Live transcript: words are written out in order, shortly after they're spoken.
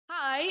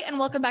Hi, and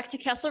welcome back to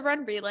Kessel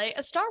Run Relay,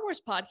 a Star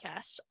Wars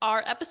podcast.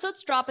 Our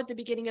episodes drop at the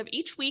beginning of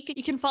each week.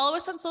 You can follow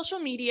us on social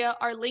media,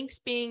 our links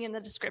being in the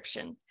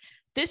description.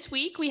 This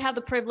week, we have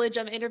the privilege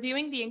of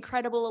interviewing the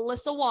incredible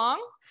Alyssa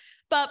Wong.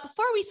 But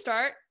before we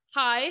start,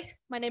 hi,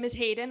 my name is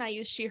Hayden. I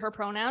use she, her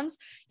pronouns.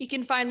 You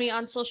can find me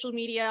on social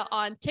media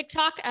on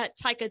TikTok at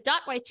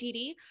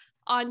taika.ytd,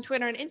 on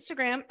Twitter and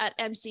Instagram at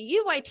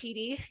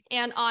MCUYTD,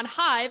 and on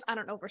Hive, I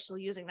don't know if we're still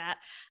using that,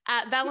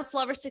 at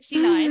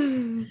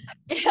ValenceLover69.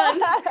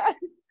 And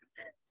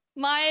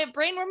my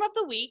brainworm of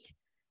the week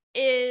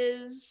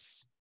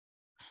is,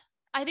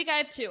 I think I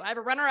have two. I have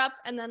a runner-up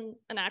and then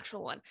an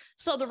actual one.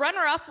 So the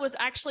runner-up was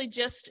actually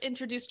just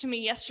introduced to me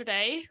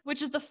yesterday,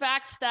 which is the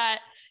fact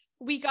that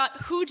we got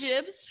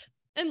Hoojibs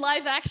in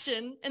live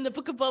action in the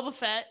Book of Boba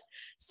Fett.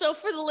 So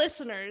for the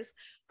listeners,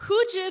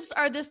 Hoojibs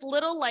are this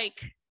little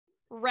like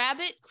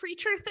rabbit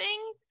creature thing.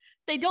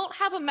 They don't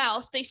have a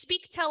mouth. They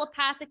speak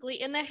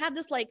telepathically, and they have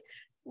this like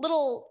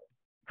little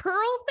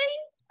curl thing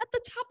at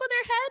the top of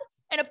their head.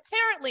 And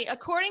apparently,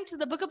 according to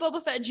the Book of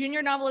Boba Fett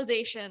Junior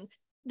novelization,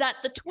 that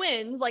the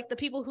twins, like the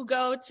people who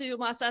go to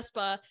Mos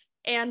Espa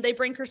and they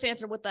bring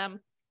Chrysanthemum with them,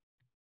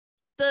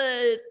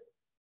 the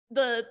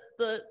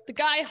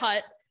guy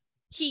Hut,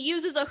 he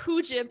uses a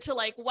Hoojib to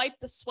like wipe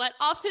the sweat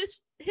off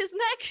his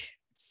neck.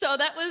 So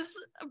that was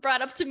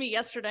brought up to me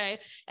yesterday,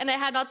 and I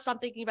had not stopped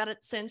thinking about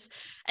it since.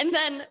 And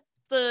then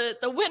the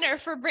winner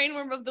for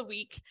Brainworm of the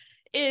Week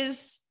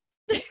is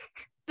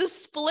the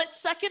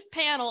split-second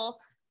panel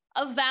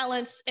of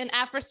Valance in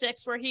Aphra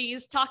 6, where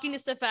he's talking to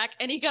Sifak,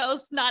 and he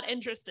goes, "Not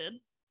interested."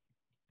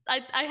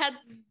 I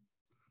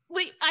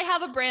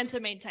have a brand to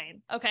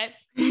maintain, okay?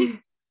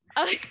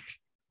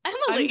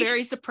 Emily. I'm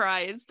very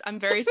surprised.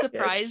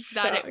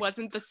 That it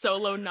wasn't the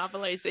solo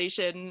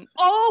novelization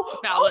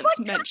Valance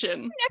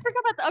mention. I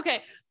forgot about that.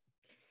 Okay.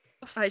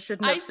 I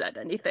shouldn't have said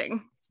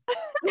anything.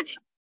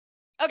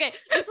 Okay,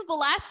 this is the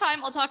last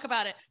time I'll talk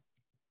about it.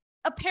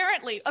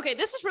 Apparently, okay,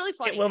 this is really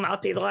funny. It will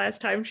not be the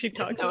last time she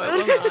talks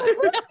about it.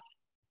 Will not.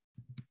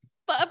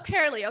 But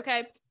apparently,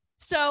 okay,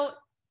 so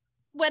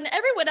when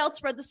everyone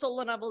else read the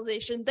solo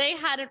novelization, they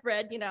hadn't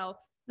read,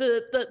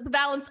 the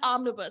Valance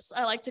Omnibus,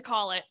 I like to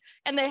call it,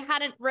 and they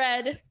hadn't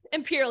read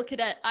Imperial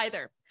Cadet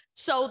either.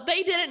 So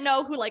they didn't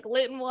know who like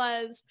Linton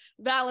was,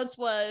 Valance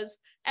was,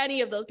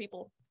 any of those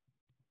people.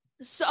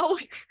 So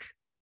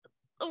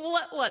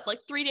what, like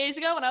 3 days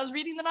ago when I was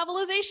reading the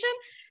novelization,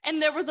 and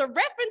there was a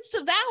reference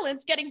to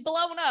Valance getting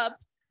blown up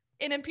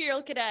in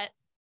Imperial Cadet,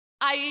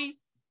 I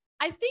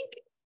think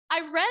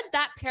I read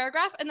that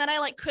paragraph and then I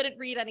like couldn't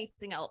read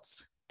anything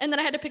else. And then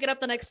I had to pick it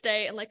up the next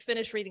day and like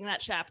finish reading that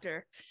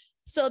chapter.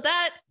 So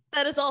that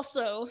is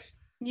also,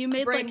 you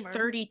made like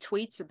 30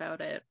 tweets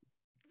about it.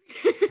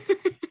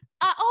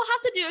 I'll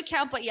have to do a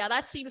count, but yeah,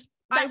 that seems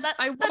I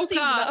woke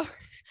up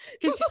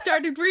because you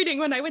started reading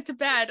when I went to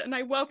bed, and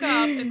I woke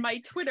up and my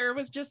Twitter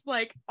was just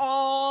like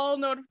all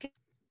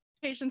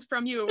notifications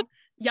from you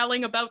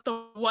yelling about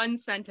the one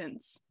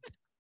sentence.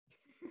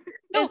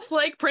 It's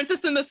like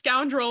Princess and the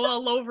Scoundrel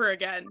all over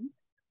again.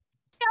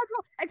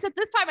 Scoundrel, except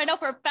this time I know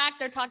for a fact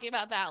they're talking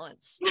about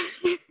Valance.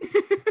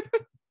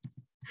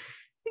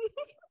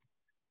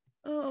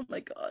 Oh my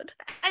god.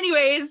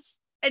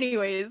 Anyways.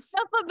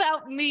 Enough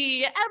about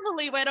me.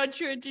 Emily, why don't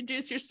you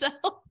introduce yourself?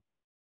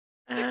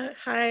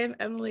 Hi, I'm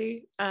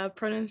Emily.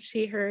 Pronouns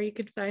she, her. You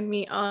can find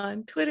me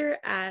on Twitter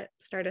at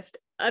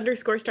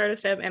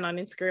 @Stardust_StardustM, and on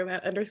Instagram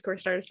at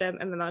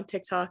 _StardustM, and then on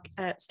TikTok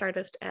at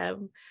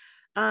StardustM.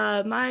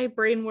 My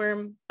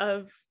brainworm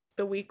of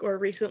the week or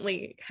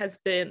recently has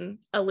been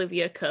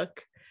Olivia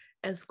Cook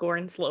as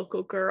Gorn's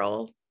local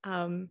girl.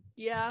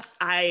 Yeah,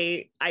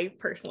 I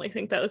personally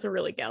think that was a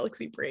really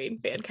Galaxy Brain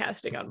fan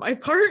casting on my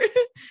part.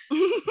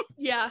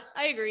 Yeah,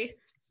 I agree.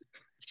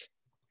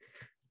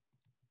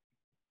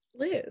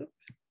 Liv.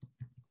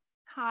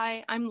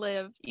 Hi, I'm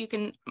Liv.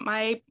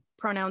 My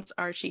pronouns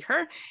are she,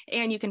 her,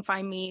 and you can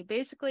find me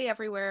basically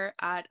everywhere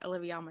at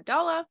Olivia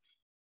Amadala.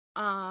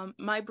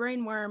 My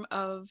brainworm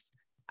of,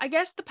 I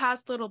guess, the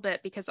past little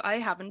bit, because I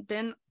haven't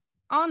been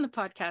on the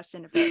podcast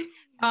in a bit,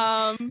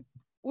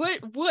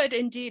 would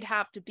indeed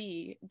have to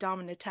be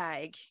Domina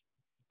Tag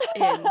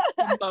in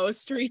the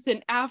most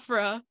recent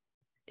Aphra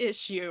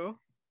issue.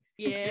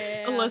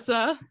 Yeah.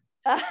 Alyssa.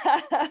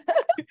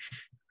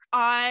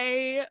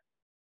 I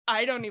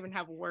don't even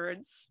have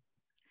words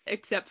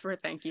except for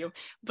thank you.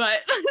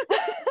 But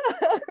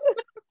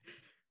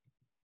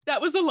that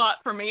was a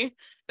lot for me.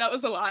 That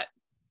was a lot.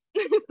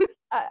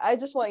 I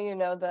just want you to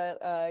know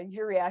that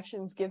your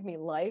reactions give me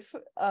life.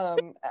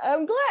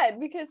 I'm glad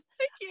because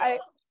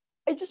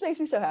it just makes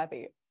me so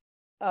happy.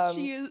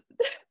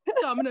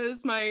 Domina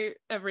is my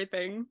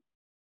everything.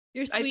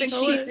 Your sweet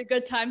she's a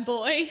good time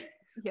boy.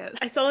 Yes.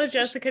 I saw a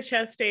Jessica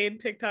Chastain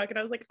TikTok and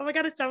I was like, oh my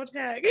god, it's Domina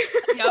Tag.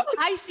 Yep.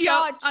 I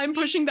saw I'm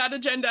pushing that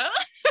agenda.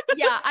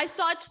 Yeah, I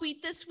saw a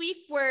tweet this week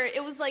where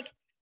it was like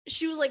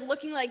she was like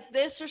looking like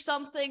this or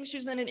something. She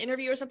was in an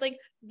interview or something.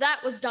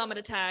 That was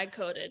Domina Tag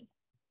coded.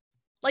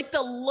 Like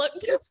the look.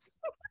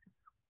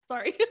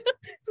 Sorry.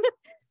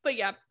 But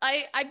yeah,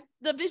 I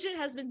the vision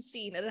has been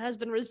seen and it has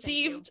been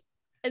received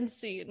and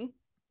scene.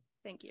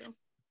 Thank you.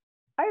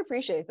 I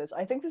appreciate this.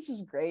 I think this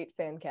is great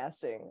fan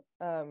casting.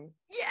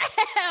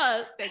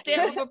 Yeah,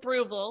 stamp of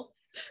approval.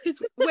 Because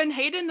when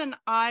Hayden and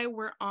I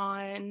were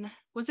on,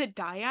 was it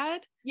Dyad?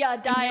 Yeah,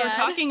 And Dyad.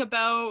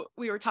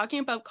 we were talking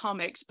about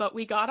comics, but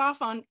we got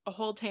off on a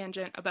whole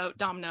tangent about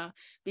Domna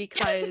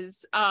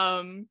because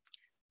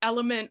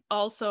Element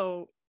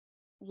also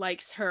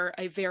likes her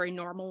a very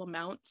normal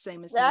amount,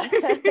 same as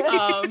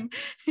me.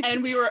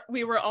 And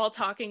we were all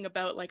talking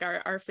about like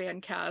our fan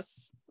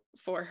casts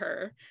for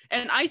her,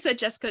 and I said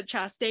Jessica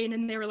Chastain,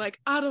 and they were like,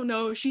 I don't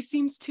know, she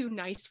seems too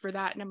nice for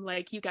that. And I'm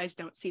like, you guys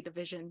don't see the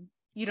vision.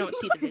 You don't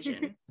see the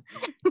vision.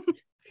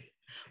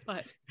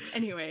 But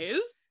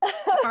anyways,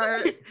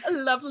 our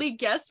lovely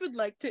guests would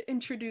like to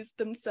introduce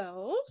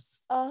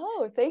themselves.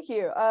 Oh, thank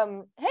you.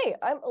 Hey,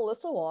 I'm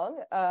Alyssa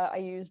Wong. I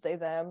use they,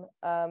 them.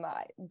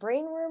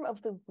 Brainworm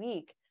of the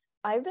week.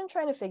 I've been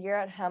trying to figure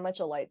out how much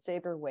a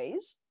lightsaber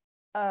weighs,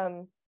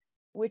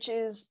 which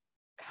is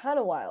kind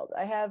of wild.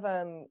 I have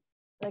a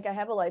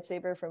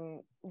lightsaber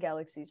from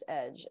Galaxy's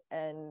Edge,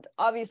 and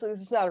obviously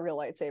this is not a real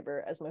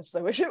lightsaber as much as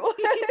I wish it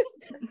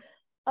was.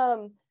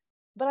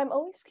 But I'm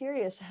always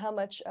curious how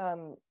much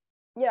I'm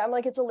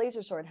like, it's a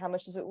laser sword, how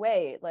much does it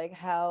weigh? Like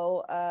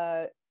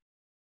how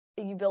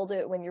you build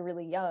it when you're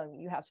really young,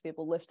 you have to be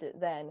able to lift it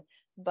then,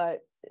 but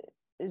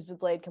is the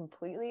blade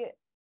completely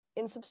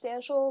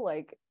insubstantial?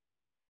 Like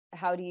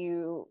how do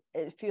you,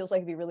 it feels like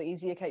it'd be really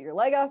easy to cut your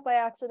leg off by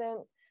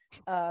accident.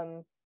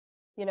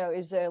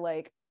 Is there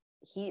like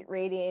heat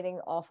radiating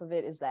off of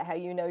it? Is that how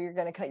you know you're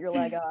going to cut your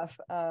leg off?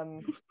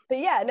 But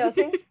yeah, no,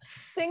 things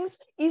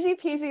easy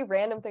peasy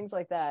random things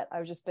like that.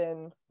 I've just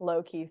been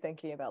low-key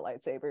thinking about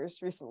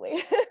lightsabers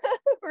recently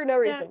for no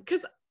reason.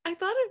 Because I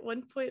thought at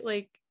one point,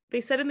 like they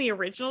said in the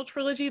original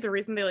trilogy, the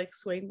reason they like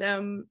swing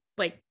them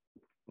like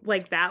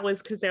that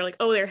was because they're like,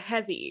 oh, they're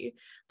heavy,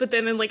 but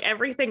then in like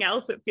everything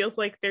else it feels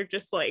like they're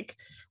just like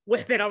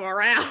whipping them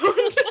around.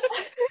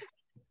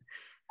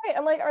 Right,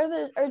 I'm like, are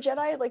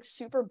Jedi like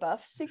super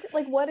buff secret?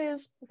 Like, what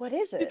is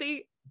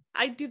it?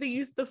 Do they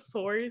use the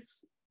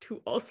Force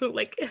to also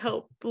like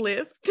help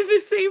lift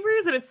the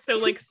sabers, and it's so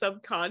like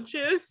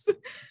subconscious?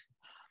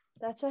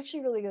 That's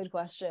actually a really good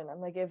question. I'm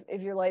like,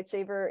 if your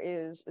lightsaber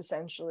is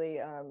essentially,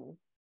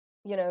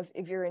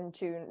 if you're in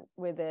tune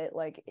with it,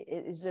 like,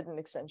 is it an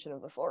extension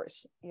of the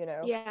Force?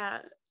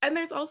 Yeah, and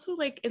there's also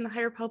like in the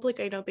High Republic,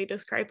 I know they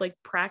describe like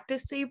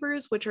practice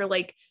sabers, which are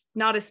like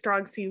not as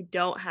strong, so you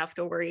don't have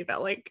to worry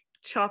about like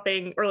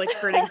chopping or like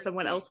hurting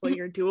someone else while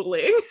you're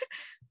dueling.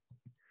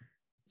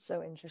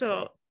 So interesting.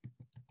 So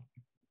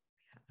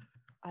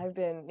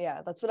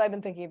that's what I've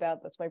been thinking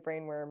about. That's my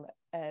brainworm.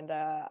 And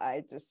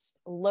I just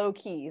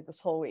low-key this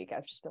whole week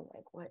I've just been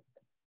like,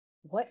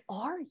 what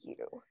are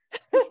you?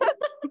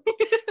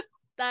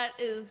 That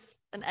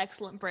is an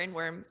excellent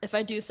brainworm, if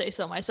I do say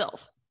so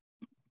myself.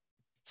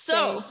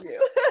 So Thank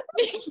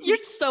you. you're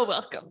so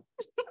welcome.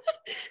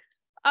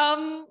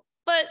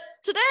 But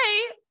today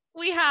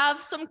we have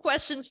some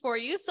questions for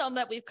you, some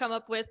that we've come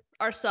up with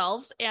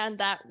ourselves and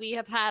that we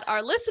have had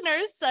our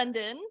listeners send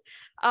in.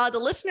 The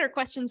listener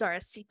questions are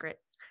a secret.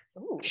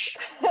 Ooh.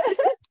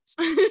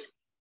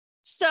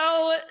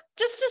 So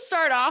just to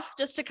start off,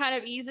 just to kind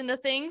of ease into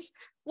things,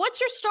 what's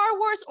your Star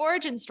Wars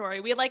origin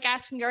story? We like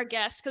asking our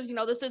guests because,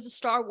 this is a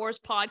Star Wars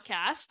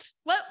podcast.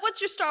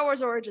 What's your Star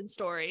Wars origin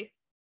story?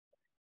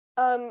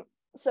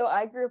 So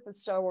I grew up with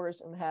Star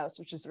Wars in the house,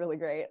 which is really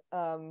great.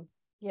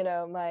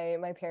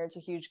 My parents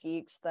are huge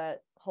geeks. That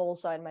whole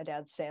side of my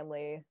dad's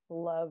family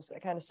loves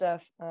that kind of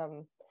stuff.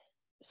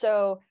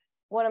 So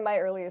one of my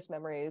earliest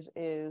memories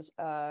is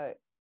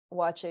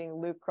watching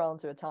Luke crawl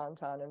into a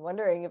tauntaun and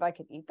wondering if I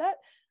could eat that.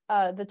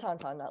 The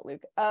tauntaun, not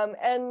Luke.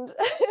 And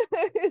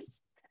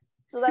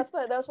so that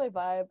was my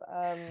vibe.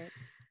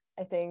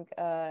 I think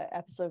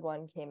episode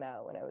 1 came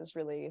out when I was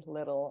really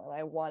little, and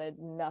I wanted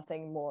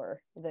nothing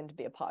more than to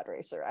be a pod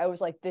racer. I was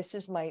like, this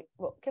is my,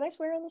 can I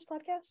swear on this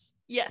podcast?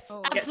 Yes,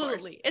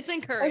 absolutely. Yes. It's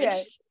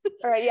encouraged. Okay.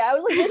 All right. Yeah, I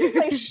was like, this is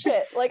my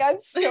shit. Like,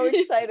 I'm so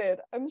excited.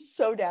 I'm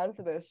so down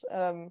for this.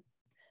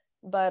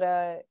 But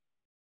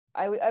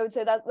I would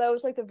say that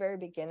was like the very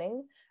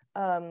beginning.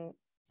 And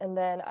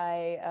then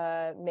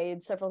I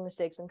made several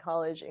mistakes in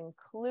college,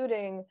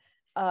 including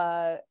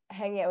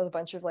hanging out with a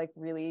bunch of like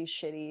really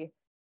shitty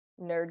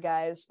nerd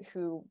guys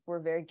who were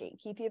very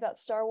gatekeepy about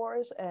Star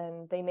Wars,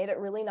 and they made it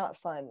really not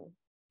fun.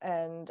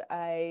 And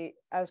I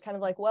was kind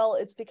of like, well,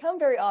 it's become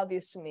very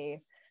obvious to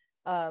me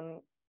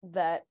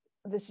that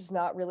this is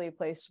not really a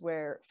place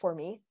for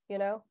me,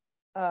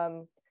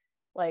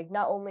 like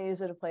not only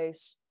is it a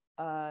place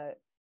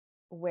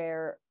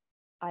where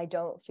I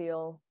don't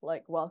feel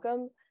like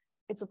welcome,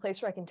 it's a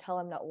place where I can tell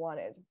I'm not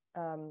wanted.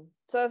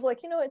 So I was like,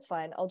 it's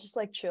fine. I'll just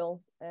like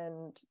chill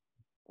and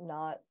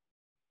not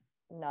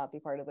be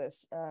part of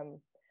this. And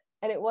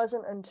it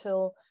wasn't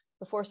until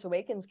The Force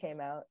Awakens came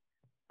out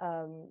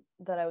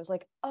that I was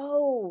like,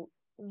 oh,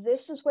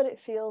 this is what it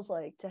feels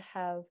like to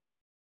have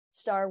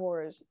Star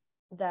Wars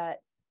that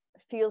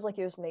feels like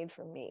it was made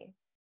for me.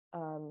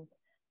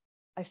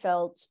 I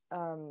felt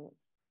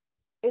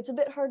it's a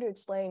bit hard to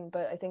explain,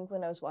 but I think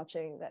when I was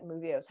watching that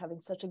movie, I was having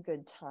such a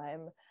good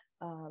time.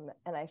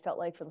 And I felt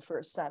like for the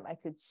first time I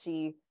could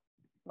see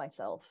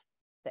myself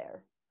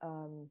there.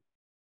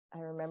 I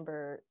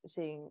remember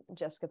seeing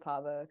Jessica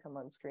Pava come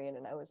on screen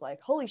and I was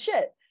like, holy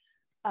shit.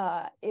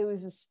 It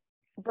was this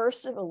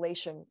burst of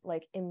elation,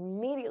 like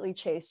immediately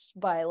chased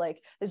by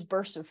like this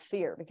burst of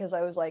fear, because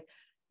I was like,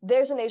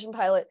 there's an Asian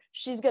pilot,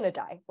 she's gonna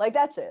die. Like,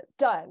 that's it,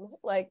 done.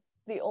 Like,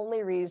 the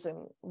only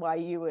reason why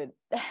you would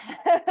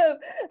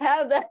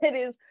have that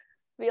is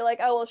be like,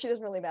 oh, well, she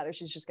doesn't really matter,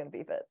 she's just gonna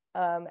beef it.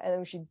 And then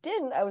when she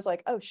didn't, I was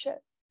like, oh shit.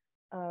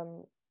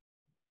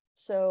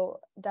 So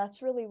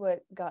that's really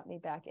what got me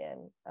back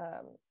in.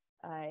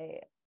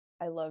 I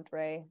loved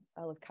Rey,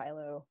 I loved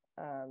Kylo,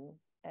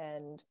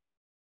 and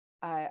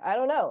I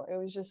don't know, it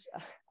was just,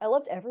 I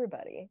loved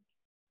everybody.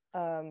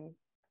 So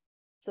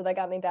that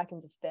got me back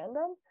into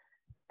fandom,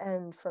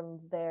 and from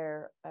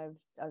there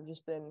I've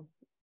just been,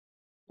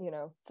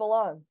 full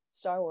on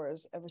Star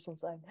Wars ever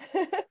since then.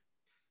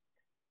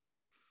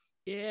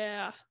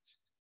 Yeah.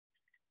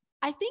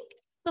 I think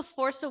The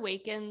Force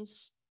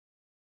Awakens,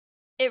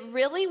 it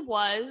really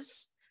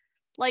was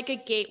like a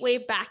gateway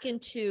back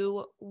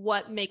into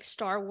what makes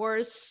Star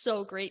Wars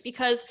so great,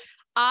 because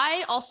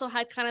I also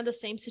had kind of the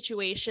same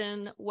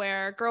situation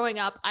where growing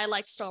up, I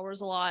liked Star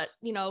Wars a lot.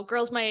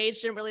 Girls my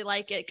age didn't really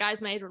like it.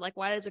 Guys my age were like,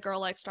 why does a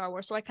girl like Star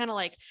Wars? So it kind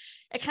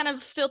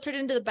of filtered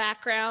into the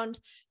background.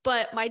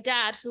 But my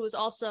dad, who was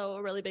also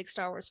a really big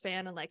Star Wars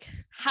fan, and like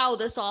how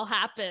this all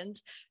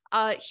happened,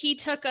 he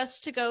took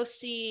us to go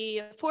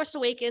see Force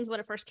Awakens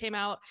when it first came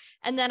out.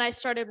 And then I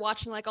started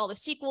watching like all the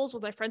sequels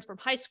with my friends from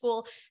high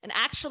school. And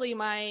actually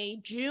my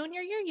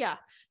junior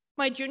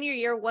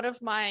year, one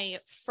of my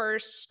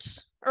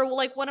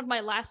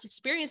last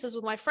experiences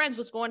with my friends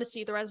was going to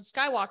see The Rise of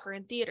Skywalker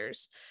in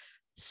theaters.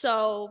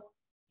 So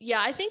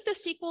yeah, I think the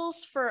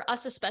sequels for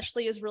us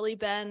especially has really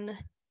been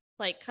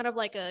like kind of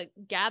like a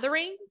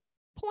gathering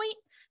point,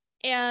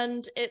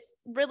 and it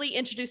really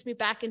introduced me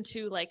back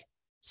into like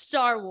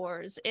Star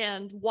Wars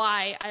and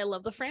why I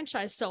love the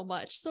franchise so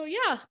much. So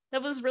yeah,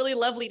 that was really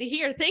lovely to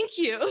hear. Thank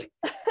you.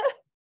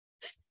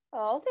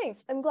 Oh,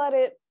 thanks. I'm glad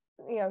it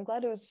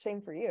was the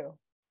same for you.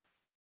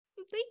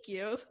 Thank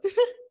you.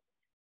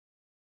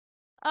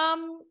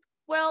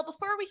 Well,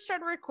 before we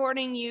started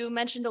recording, you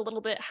mentioned a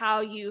little bit how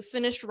you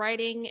finished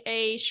writing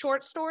a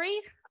short story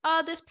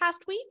this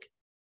past week.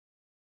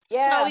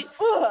 Yeah.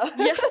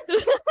 Yeah.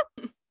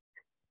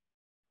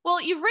 Well,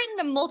 you've written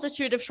a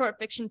multitude of short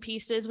fiction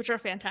pieces, which are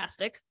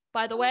fantastic,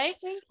 by the way.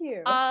 Thank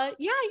you. Yeah,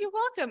 you're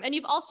welcome. And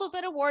you've also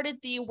been awarded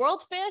the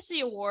World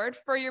Fantasy Award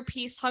for your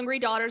piece, Hungry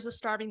Daughters of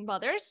Starving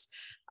Mothers.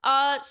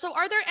 So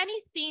are there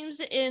any themes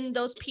in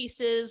those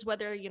pieces,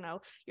 whether,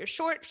 your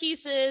short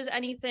pieces,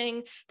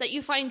 anything that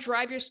you find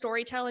drive your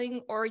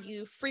storytelling or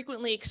you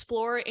frequently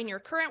explore in your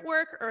current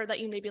work, or that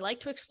you maybe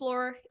like to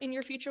explore in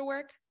your future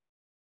work?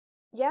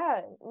 Yeah,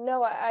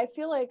 no, I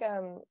feel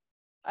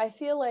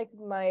like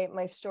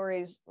my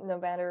stories, no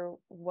matter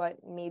what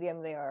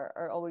medium they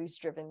are always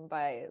driven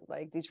by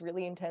like these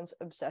really intense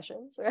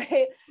obsessions,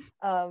 right?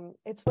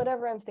 It's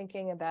whatever I'm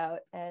thinking about,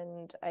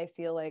 and I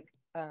feel like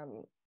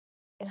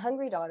in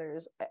Hungry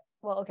Daughters,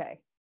 okay,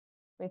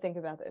 let me think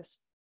about this.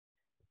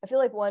 I feel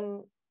like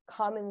one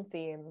common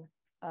theme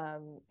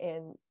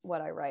in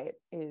what I write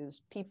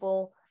is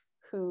people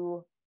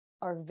who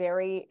are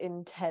very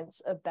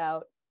intense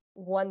about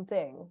one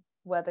thing,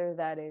 whether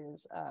that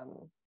is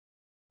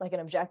like an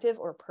objective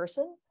or a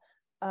person,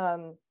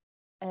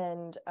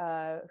 and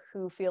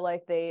who feel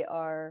like they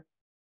are,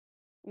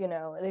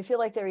 they feel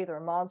like they're either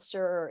a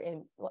monster or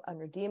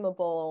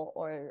unredeemable,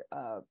 or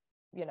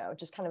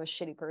just kind of a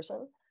shitty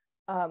person.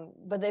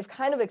 But they've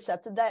kind of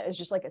accepted that as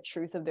just like a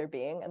truth of their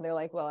being, and they're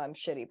like, well, I'm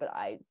shitty, but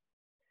I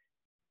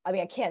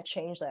can't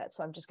change that,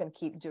 so I'm just going to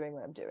keep doing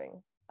what I'm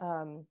doing.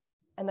 And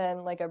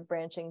then like a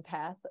branching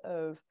path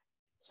of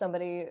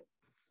somebody,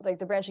 like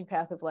the branching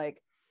path of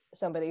like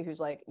somebody who's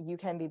like, you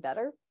can be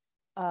better,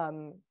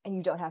 and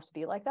you don't have to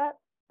be like that.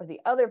 Or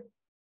the other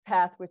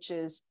path, which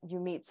is you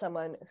meet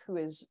someone who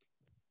is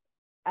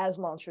as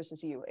monstrous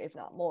as you, if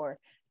not more,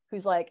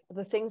 who's like,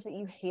 the things that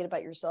you hate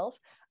about yourself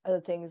are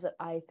the things that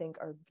I think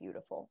are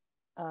beautiful.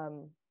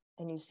 And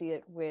you see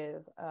it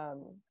with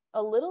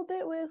a little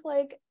bit with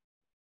like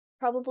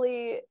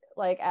probably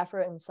like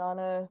Aphra and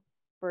Sana,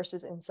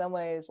 versus in some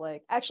ways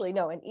like, actually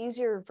no, an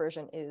easier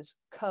version is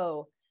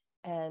Ko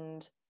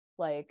and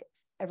like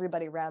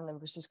everybody around them,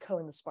 versus Ko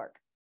and the Spark.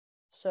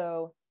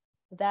 So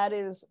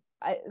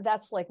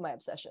that's like my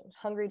obsession.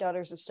 Hungry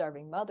Daughters of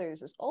Starving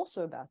Mothers is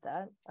also about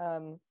that.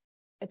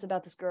 It's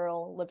about this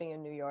girl living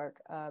in New York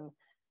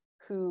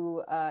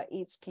who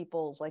eats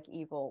people's like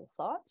evil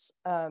thoughts,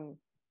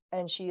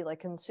 and she like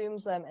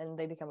consumes them and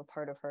they become a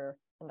part of her,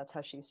 and that's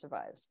how she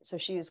survives. So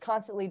she is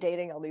constantly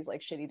dating all these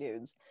like shitty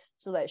dudes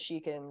so that she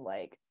can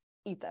like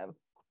eat them,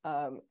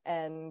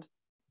 and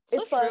So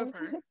it's true fun. of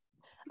her.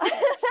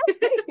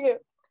 Thank you.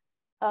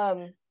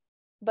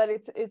 But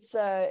it's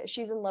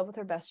she's in love with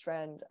her best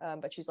friend,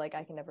 but she's like,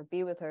 I can never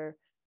be with her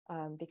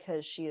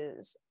because she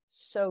is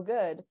so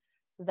good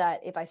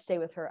that if I stay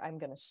with her, I'm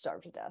going to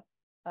starve to death.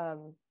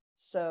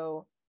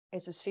 So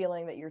it's this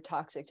feeling that you're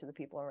toxic to the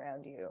people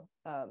around you.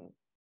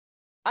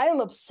 I am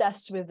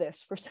obsessed with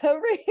this for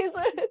some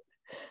reason.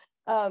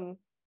 And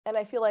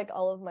I feel like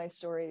all of my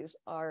stories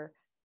are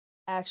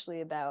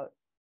actually about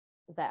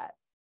that.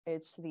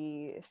 It's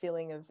the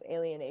feeling of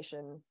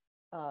alienation,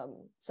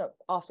 so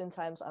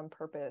oftentimes on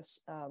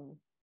purpose, and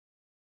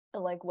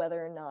like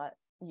whether or not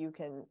you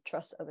can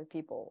trust other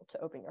people to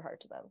open your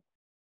heart to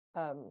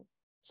them.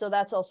 So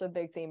that's also a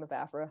big theme of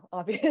Aphra,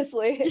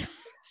 obviously.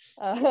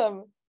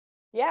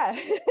 Yeah,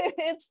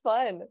 it's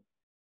fun.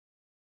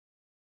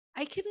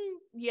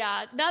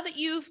 Now that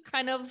you've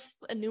kind of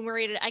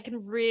enumerated, I can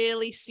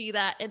really see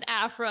that in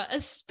Aphra,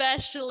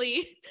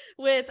 especially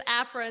with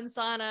Aphra and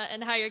Sana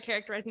and how you're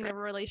characterizing their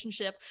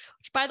relationship,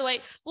 which, by the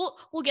way,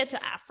 we'll get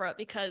to Aphra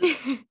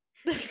because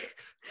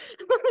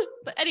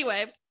but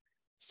anyway,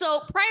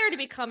 so prior to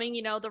becoming,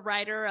 the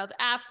writer of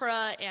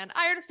Aphra and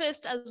Iron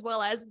Fist, as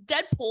well as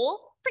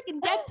freaking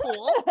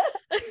Deadpool,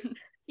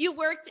 you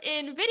worked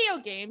in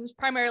video games,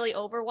 primarily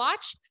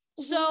Overwatch.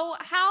 So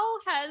how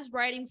has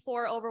writing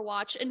for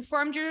Overwatch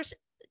informed your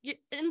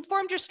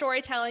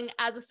storytelling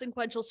as a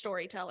sequential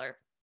storyteller?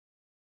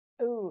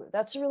 Ooh,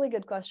 that's a really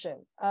good question.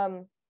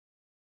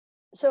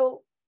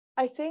 So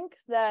I think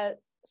that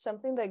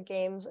something that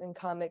games and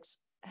comics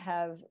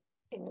have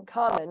in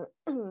common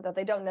that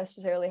they don't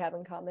necessarily have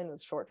in common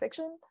with short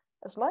fiction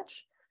as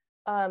much,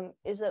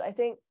 is that I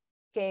think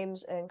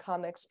games and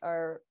comics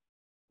are,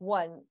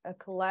 one, a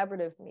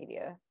collaborative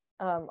media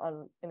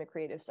in a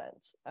creative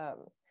sense.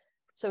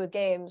 So with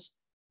games,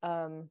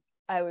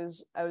 I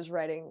was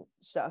writing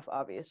stuff,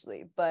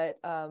 obviously, but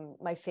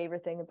my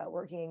favorite thing about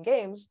working in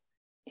games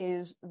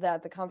is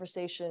that the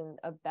conversation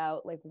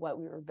about like what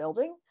we were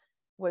building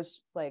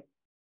was like,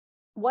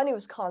 one, it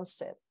was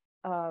constant.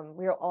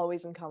 We were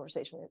always in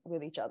conversation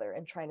with each other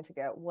and trying to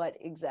figure out what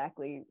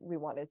exactly we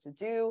wanted to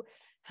do,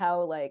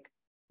 how like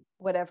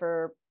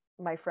whatever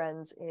my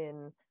friends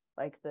in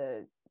like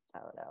the, I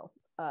don't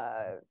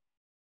know,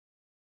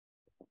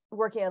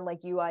 working on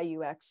like UI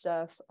UX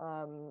stuff,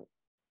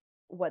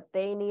 what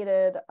they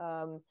needed,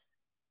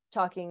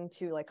 talking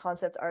to like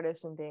concept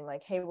artists and being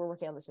like, hey, we're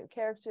working on this new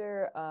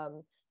character,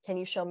 can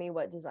you show me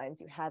what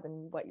designs you have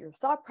and what your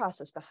thought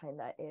process behind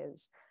that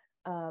is,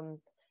 and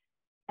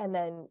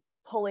then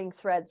pulling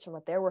threads from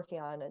what they're working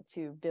on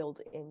to build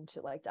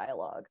into like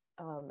dialogue,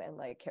 and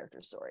like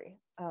character story,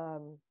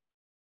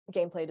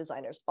 gameplay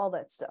designers, all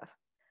that stuff.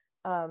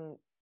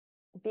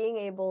 Being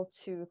able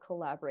to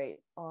collaborate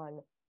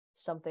on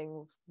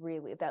something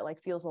really that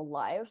like feels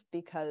alive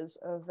because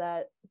of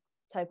that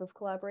type of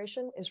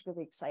collaboration is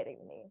really exciting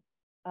to me.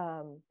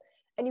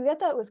 And you get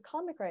that with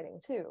comic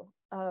writing too.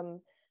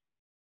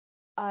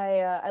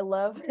 I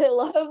love I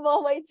love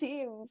all my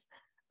teams,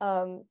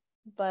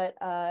 but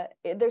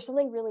there's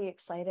something really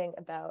exciting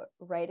about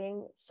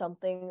writing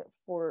something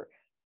for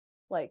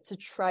like to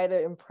try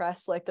to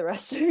impress like the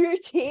rest of your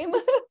team.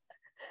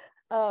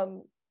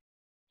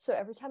 So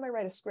every time I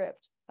write a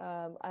script,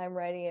 I'm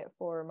writing it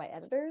for my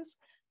editors,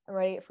 I'm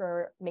writing it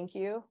for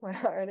Minkyu, my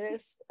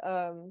artist,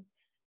 and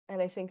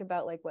I think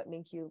about like what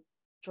Minkyu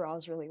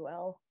draws really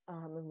well,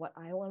 and what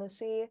I want to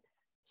see.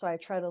 So I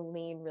try to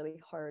lean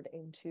really hard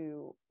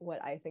into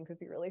what I think would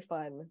be really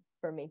fun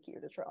for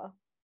Minkyu to draw.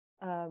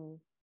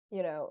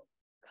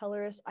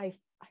 Colorist, I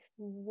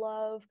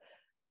love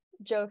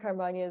Joe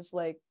Carmagna's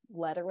like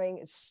lettering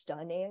is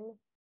stunning.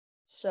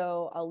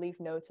 So I'll leave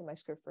notes in my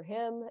script for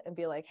him and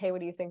be like, hey, what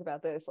do you think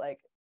about this? Like,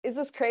 is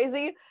this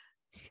crazy?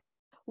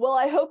 Well,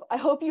 I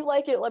hope you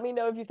like it. Let me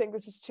know if you think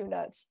this is too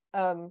nuts.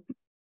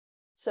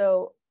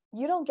 So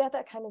you don't get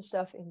that kind of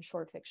stuff in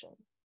short fiction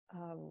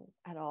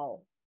at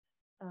all.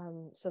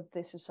 So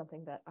this is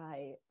something that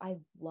I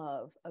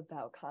love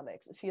about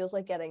comics. It feels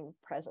like getting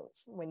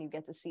presents when you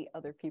get to see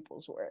other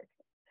people's work.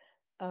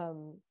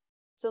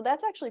 So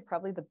that's actually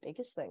probably the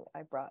biggest thing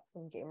I brought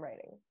from game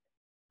writing.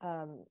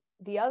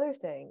 The other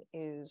thing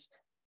is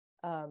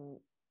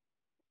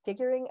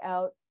figuring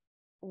out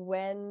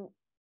when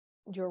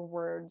your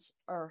words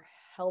are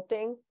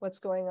helping what's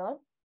going on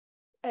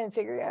and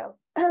figuring out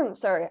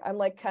sorry, I'm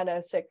like kind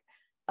of sick.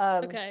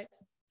 Okay.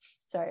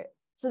 Sorry.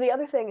 So the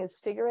other thing is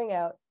figuring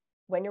out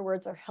when your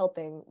words are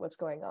helping what's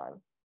going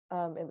on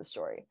in the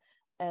story,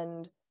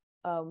 and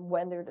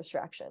when they're a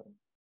distraction.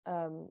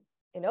 In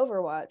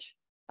Overwatch,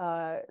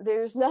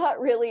 there's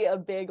not really a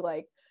big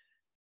like,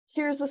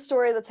 here's a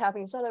story that's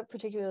happening. It's not a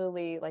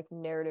particularly like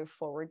narrative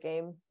forward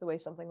game the way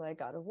something like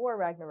God of War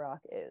Ragnarok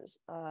is,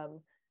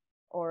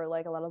 or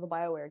like a lot of the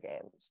BioWare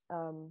games.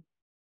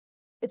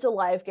 It's a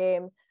live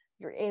game.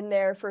 You're in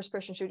there, first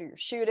person shooter, you're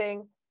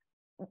shooting.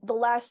 The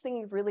last thing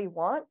you really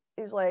want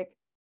is like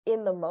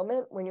in the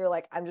moment when you're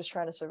like, I'm just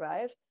trying to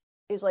survive,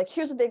 is like,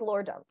 here's a big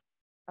lore dump.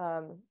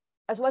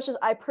 As much as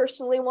I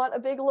personally want a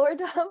big lore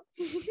dump,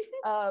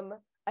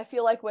 I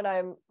feel like when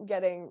I'm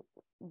getting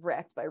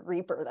wrecked by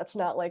Reaper, that's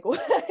not like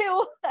what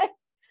I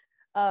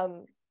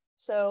want.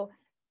 So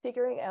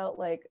figuring out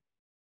like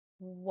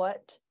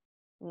what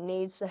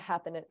needs to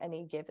happen at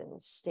any given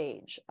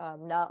stage,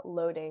 not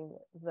loading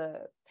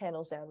the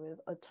panels down with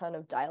a ton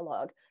of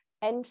dialogue,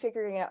 and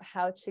figuring out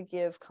how to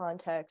give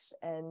context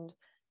and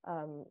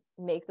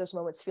make those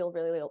moments feel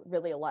really,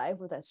 really alive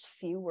with as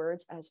few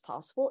words as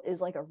possible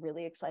is like a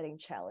really exciting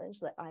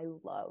challenge that I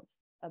love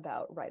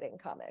about writing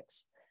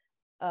comics.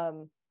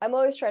 I'm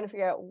always trying to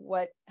figure out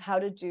how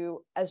to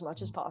do as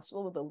much as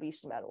possible with the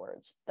least amount of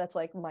words. That's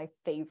like my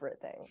favorite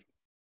thing.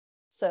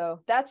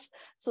 That's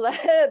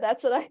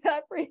what I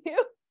got for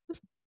you.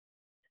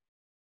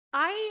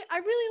 I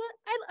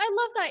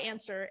love that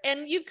answer,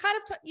 and you've kind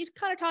of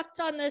talked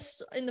on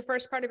this in the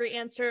first part of your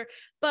answer,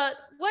 but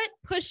what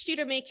pushed you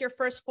to make your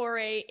first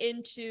foray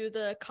into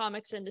the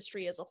comics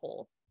industry as a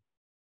whole?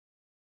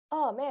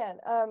 Oh man,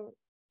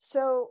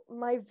 so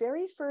my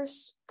very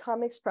first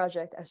comics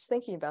project, I was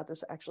thinking about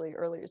this actually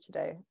earlier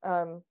today.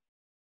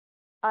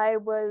 I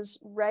was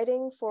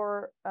writing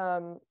for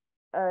a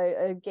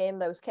game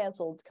that was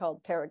canceled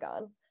called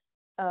Paragon,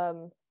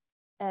 and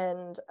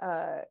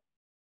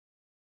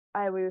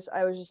I was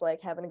just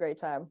like having a great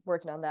time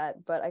working on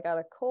that, but I got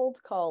a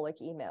cold call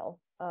like email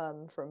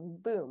from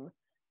Boom,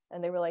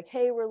 and they were like,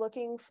 hey, we're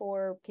looking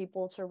for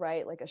people to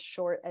write like a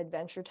short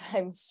Adventure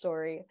Time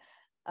story.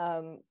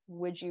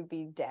 Would you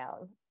be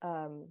down?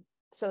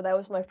 So that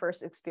was my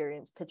first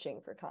experience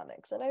pitching for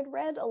comics, and I'd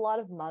read a lot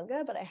of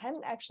manga, but I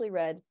hadn't actually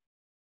read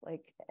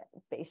like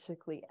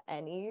basically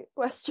any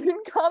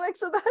Western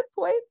comics at that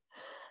point.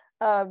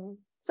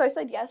 So I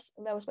said yes,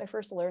 and that was my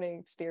first learning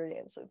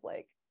experience of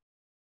like,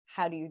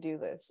 how do you do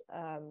this?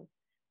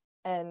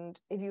 And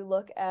if you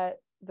look at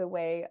the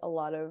way a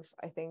lot of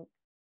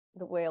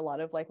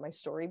like my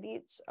story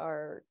beats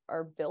are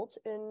built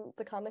in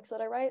the comics that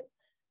I write,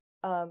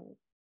 I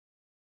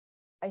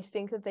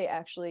think that they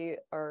actually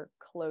are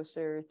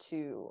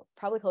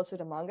probably closer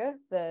to manga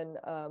than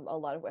a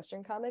lot of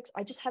Western comics.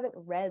 I just haven't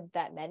read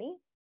that many,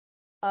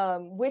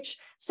 which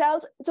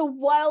it's a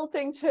wild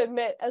thing to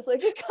admit as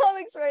like a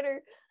comics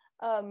writer.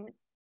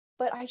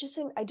 But I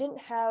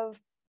didn't have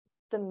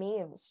the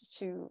means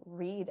to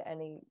read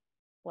any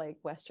like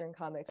Western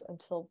comics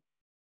until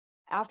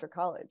after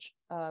college,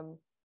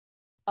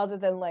 other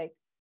than like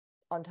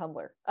on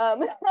Tumblr.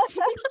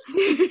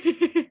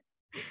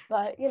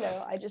 But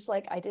I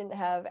didn't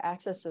have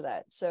access to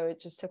that, so it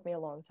just took me a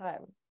long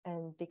time.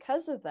 And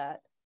because of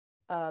that,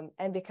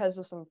 and because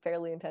of some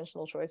fairly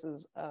intentional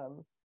choices,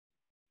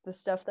 the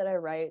stuff that I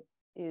write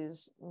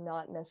is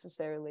not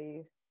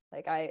necessarily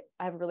like I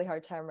have a really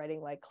hard time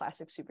writing like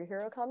classic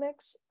superhero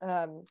comics,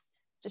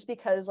 just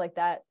because like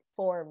that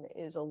form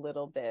is a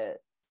little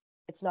bit,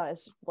 it's not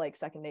as like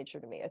second nature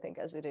to me, I think,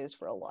 as it is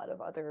for a lot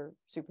of other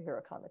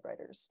superhero comic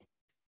writers.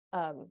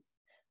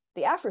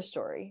 The Aphra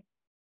story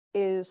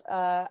is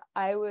I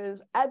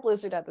was at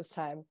Blizzard at this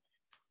time,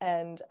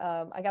 and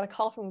I got a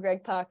call from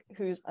Greg Pak,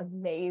 who's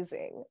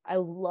amazing. I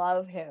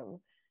love him.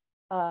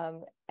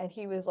 And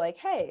he was like,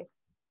 hey,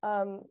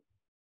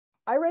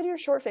 I read your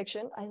short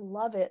fiction. I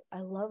love it. I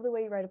love the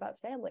way you write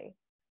about family.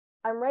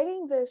 I'm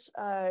writing this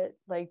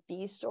like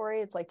B story.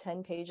 It's like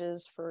 10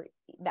 pages for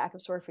back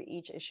of story for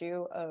each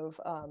issue of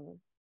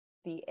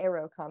the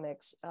Arrow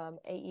comics,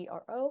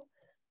 AERO.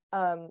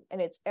 And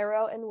it's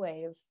Arrow and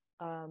Wave,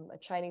 a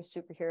Chinese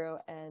superhero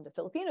and a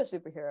Filipino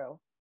superhero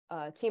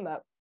team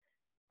up.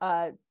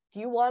 Do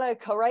you want to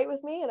co-write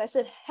with me? And I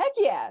said, heck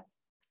yeah.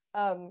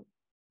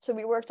 So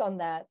we worked on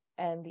that,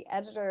 and the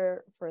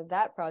editor for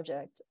that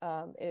project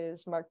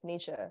is Mark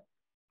Nietzsche,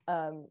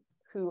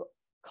 who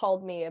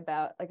called me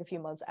about like a few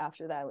months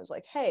after that and was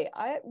like, hey,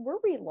 we're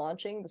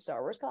relaunching the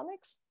Star Wars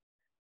comics.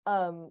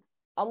 I'm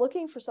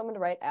looking for someone to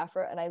write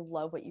Aphra, and I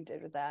love what you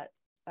did with that.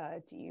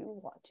 Do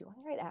you want to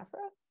write Aphra?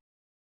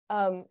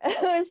 I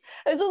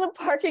was in the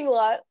parking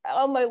lot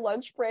on my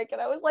lunch break,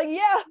 and I was like,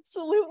 yeah,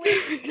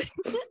 absolutely.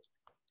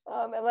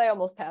 And I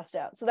almost passed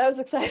out, so that was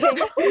exciting.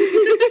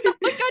 Oh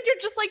my god, you're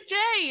just like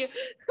Jay.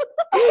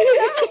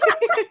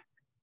 Oh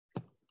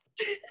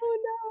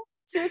no,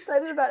 too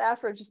excited about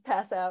Aphra, just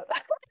pass out.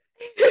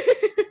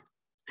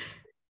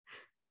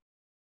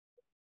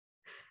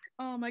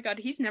 Oh my god,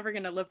 he's never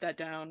gonna live that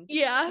down.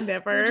 Yeah,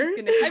 Never. I'm just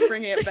gonna keep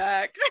bringing it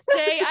back.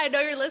 Jay, I know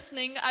you're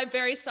listening. I'm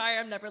very sorry.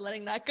 I'm never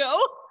letting that go.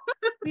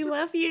 We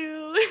love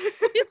you.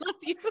 We love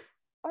you.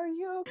 Are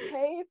you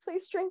okay?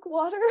 Please drink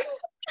water.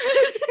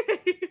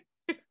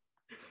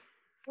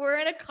 We're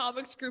in a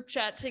comics group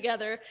chat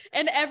together,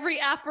 and every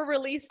Aphra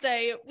release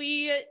day,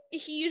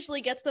 he usually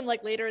gets them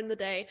like later in the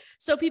day.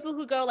 So people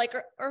who go like,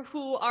 or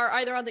who are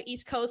either on the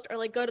East Coast or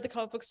like go to the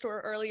comic book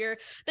store earlier,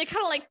 they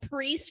kind of like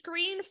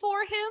pre-screen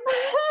for him.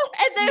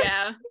 And then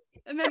yeah.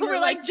 And then we're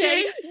like,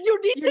 Jay, you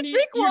need to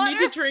drink water. You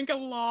need to drink a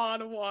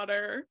lot of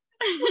water.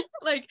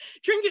 Like,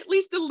 drink at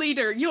least a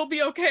liter. You'll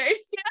be okay.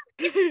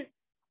 Yeah.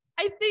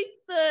 I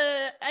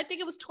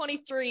think it was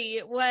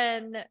 23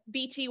 when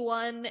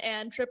BT1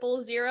 and 000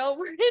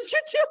 were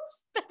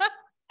introduced back.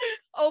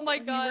 Oh my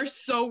god. We were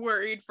so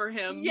worried for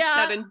him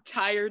that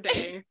entire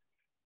day.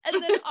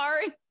 And then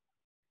Ari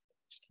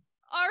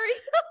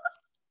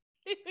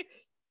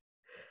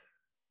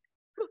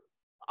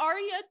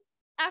Arya,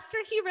 after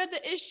he read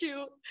the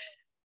issue,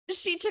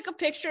 she took a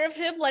picture of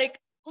him like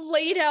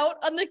laid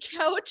out on the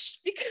couch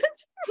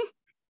because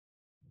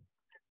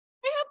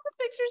I have the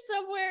picture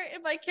somewhere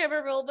in my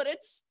camera roll, but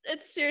it's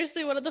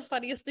seriously one of the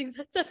funniest things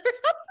that's ever happened.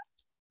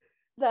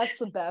 That's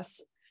the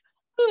best.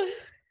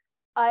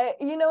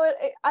 You know what?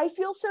 I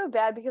feel so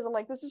bad because I'm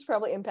like, this is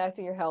probably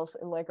impacting your health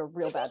in like a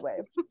real bad way.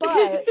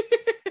 But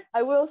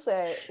I will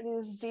say it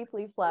is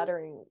deeply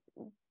flattering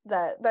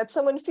that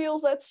someone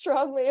feels that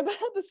strongly about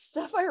the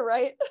stuff I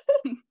write.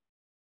 Yeah.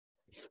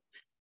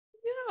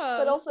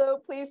 But also,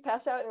 please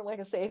pass out in like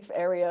a safe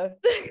area.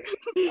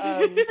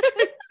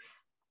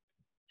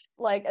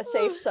 Like a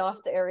safe,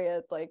 soft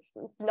area, like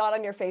not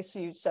on your face so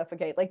you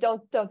suffocate. Like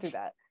don't do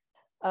that.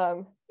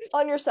 On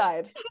your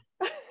side.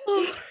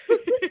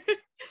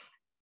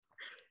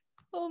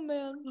 Oh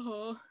man.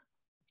 Oh.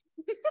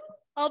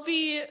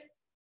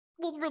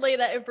 We'll relay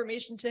that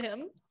information to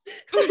him.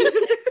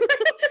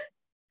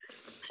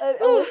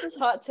 Alyssa's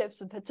hot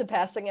tips to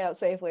passing out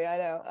safely, I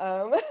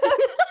know.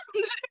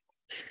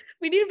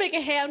 We need to make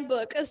a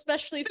handbook,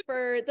 especially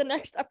for the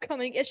next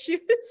upcoming issues.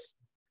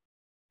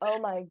 Oh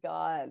my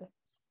god.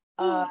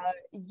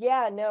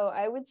 Yeah, no,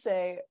 I would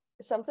say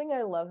something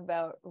I love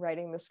about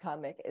writing this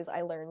comic is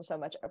I learn so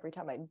much every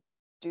time I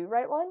do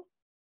write one.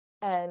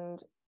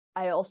 And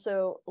I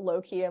also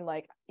low-key am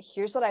like,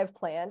 here's what I've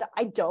planned.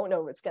 I don't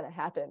know what's gonna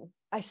happen.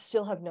 I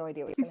still have no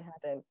idea what's gonna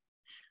happen.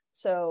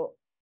 So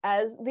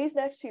as these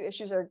next few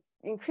issues are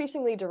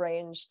increasingly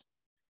deranged,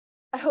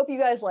 I hope you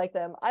guys like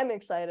them. I'm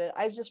excited.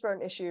 I just wrote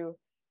an issue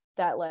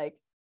that like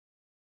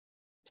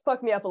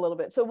fucked me up a little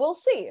bit. So we'll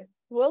see.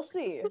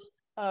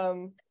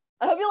 I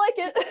hope you like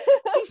it.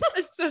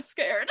 I'm so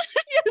scared.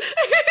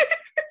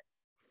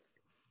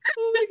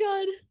 Oh my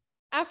god.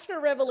 After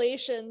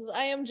Revelations,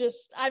 I'm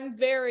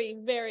very,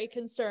 very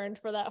concerned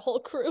for that whole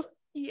crew.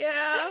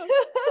 Yeah.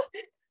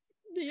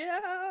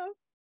 Yeah.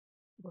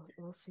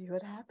 We'll see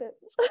what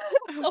happens.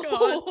 Oh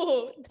god.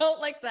 Oh,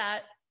 don't like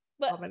that.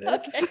 But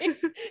okay.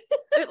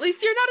 At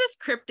least you're not as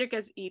cryptic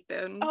as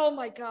Ethan. Oh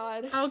my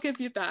god. I'll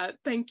give you that.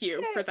 Thank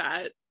you for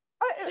that.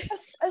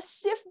 A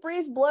stiff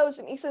breeze blows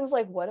and Ethan's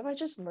like, what if I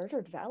just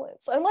murdered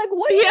Valance? I'm like,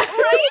 what? Yeah,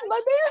 right,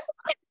 my man?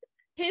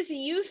 His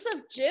use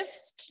of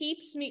GIFs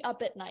keeps me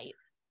up at night.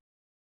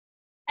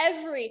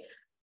 Every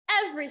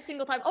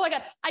single time. Oh my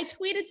god, I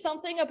tweeted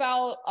something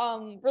about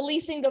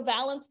releasing the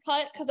Valance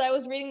cut because I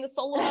was reading the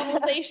solo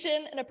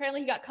novelization and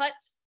apparently he got cut.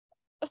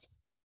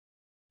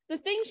 The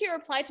thing he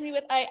replied to me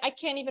with, I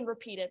can't even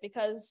repeat it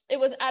because it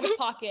was out of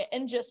pocket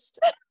and just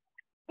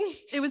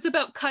It was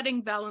about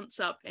cutting Valance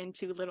up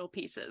into little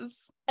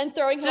pieces and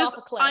throwing him just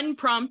off a cliff.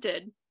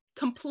 unprompted,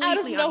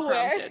 completely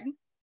unprompted.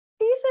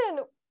 Ethan,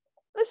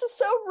 this is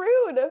so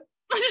rude.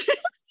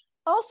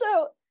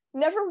 Also,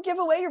 never give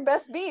away your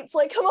best beats.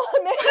 Like, come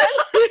on, man.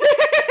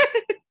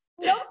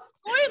 No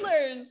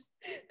spoilers.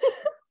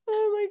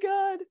 Oh my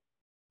god,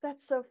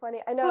 that's so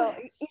funny. I know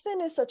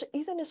Ethan is such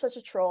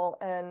a troll,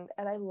 and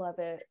I love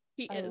it.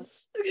 He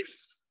is.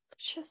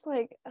 Just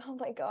like, oh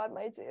my god,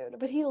 my dude.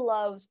 But he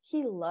loves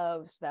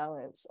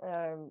Valance.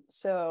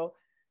 So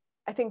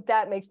I think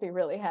that makes me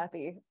really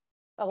happy.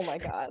 Oh my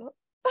god.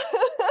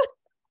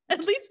 At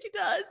least he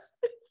does.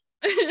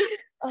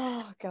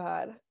 Oh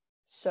god,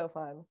 so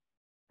fun.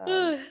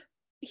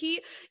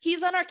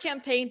 He's on our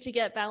campaign to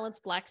get Valance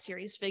Black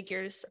Series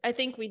figures. I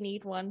think we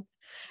need one.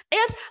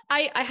 And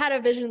I had a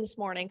vision this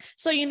morning.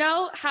 So you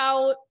know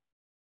how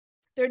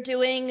they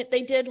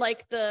did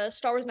like the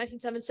Star Wars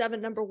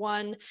 1977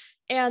 #1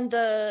 and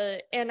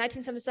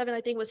 1977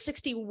 I think was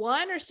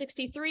 61 or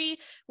 63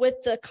 with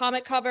the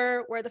comic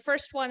cover where the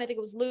first one I think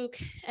it was Luke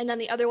and then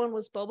the other one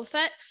was Boba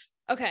Fett.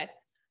 Okay,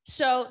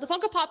 so the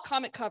Funko Pop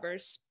comic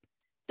covers,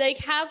 they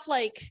have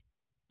like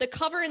the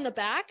cover in the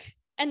back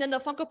and then the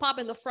Funko Pop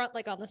in the front,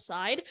 like on the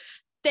side.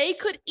 They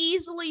could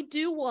easily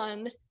do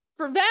one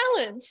for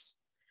Valance.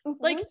 Mm-hmm.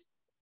 Like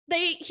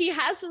he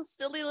has his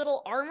silly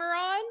little armor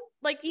on.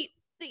 Like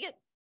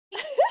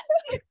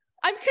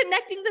I'm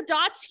connecting the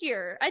dots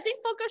here. I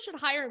think Funko should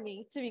hire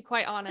me, to be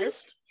quite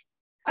honest.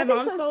 My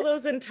mom saw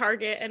those in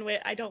Target and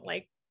I don't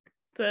like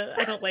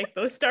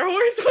those Star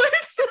Wars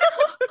ones.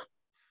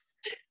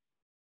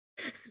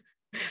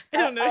 I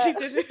don't know. She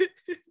did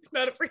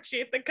not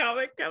appreciate the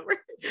comic cover,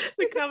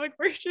 the comic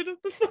version of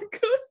the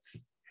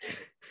Funkos.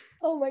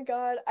 Oh my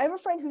god, I have a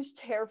friend who's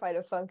terrified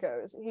of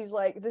Funkos. He's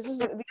like,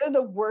 they're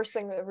the worst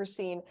thing I've ever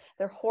seen.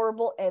 They're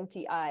horrible,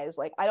 empty eyes.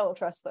 Like, I don't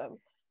trust them.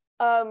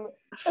 But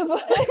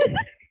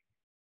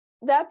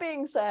that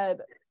being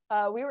said,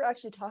 we were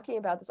actually talking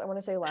about this, I want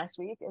to say last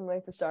week in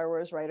like the Star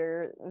Wars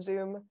writer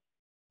Zoom,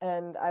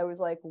 and I was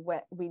like,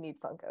 we need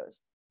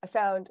Funkos.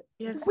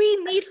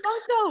 We need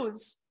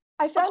Funkos.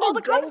 I found all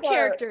the Cubs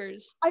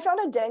characters. I found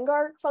a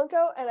Dengar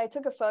Funko and I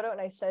took a photo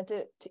and I sent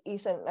it to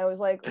Ethan and I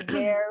was like,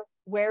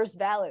 where's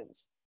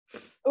Valance?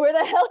 Where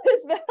the hell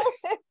is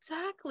Valance?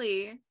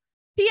 Exactly.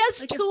 He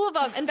has like 2 of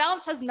them and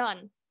Valance has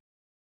none.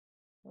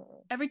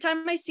 Every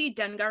time I see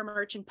Dengar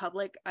merch in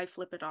public, I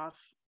flip it off.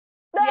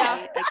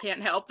 Yeah. I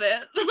can't help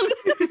it.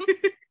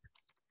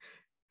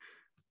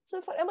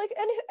 so funny. I'm like,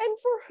 and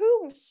for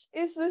whom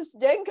is this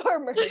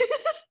Dengar merch?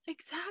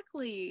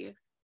 Exactly.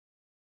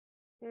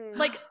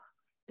 Like,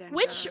 Dengar.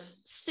 which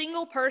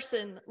single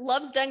person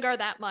loves Dengar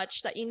that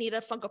much that you need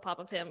a Funko Pop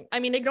of him? I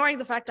mean, ignoring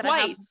the fact that I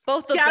have Twice.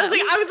 both of Yeah, them.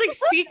 I was like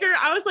secret.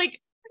 I was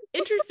like,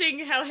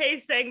 interesting how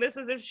Hayes saying this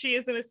as if she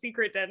isn't a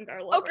secret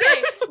Dengar lover.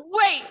 Okay,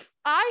 wait.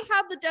 I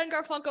have the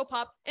Dengar Funko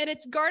Pop, and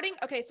it's guarding.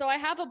 Okay, so I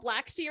have a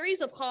black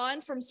series of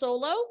Han from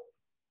Solo.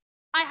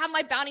 I have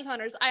my bounty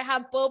hunters. I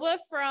have Boba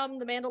from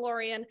The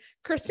Mandalorian,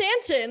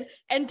 Chrysanthemum,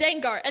 and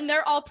Dengar, and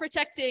they're all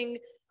protecting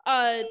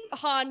my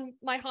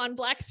Han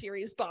Black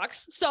series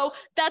box. So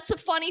that's a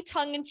funny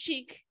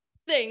tongue-in-cheek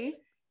thing.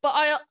 But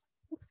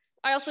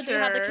I also do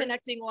have the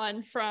connecting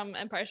one from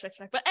Empire Strikes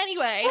Back. But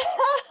anyway,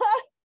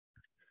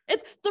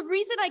 the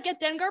reason I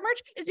get Dengar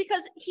merch is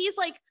because he's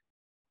like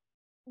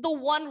the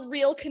one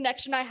real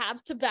connection I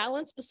have to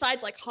Valance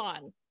besides like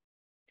Han.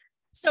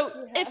 So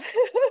if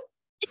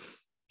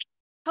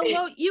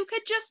hello, you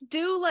could just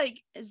do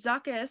like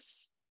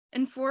Zuckuss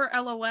and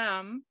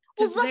 4LOM.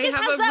 Well, Zuckuss has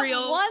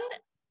that one.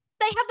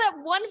 They have that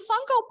one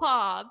Funko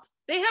Pop.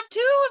 They have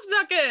two of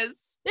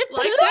Zuckuss. They have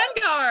like two?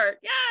 Dengar.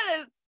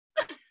 Yes.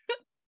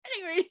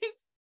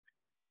 Anyways,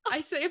 I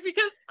say it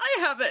because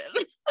I have it.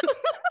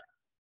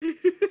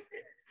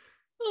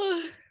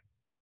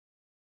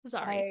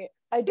 Sorry.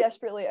 I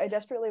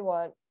desperately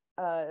want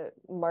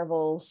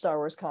Marvel Star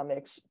Wars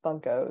comics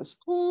Funkos.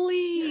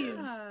 Please.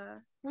 Yeah.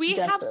 We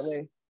Desperately.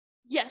 have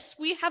yes,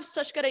 we have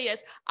such good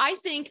ideas. I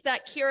think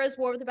that Kira's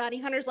War of the Bounty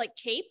Hunters like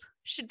cape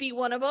should be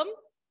one of them.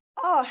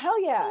 Oh, hell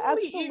yeah,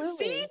 Holy, absolutely.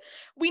 see?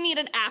 We need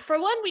an Aphra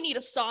one, we need a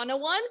Sauna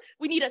one,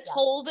 we need a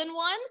Tolvan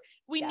one,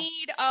 we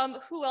need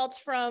who else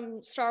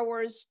from Star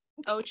Wars?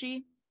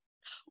 Ochi.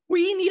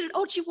 We need an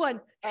Ochi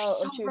one. You're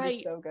Oh, so Ochi would right.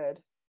 be so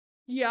good.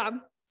 Yeah.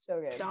 So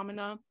good.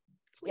 Domina.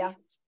 Please. Yeah.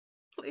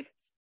 Please.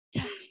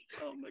 Yes.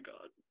 Oh my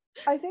god.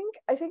 I think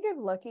if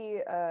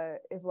Lucky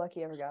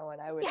ever got one,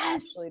 I would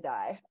actually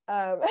die.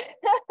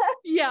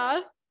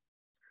 Yeah.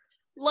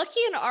 Lucky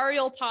and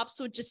Ariel pops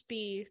would just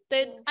be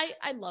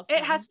I love them.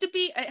 It has to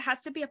be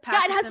a pack.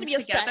 Yeah, it has to be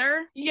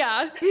together.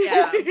 Yeah.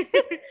 Yeah.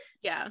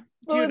 Yeah.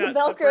 Well, the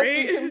Velcro so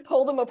you can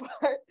pull them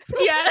apart.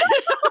 Yeah.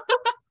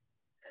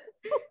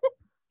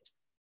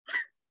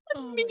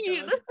 That's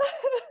mean.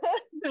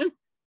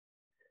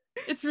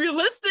 It's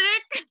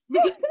realistic.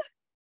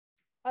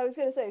 I was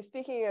gonna say,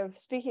 speaking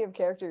of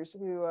characters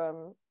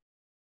who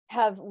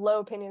have low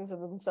opinions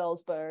of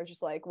themselves but are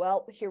just like,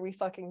 well, here we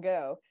fucking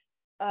go.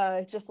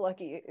 Just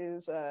Lucky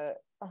is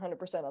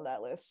 100% on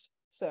that list.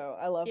 So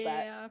I love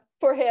that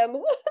for him.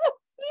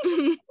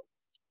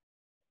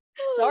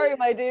 Sorry,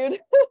 my dude.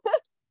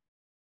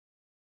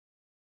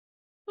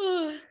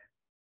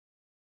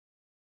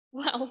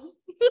 Wow.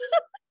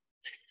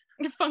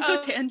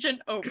 Funko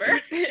tangent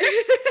over.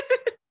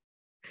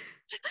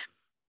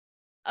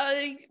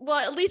 Well,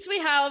 at least we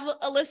have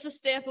Alyssa's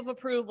stamp of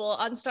approval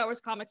on Star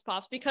Wars Comics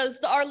Pops because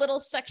our little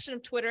section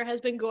of Twitter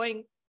has been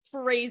going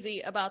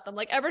crazy about them.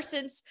 Like ever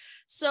since,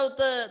 so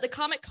the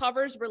comic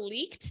covers were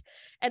leaked,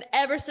 and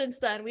ever since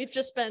then, we've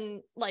just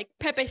been like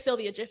Pepe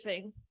Sylvia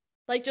jiffing,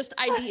 like just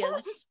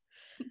ideas.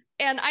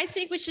 And I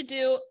think we should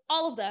do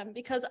all of them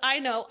because I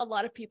know a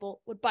lot of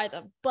people would buy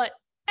them. But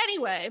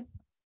anyway,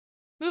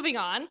 moving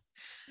on.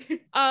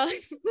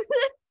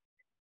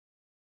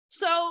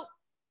 So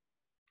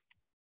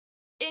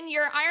in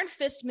your Iron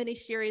Fist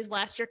miniseries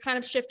last year, kind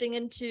of shifting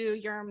into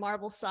your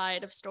Marvel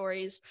side of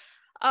stories,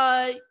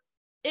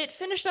 it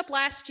finished up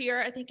last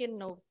year, I think in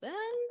November.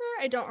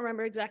 I don't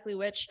remember exactly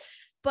which,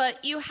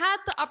 but you had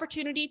the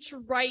opportunity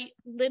to write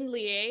Lin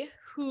Lie,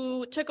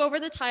 who took over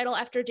the title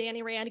after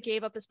Danny Rand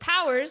gave up his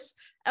powers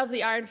of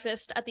the Iron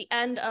Fist at the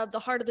end of the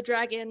Heart of the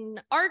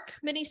Dragon arc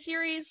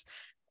miniseries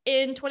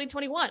in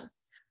 2021.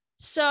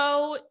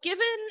 So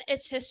given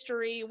its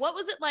history, what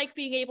was it like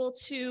being able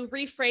to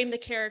reframe the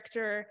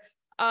character,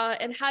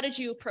 and how did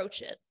you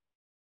approach it?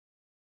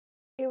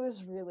 It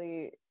was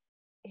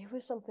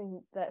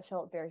something that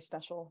felt very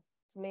special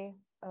to me.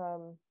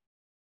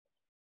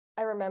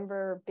 I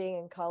remember being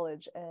in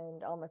college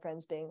and all my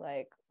friends being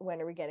like,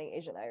 when are we getting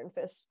Asian Iron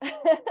Fist?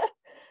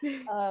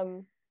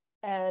 And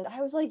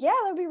I was like, yeah,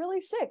 that'd be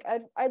really sick.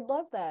 I'd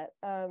love that.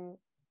 And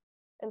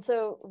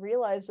so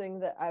realizing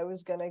that I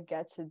was gonna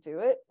get to do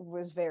it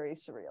was very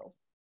surreal.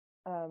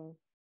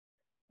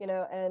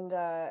 And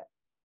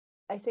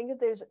I think that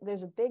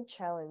there's a big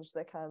challenge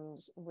that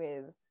comes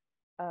with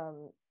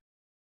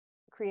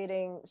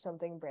creating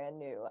something brand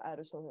new out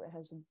of something that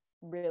has a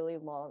really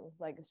long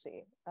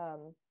legacy.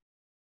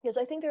 Because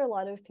I think there are a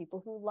lot of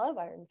people who love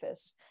Iron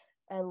Fist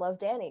and love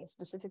Danny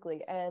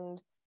specifically.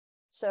 And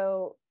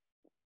so,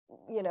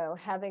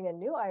 having a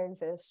new Iron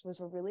Fist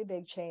was a really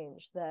big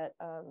change that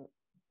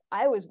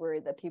I was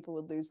worried that people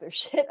would lose their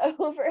shit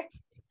over.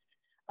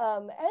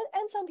 And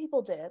some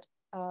people did,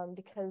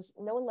 because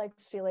no one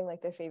likes feeling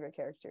like their favorite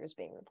character is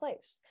being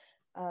replaced.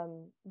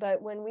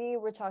 But when we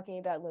were talking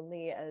about Lin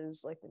Lie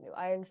as like the new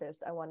Iron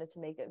Fist, I wanted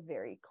to make it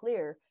very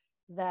clear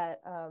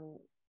that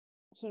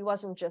he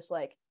wasn't just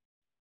like,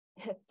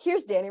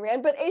 here's Danny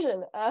Rand, but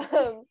Asian.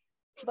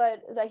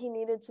 but that he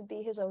needed to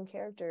be his own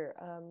character.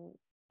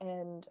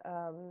 And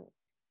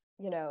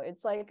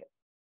it's like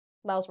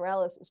Miles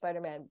Morales is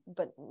Spider-Man,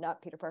 but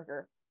not Peter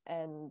Parker.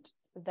 And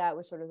that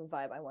was sort of the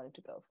vibe I wanted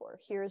to go for.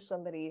 Here's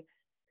somebody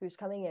who's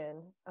coming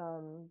in,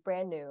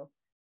 brand new,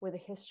 with a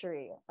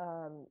history,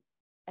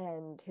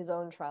 and his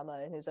own trauma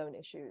and his own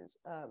issues.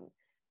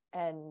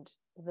 And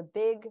the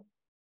big,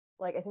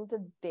 I think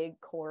the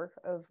big core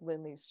of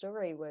Lin Li's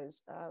story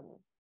was,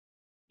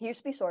 he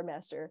used to be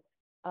Swordmaster,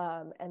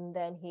 and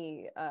then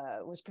he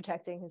was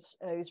protecting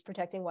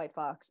White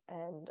Fox,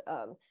 and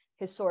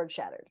his sword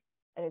shattered,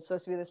 and it's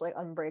supposed to be this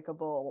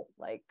unbreakable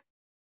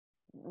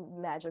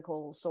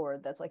magical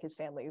sword that's his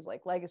family's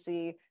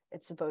legacy.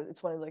 It's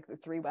one of the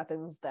three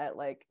weapons that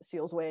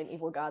seals away an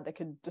evil god that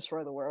could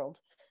destroy the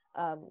world.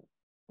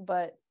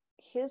 But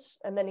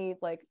and then he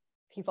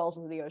falls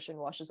into the ocean,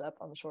 washes up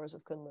on the shores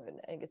of Kunlun,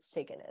 and gets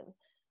taken in.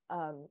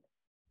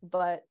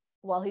 But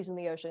while he's in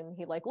the ocean,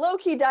 he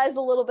low-key dies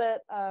a little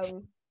bit.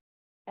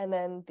 And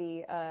then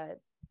the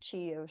Chi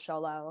of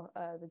Shaolao,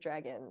 the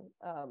dragon,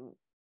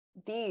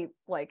 the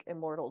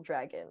immortal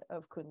dragon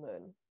of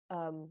Kunlun,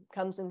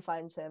 comes and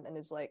finds him and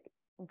is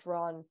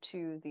drawn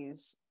to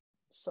these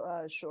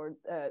sword shards,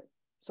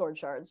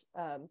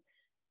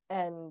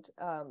 and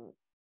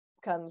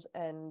comes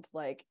and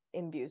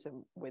imbues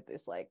him with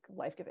this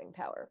life-giving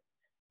power.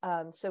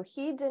 So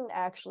he didn't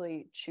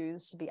actually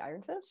choose to be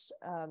Iron Fist.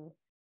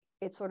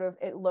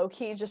 It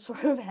low-key just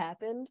sort of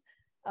happened.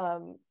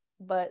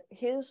 But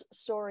his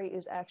story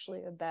is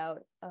actually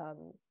about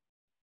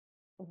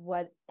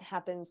what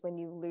happens when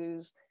you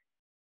lose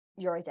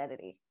your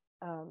identity.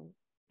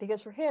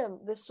 Because for him,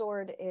 this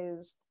sword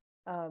is,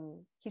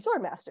 he's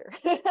Swordmaster.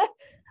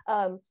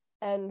 And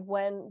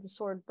when the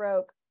sword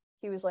broke,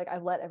 he was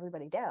I've let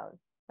everybody down.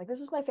 This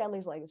is my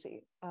family's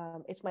legacy.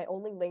 It's my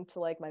only link to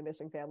my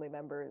missing family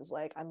members.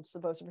 I'm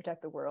supposed to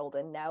protect the world,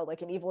 and now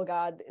an evil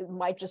god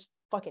might just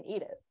fucking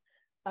eat it.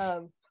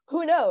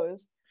 Who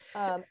knows?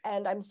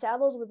 And I'm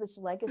saddled with this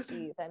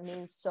legacy that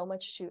means so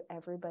much to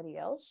everybody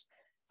else,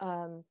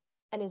 and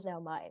is now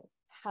mine.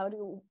 How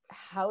do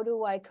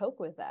I cope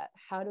with that?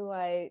 How do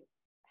I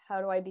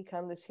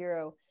become this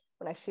hero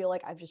when I feel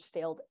I've just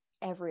failed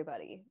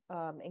everybody,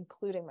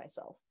 including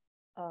myself?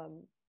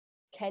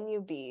 Can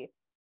you be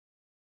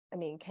a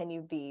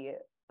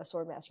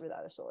swordmaster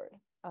without a sword?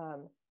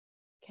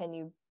 Can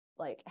you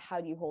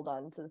how do you hold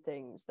on to the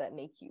things that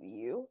make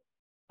you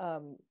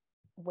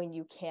when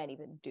you can't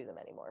even do them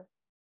anymore?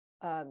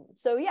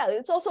 So yeah,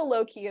 it's also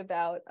low-key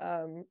about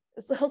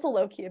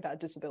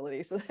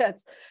disability, so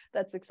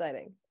that's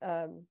exciting,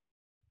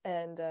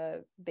 and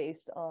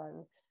based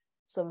on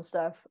some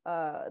stuff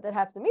that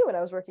happened to me when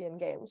I was working in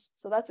games,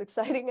 so that's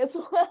exciting as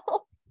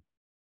well.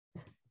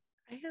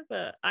 I have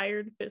a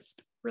Iron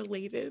Fist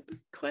related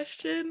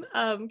question,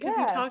 because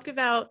you talked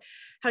about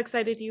how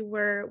excited you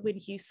were when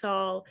you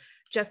saw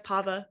Jess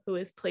Pava, who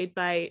is played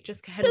by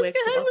Jessica Henwick,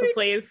 who also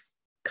plays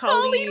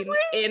Colleen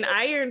in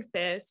Iron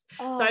Fist.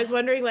 So I was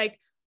wondering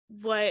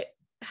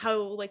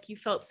how you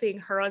felt seeing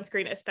her on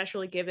screen,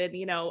 especially given,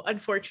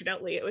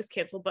 unfortunately it was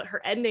canceled, but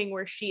her ending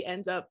where she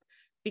ends up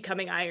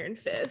becoming Iron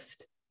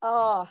Fist.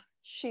 Oh,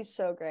 she's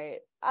so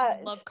great.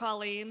 I love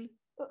Colleen.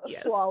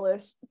 Yes.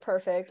 Flawless,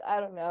 perfect. I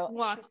don't know.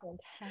 Wow. She's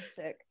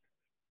fantastic.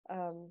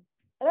 And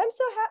I'm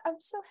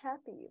so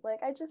happy.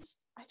 I just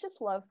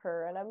love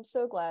her, and I'm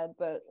so glad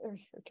that her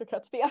character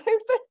got to be Iron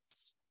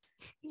Fist.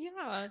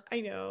 Yeah,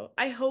 I know.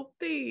 I hope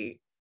they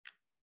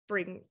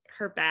bring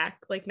her back.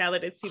 Now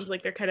that it seems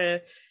they're kind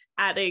of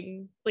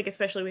adding,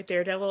 especially with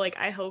Daredevil,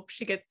 I hope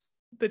she gets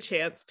the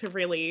chance to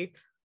really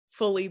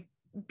fully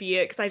be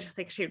it, because I just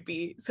think she would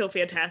be so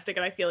fantastic,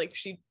 and I feel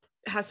she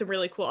has some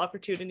really cool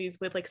opportunities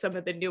with some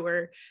of the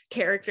newer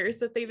characters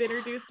that they've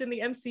introduced in the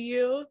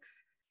MCU.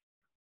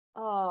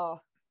 Oh,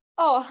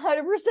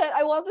 100%.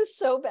 I want this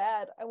so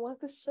bad. I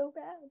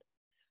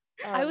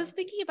was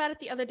thinking about it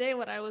the other day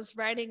when I was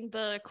writing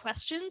the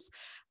questions.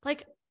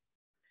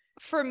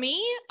 For me,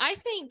 I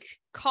think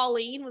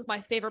Colleen was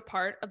my favorite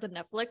part of the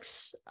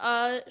Netflix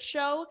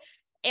show.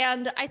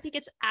 And I think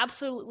it's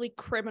absolutely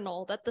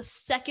criminal that the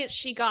second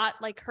she got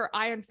her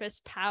Iron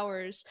Fist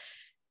powers,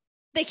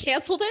 they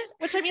canceled it,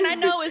 which I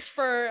know is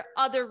for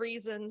other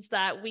reasons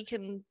that we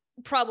can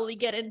probably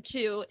get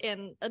into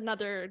in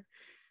another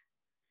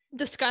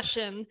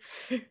discussion.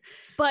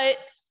 But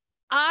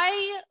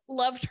I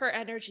loved her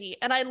energy,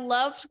 and I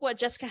loved what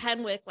Jessica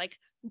Henwick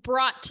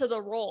brought to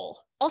the role.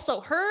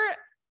 Also, her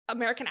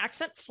American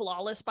accent,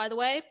 flawless, by the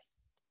way.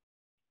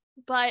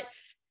 But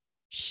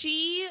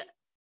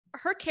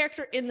her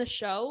character in the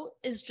show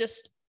is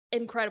just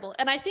incredible.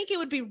 And I think it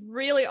would be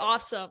really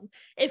awesome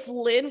if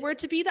Lynn were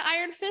to be the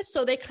Iron Fist,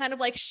 so they kind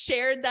of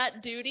shared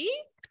that duty.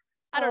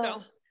 I don't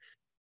know.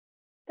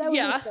 That would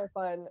be so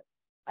fun.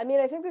 I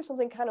think there's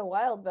something kind of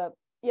wild about,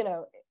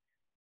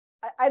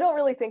 I don't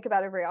really think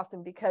about it very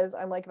often, because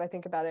I'm if I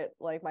think about it,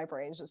 my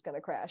brain's just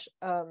gonna crash.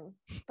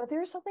 But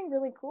there's something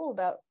really cool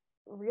about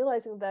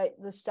realizing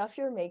that the stuff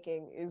you're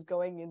making is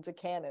going into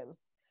canon,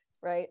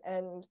 right?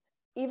 And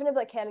even if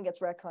that canon gets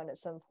retconned at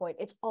some point,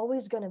 it's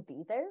always gonna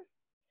be there.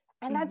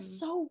 And that's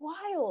so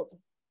wild.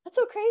 That's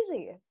so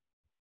crazy.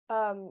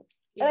 And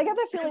I get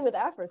that feeling with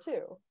Aphra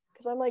too,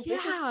 because I'm like,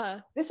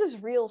 this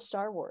is real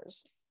Star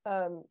Wars.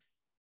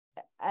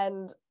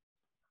 And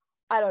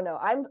I don't know,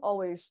 I'm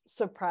always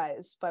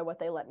surprised by what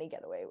they let me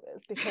get away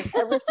with, because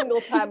every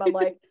single time I'm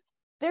like,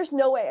 there's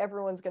no way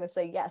everyone's gonna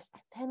say yes,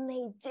 and then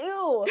they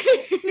do.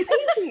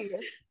 It's crazy.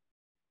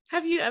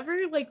 Have you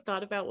ever like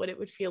thought about what it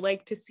would feel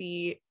like to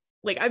see,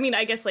 like, I mean,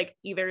 I guess like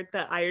either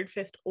the Iron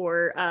Fist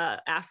or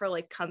Aphra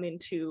like come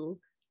into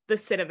the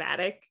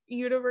cinematic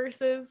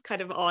universes kind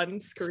of on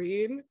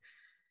screen?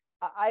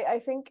 I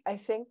think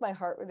my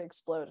heart would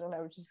explode and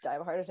I would just die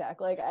of a heart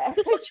attack. Like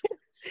it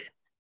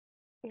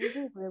would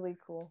be really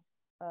cool.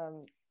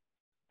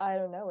 I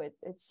don't know,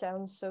 it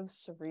sounds so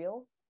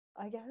surreal,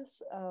 I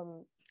guess.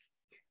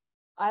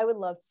 I would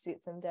love to see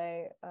it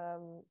someday.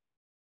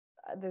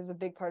 There's a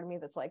big part of me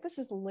that's like, this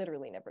is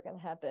literally never gonna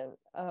happen.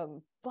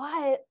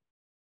 But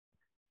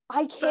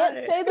I can't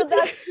say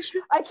that's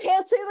I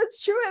can't say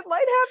that's true. It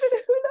might happen.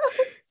 Who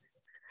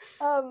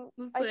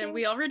knows? Listen,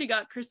 we already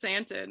got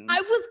Chrysanthemum.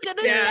 I was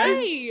gonna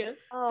say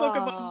Book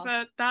of Boba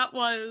Fett. That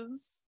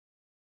was,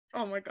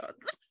 oh my god.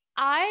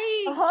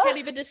 I can't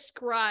even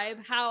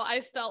describe how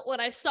I felt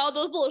when I saw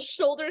those little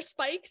shoulder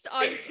spikes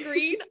on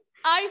screen.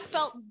 I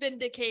felt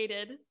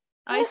vindicated.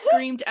 I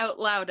screamed out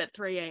loud at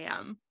 3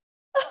 a.m.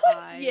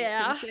 I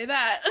can say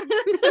that.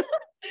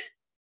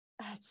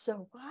 That's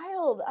so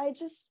wild.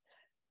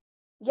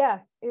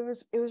 It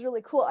was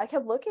really cool. I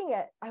kept looking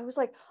at, I was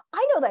like,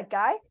 I know that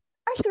guy.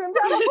 I threw him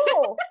down a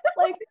hole.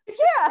 Like,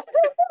 yeah.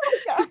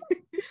 Oh,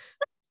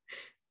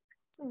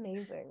 it's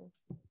amazing.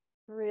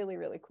 Really,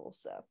 really cool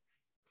stuff.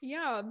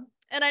 Yeah.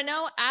 And I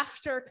know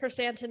after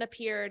Chrysanthemum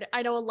appeared,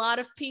 I know a lot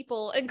of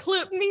people,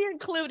 me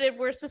included,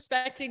 were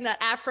suspecting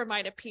that Aphra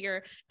might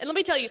appear. And let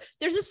me tell you,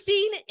 there's a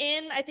scene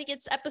in, I think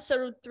it's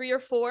episode 3 or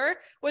 4,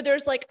 where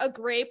there's like a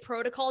gray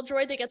protocol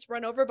droid that gets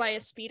run over by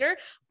a speeder.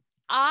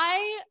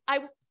 I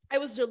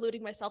was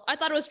deluding myself. I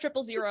thought it was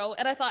 000,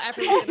 and I thought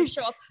Aphra was going to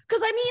show up.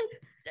 Because I mean,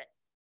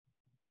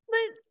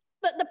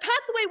 the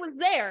pathway was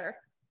there.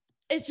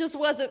 It just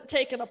wasn't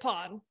taken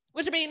upon.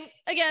 Which, I mean,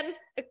 again,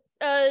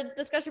 a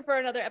discussion for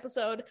another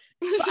episode.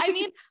 But I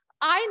mean,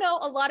 I know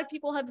a lot of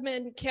people have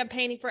been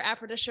campaigning for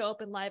Aphra to show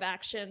up in live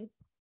action.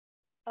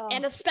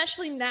 And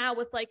especially now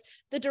with like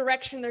the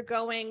direction they're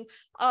going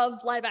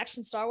of live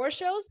action Star Wars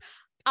shows,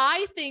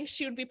 I think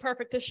she would be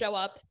perfect to show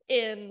up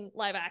in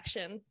live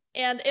action.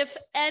 And if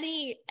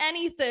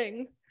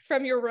anything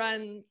from your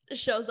run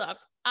shows up,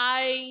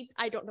 I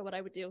don't know what I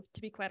would do,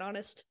 to be quite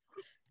honest.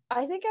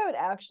 I think I would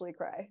actually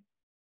cry.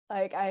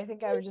 Like, I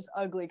think I would just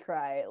ugly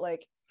cry,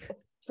 like,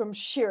 from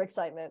sheer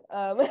excitement.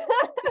 I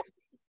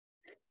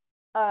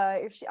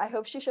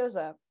hope she shows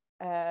up,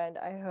 and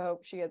I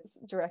hope she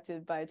gets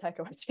directed by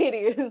Taika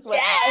Waititi as well.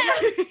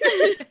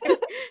 Yeah!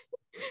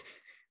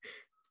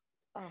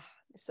 Oh,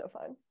 it's so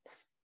fun.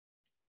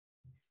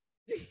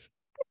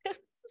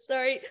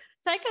 Sorry,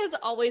 Taika has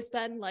always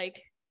been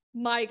like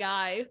my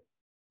guy.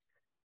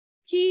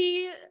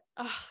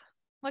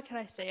 What can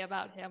I say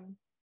about him?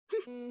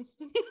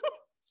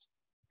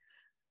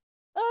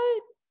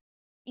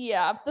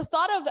 Yeah, the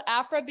thought of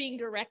Aphra being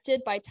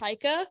directed by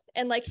Taika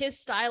and like his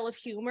style of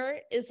humor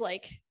is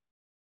like,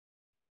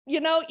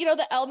 you know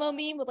the Elmo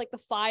meme with like the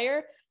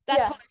fire.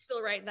 That's how I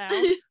feel right now.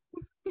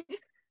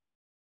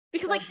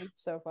 Because like,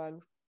 so fun.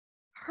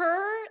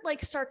 Her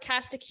like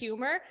sarcastic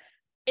humor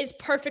is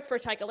perfect for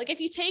Taika. Like if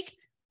you take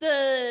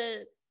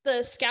the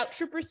scout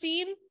trooper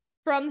scene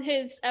from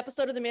his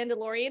episode of The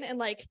Mandalorian and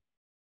like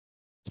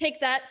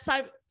take that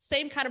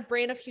same kind of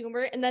brain of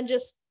humor and then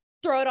just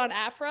throw it on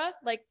Aphra,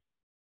 like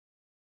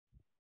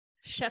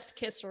chef's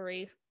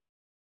kissery.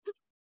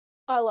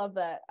 I love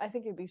that. I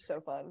think it'd be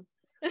so fun.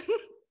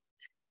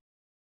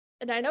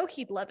 And I know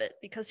he'd love it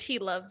because he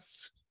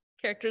loves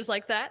characters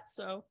like that.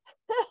 So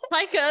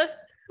Taika,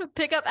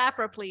 pick up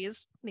Aphra,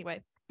 please.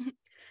 Anyway.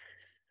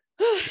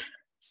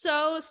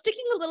 So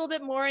sticking a little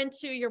bit more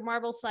into your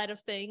Marvel side of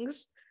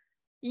things,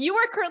 you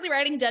are currently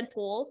writing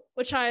Deadpool,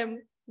 which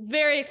I'm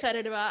very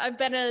excited about. I've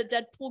been a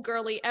Deadpool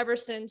girly ever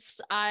since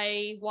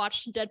I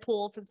watched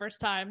Deadpool for the first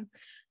time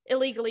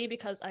illegally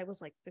because I was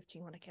like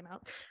 15 when it came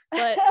out.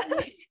 But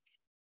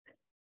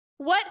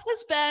what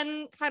has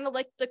been kind of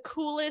like the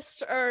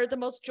coolest or the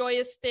most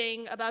joyous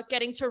thing about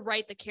getting to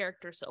write the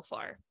character so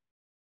far?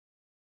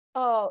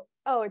 Oh,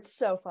 it's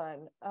so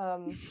fun.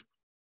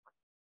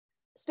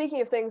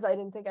 Speaking of things I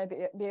didn't think I'd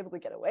be able to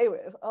get away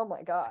with, oh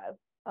my god.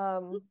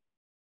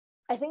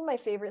 I think my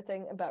favorite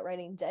thing about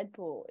writing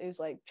Deadpool is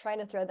like trying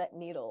to thread that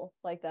needle,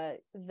 like that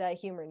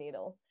humor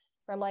needle,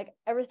 where I'm like,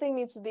 everything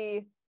needs to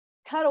be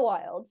kind of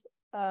wild,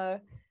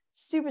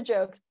 stupid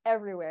jokes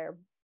everywhere,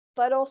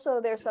 but also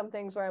there's some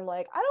things where I'm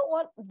like, I don't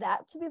want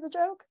that to be the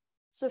joke.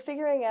 So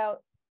figuring out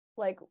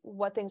like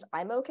what things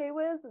I'm okay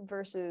with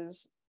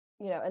versus,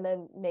 and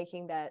then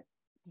making that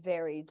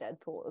very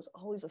Deadpool is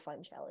always a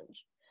fun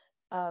challenge.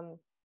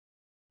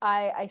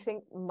 I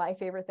think my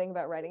favorite thing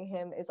about writing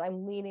him is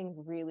I'm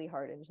leaning really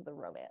hard into the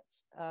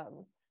romance.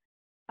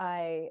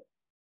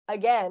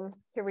 Again,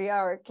 here we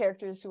are,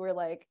 characters who are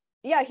like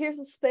yeah, here's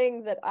this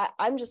thing that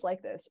I'm just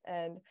like this,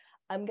 and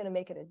I'm gonna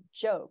make it a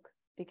joke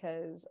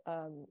because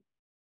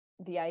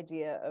the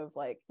idea of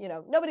like, you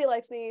know, nobody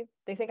likes me,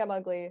 they think I'm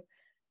ugly,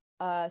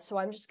 so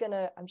I'm just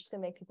gonna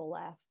make people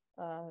laugh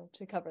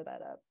to cover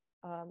that up.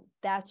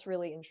 That's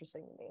really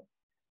interesting to me.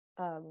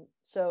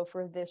 So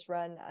for this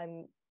run,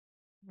 I'm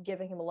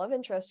giving him a love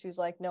interest who's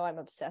like, no, I'm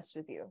obsessed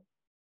with you,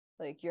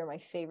 like you're my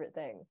favorite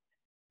thing,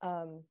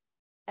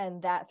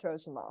 and that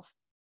throws him off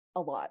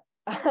a lot.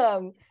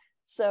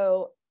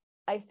 So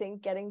I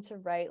think getting to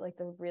write like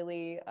the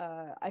really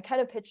I kind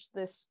of pitched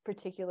this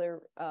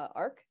particular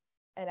arc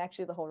and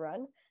actually the whole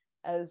run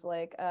as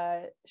like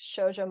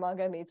shoujo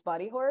manga meets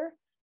body horror.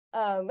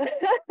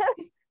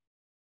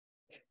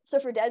 So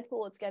for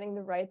Deadpool, it's getting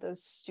to write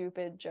those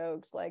stupid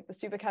jokes, like the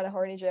stupid kind of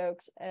horny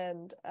jokes,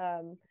 and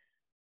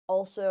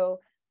also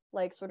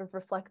like sort of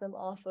reflect them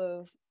off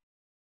of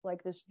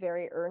like this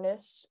very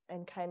earnest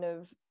and kind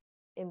of,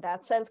 in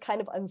that sense,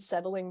 kind of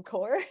unsettling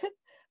core,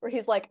 where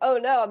he's like, oh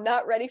no, I'm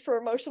not ready for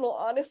emotional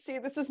honesty.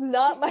 This is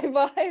not my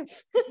vibe.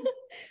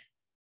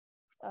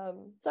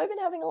 So I've been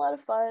having a lot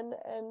of fun,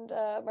 and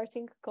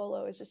Martin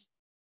Coccolo is just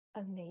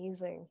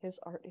amazing. His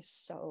art is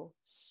so,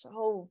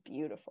 so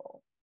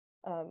beautiful.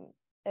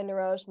 And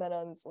Niraj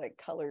Menon's like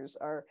colors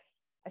are,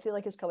 I feel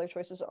like his color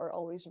choices are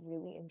always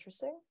really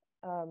interesting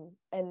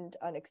and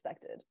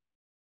unexpected.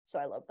 So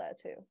I love that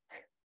too.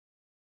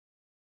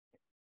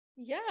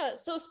 Yeah,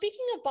 so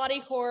speaking of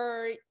body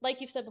horror, like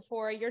you've said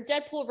before, your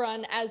Deadpool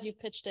run, as you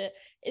pitched it,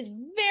 is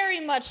very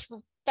much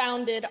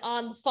founded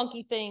on the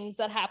funky things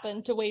that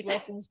happened to Wade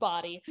Wilson's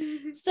body.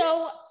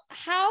 So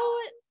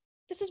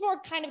this is more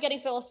kind of getting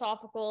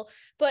philosophical,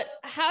 but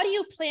how do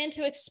you plan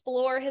to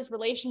explore his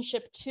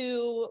relationship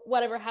to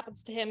whatever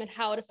happens to him and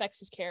how it affects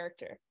his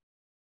character?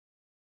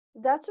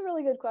 That's a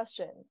really good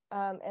question.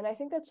 And I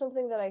think that's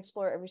something that I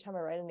explore every time I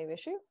write a new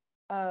issue.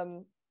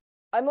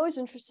 I'm always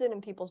interested in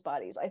people's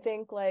bodies. I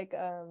think like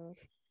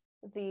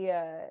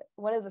the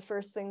one of the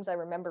first things I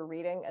remember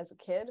reading as a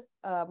kid,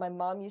 my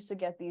mom used to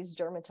get these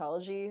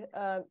dermatology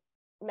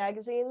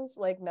magazines,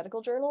 like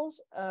medical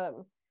journals,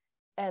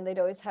 and they'd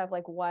always have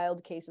like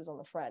wild cases on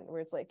the front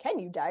where it's like, can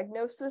you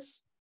diagnose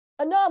this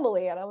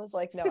anomaly? And I was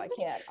like, no, I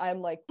can't.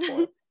 I'm like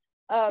 4.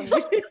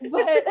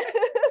 But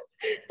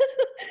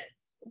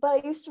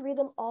but I used to read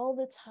them all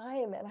the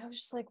time, and I was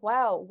just like,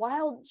 wow,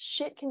 wild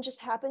shit can just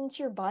happen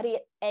to your body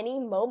at any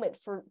moment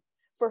for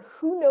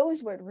who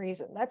knows what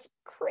reason. That's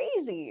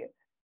crazy.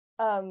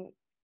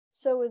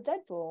 So with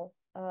Deadpool,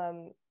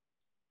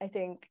 I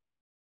think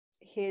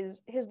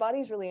his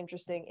body's really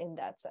interesting in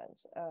that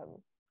sense.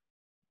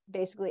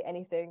 Basically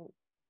anything,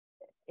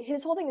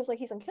 his whole thing is like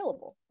he's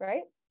unkillable,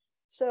 right?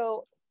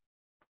 So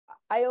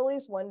I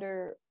always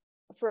wonder,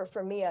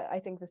 for me, I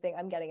think the thing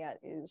I'm getting at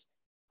is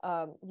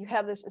you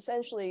have this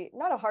essentially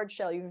not a hard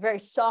shell, you have a very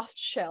soft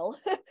shell,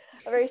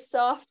 a very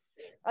soft,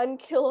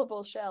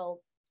 unkillable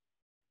shell.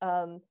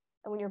 And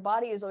when your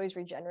body is always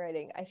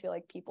regenerating, I feel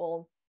like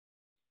people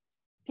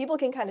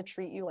can kind of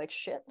treat you like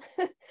shit,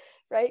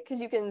 right? Because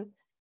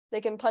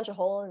they can punch a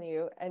hole in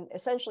you and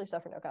essentially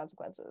suffer no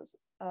consequences.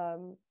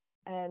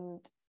 And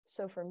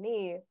so for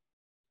me,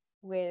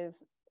 with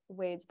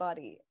Wade's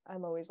body,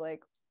 I'm always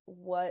like,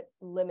 what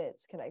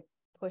limits can I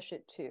push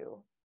it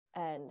to?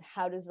 And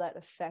how does that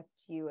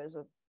affect you as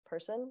a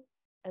person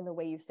and the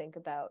way you think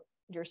about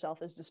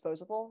yourself as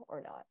disposable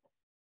or not?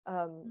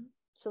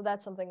 So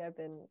that's something I've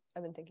been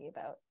thinking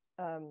about.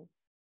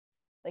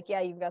 Like,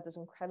 yeah, you've got this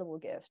incredible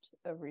gift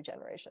of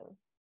regeneration,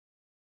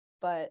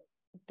 but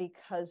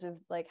because of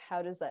like,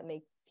 how does that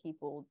make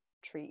people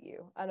treat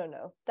you? I don't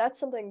know. That's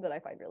something that I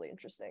find really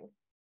interesting.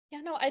 Yeah,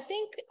 no, I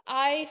think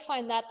I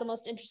find that the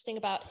most interesting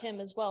about him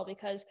as well,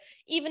 because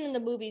even in the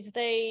movies,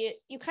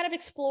 you kind of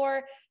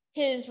explore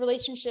his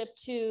relationship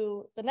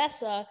to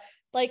Vanessa.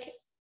 Like,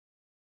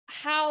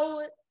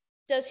 how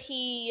does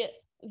he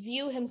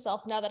view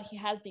himself now that he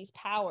has these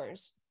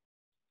powers?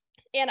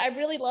 And I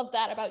really love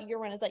that about your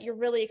one, is that you're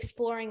really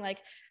exploring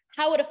like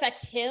how it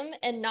affects him,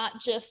 and not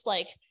just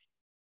like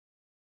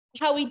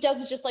how he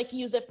doesn't just like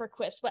use it for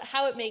quips, but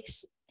how it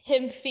makes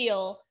him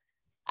feel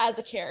as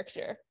a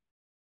character.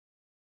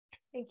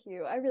 Thank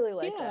you. I really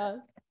like that.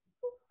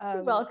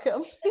 You're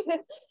welcome.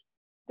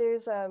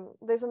 There's a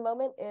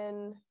moment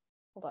in,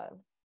 hold on.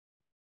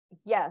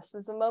 Yes,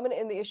 there's a moment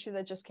in the issue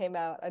that just came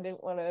out. I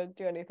didn't want to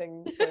do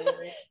anything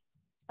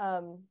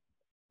spoilery.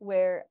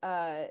 Where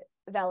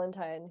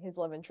Valentine, his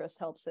love interest,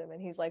 helps him,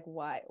 and he's like,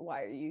 why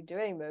are you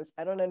doing this?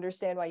 I don't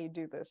understand why you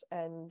do this.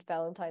 And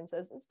Valentine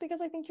says, it's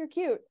because I think you're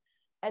cute.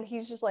 And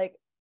he's just like,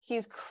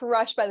 he's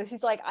crushed by this.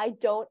 He's like, I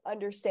don't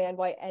understand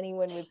why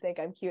anyone would think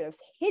I'm cute. I was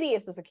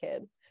hideous as a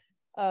kid,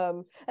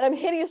 and I'm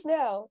hideous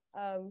now.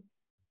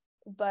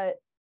 But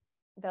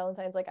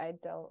Valentine's like, I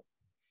don't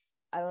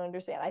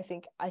understand. I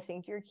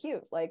think you're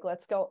cute. Like,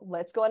 let's go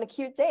on a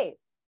cute date.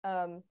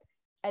 And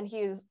he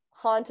is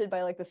haunted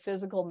by like the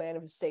physical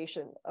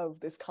manifestation of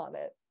this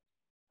comment,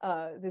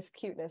 this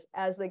cuteness,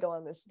 as they go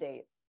on this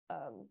date.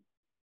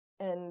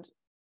 And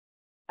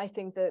I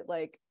think that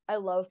like I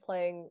love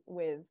playing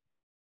with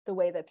the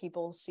way that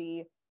people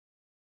see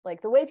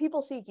like the way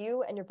people see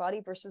you and your body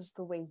versus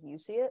the way you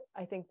see it.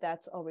 I think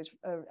that's always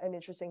an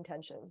interesting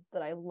tension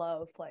that I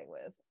love playing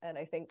with, and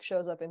I think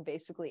shows up in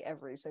basically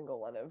every single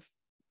one of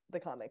the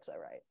comics I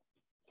write.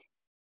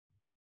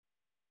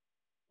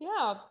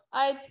 Yeah,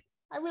 I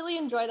really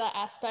enjoy that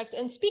aspect.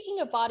 And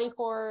speaking of body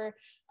horror,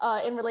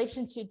 in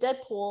relation to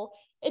Deadpool,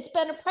 it's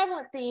been a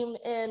prevalent theme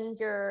in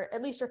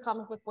at least your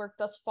comic book work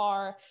thus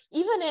far.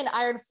 Even in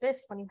Iron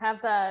Fist, when you have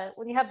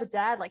the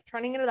dad like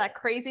turning into that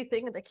crazy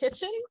thing in the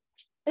kitchen,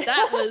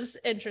 that was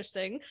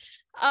interesting.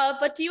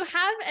 But do you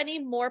have any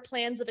more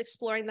plans of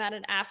exploring that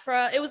in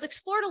Aphra? It was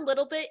explored a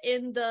little bit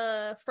in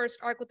the first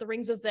arc with the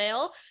Rings of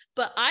Vale,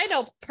 but I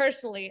know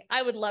personally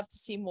I would love to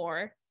see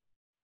more.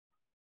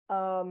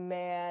 Oh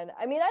man,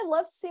 I mean, I'd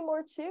love to see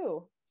more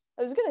too.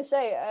 I was gonna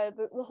say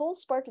the whole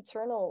Spark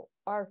Eternal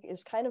arc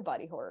is kind of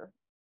body horror.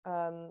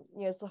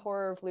 It's the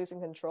horror of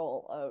losing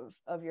control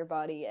of your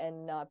body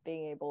and not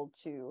being able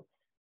to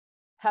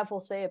have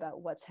full say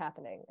about what's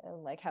happening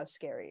and like how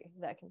scary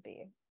that can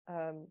be.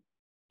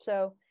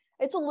 So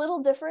it's a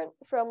little different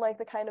from like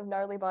the kind of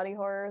gnarly body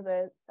horror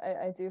that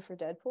I do for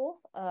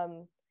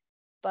Deadpool.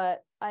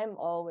 But I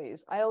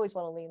always want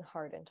to lean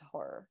hard into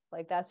horror.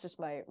 Like that's just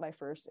my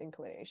first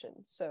inclination.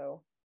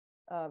 So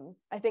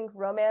I think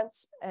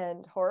romance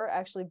and horror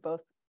actually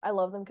both, I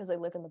love them because they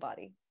live in the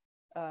body.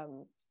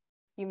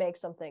 You make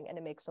something and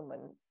it makes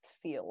someone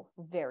feel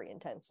very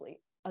intensely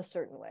a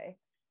certain way.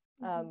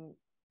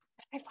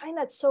 I find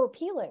that so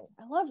appealing.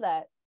 I love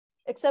that.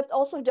 Except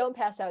also don't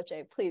pass out,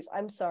 Jay. Please,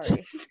 I'm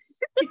sorry.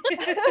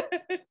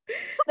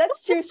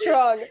 That's too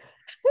strong.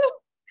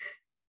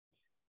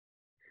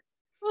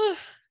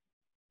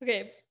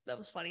 Okay, that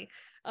was funny.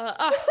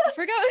 I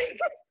forgot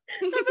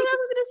what I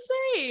was gonna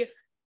say.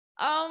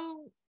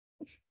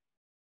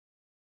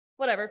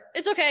 Whatever.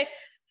 It's okay.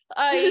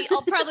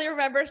 I'll probably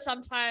remember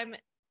sometime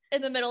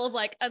in the middle of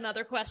like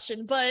another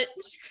question, but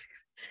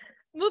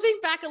moving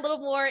back a little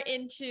more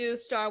into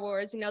Star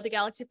Wars, the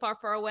galaxy far,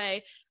 far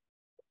away.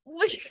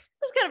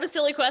 It's kind of a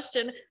silly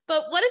question,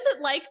 but what is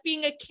it like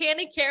being a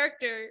canon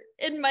character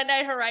in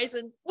Midnight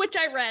Horizon, which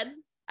I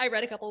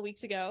read a couple of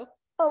weeks ago?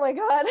 Oh my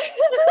god.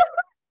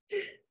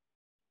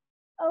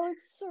 Oh,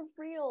 it's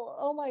surreal.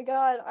 Oh my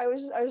god. I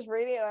was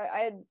reading it. I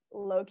had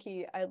low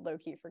key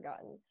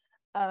forgotten.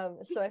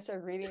 So I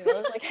started reading it. I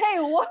was like, hey,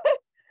 what?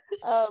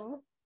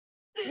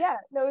 Yeah,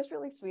 no, it was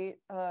really sweet.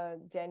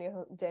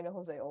 Daniel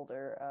Jose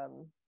Older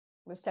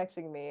was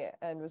texting me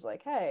and was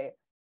like, hey,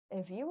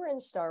 if you were in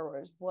Star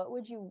Wars, what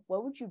would you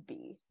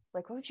be?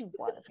 Like, what would you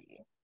want to be?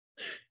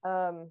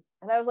 And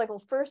I was like,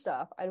 well, first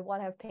off, I'd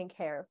want to have pink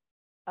hair.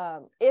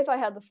 If I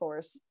had the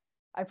Force,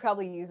 I'd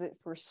probably use it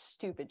for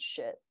stupid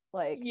shit.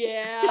 Like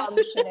dumb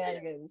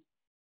shenanigans.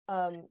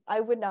 I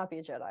would not be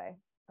a Jedi.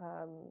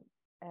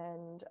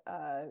 And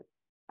I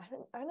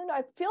don't know.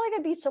 I feel like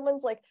I'd be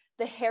someone's like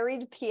the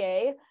harried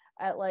PA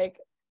at like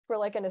for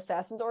like an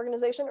assassins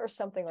organization or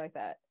something like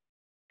that.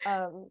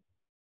 And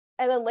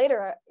then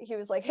later he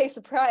was like, hey,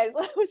 surprise.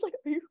 I was like,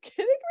 are you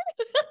kidding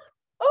me?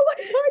 Oh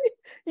my god,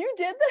 you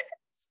did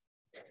this.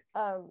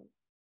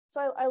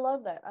 So I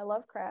love that. I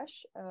love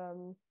Crash,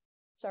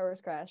 Star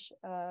Wars Crash,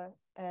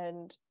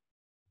 and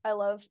I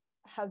love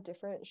how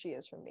different she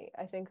is from me.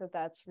 I think that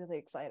that's really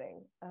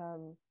exciting.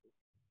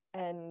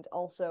 And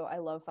also I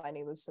love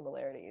finding those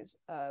similarities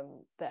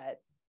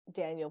that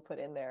Daniel put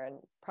in there and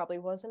probably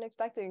wasn't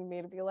expecting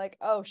me to be like,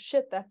 oh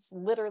shit, that's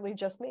literally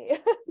just me.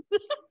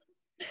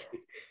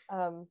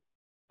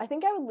 I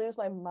think I would lose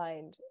my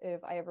mind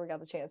if I ever got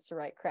the chance to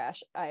write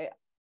Crash. I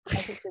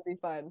think it'd be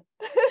fun.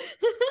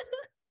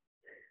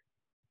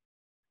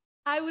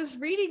 I was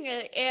reading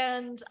it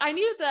and I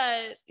knew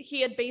that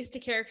he had based a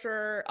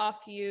character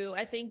off you,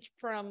 I think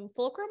from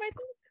Fulcrum, I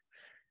think.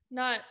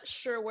 Not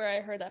sure where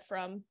I heard that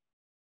from.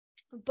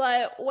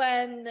 But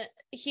when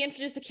he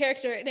introduced the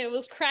character and it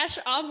was Crash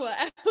Amwa,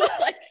 I was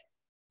like,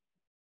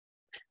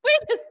 wait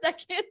a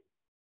second.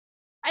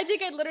 I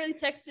think I literally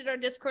texted our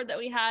Discord that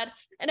we had,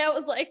 and I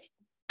was like,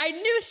 I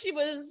knew she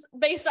was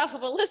based off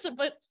of Alyssa,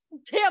 but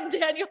damn,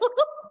 Daniel.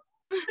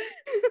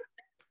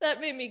 That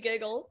made me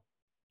giggle.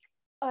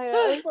 I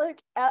was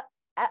like,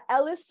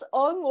 Alice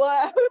Ongwa.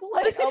 I was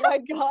like, oh my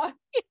god.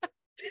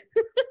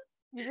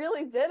 You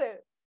really did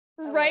it.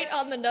 Right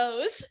on the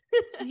nose.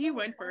 You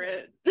went for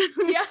it.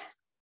 Yeah.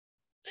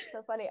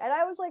 So funny. And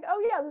I was like,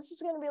 oh yeah, this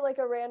is going to be like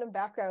a random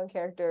background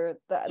character.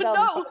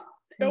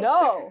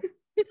 No.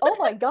 Oh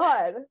my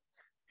god.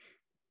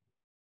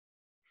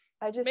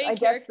 I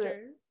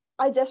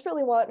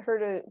desperately want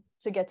her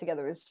to get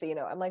together with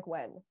Sphino. I'm like,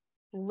 when?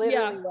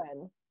 Literally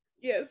when?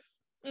 Yes.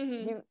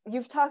 Mm-hmm.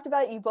 You've talked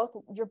about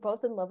you're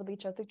both in love with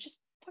each other. Just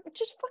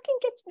fucking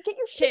get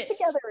your shit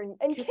together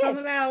and kiss on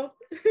the mouth.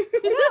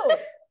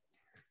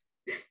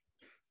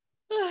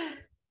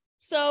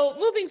 So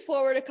moving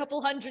forward a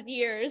couple hundred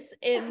years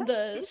in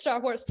the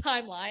Star Wars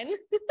timeline,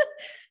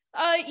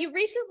 you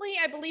recently,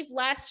 I believe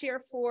last year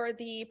for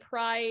the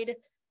Pride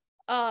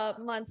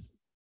month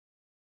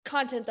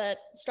content that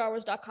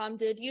StarWars.com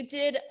did, you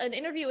did an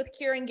interview with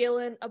Kieran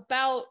Gillen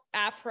about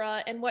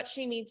Aphra and what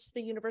she means to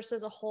the universe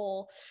as a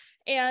whole,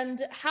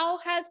 and how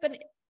has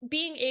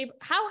being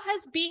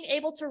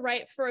able to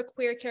write for a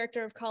queer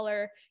character of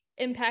color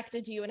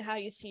impacted you and how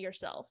you see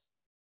yourself?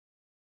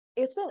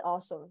 It's been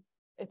awesome.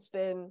 It's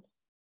been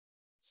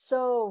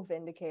so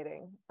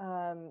vindicating,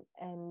 and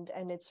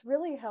it's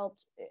really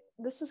helped.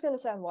 This is going to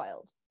sound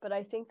wild, but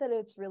I think that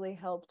it's really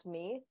helped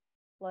me,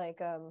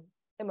 like,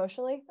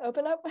 emotionally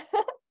open up.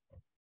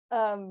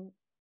 The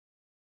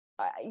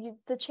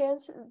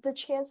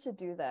chance to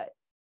do that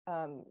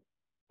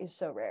is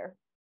so rare,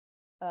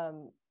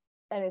 and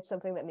it's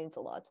something that means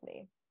a lot to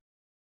me.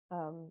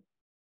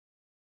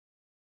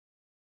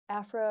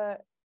 Aphra,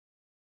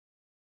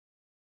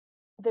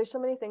 there's so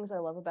many things I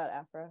love about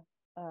Aphra.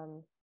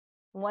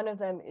 One of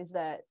them is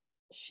that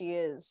she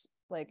is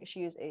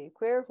a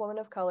queer woman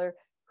of color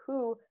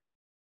who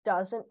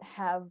doesn't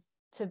have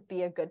to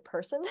be a good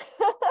person.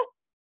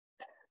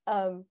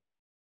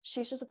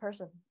 She's just a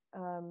person,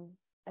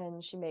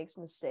 and she makes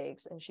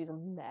mistakes, and she's a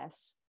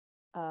mess,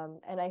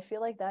 and I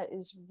feel like that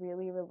is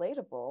really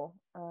relatable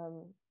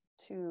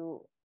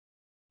to,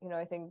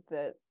 I think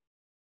that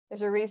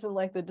there's a reason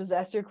like the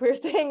disaster queer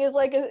thing is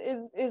like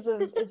is a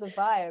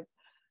vibe.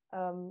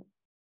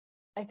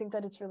 I think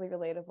that it's really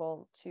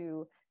relatable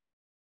to,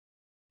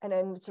 and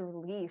it's a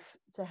relief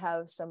to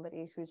have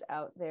somebody who's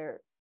out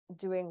there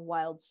doing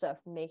wild stuff,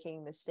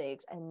 making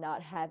mistakes, and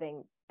not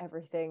having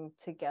everything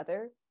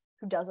together,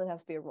 who doesn't have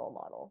to be a role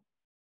model.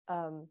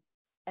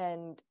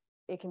 And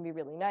it can be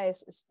really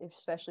nice,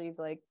 especially if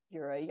like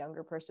you're a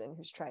younger person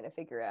who's trying to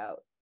figure out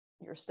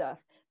your stuff,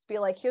 to be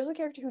like, here's a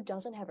character who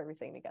doesn't have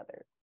everything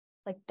together.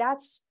 Like,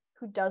 that's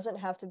who doesn't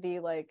have to be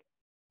like,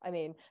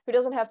 who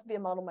doesn't have to be a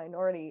model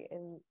minority,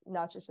 in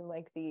not just in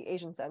like the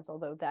Asian sense,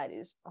 although that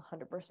is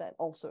 100%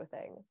 also a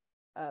thing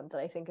that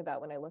I think about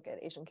when I look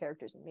at Asian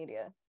characters in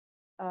media,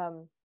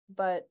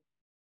 but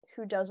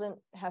who doesn't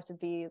have to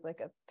be like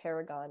a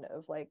paragon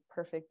of like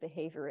perfect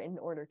behavior in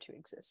order to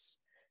exist.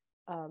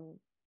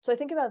 So I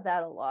think about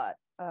that a lot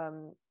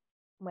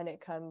when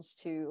it comes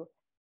to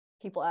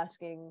people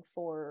asking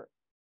for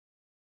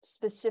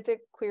specific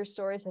queer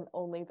stories, and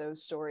only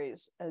those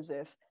stories, as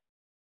if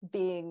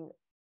being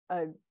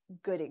a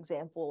good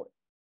example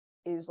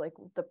is like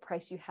the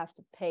price you have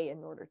to pay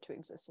in order to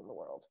exist in the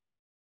world.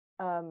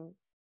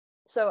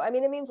 So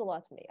it means a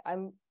lot to me.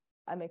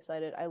 I'm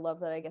excited. I love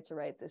that I get to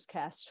write this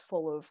cast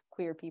full of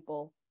queer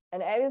people,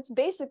 and it's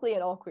basically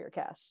an all queer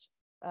cast,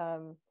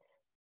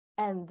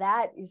 and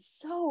that is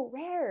so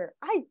rare.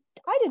 I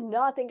did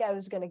not think I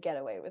was going to get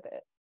away with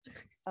it,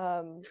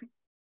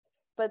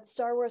 but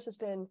Star Wars has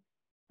been,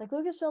 like,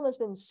 Lucasfilm has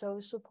been so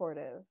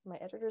supportive. My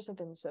editors have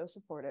been so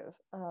supportive.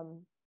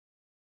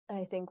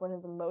 I think one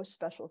of the most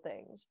special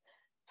things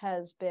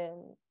has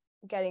been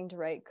getting to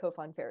write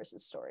Kofan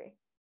Ferris's story.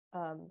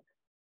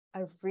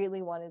 I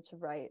really wanted to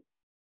write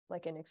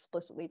like an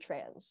explicitly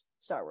trans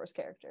Star Wars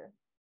character.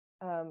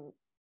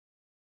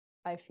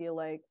 I feel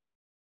like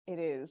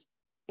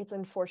it's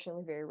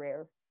unfortunately very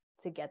rare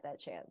to get that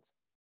chance.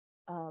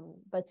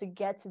 But to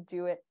get to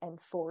do it,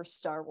 and for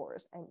Star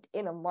Wars and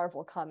in a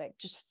Marvel comic,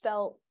 just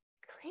felt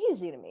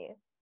crazy to me,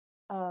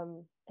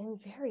 and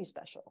very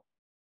special.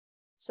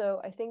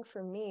 So I think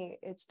for me,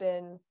 it's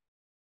been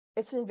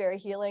very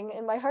healing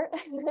in my heart.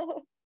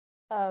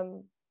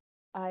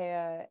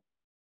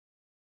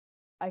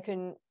 I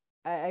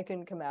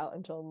couldn't come out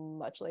until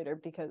much later,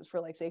 because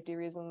for like safety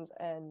reasons,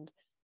 and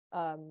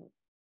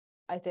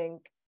I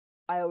think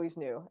I always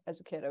knew as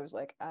a kid, I was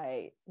like,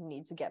 I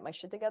need to get my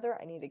shit together,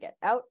 I need to get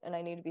out, and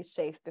I need to be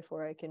safe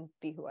before I can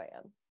be who I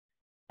am.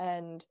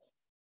 And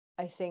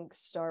I think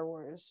Star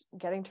Wars,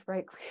 getting to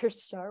write queer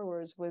Star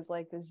Wars, was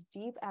like this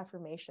deep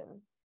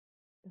affirmation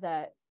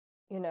that,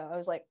 I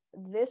was like,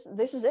 this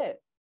is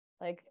it.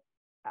 Like,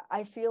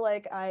 I feel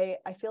like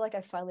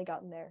I've finally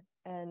gotten there,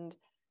 and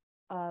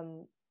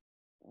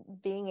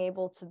being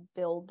able to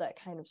build that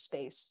kind of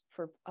space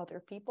for other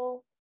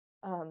people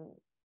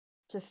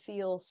to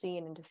feel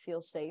seen and to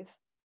feel safe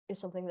is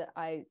something that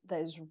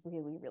is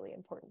really, really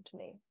important to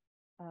me.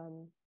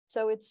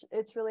 So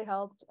it's really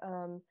helped.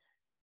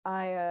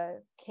 I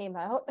came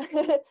out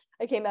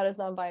I came out as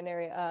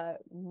non-binary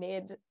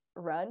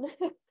mid-run.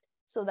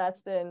 So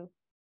that's been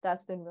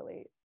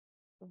really,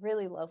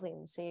 really lovely,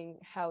 and seeing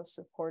how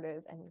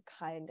supportive and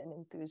kind and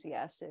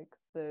enthusiastic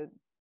the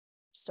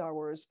Star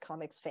Wars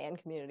comics fan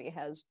community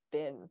has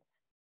been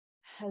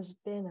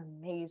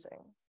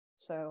amazing.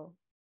 So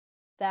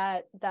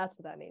that's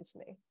what that means to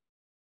me.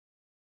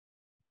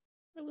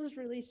 That was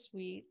really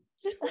sweet.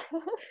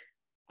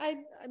 I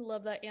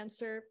love that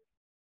answer.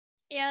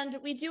 And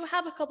we do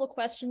have a couple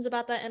questions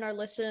about that in our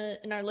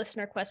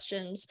listener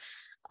questions,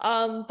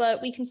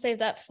 but we can save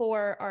that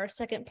for our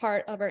second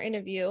part of our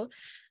interview.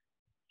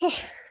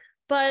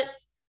 But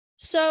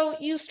so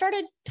you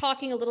started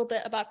talking a little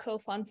bit about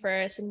Kofan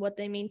Ferris and what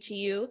they mean to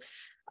you.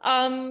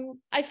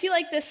 I feel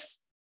like this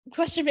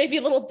question may be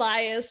a little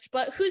biased,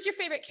 but who's your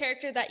favorite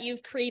character that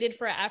you've created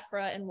for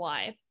Aphra, and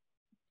why?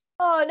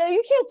 Oh no,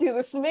 you can't do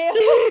this to me.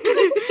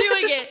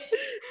 Doing it.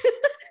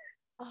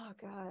 Oh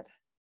god.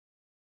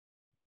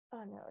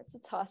 Oh no, it's a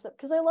toss-up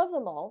because I love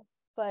them all,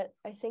 but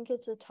I think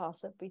it's a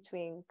toss-up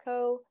between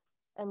Ko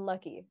and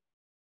Lucky.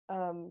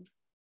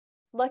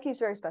 Lucky's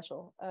very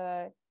special.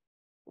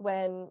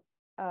 When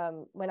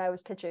I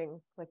was pitching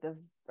like the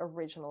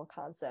original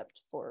concept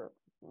for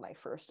my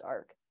first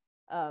arc,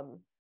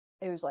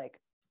 it was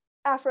like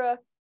Aphra,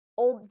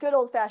 good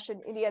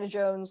old-fashioned Indiana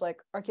Jones,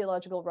 like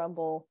archaeological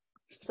rumble,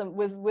 some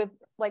with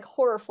like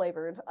horror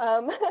flavored,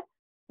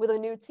 with a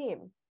new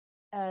team.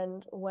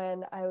 And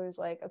when I was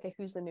like, okay,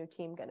 who's the new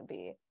team gonna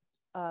be?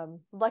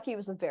 Lucky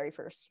was the very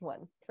first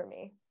one for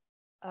me.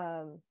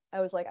 I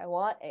was like, I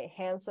want a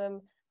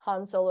handsome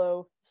Han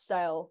Solo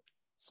style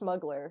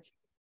smuggler,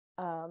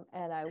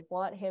 and I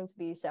want him to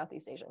be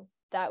Southeast Asian.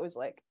 That was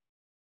like,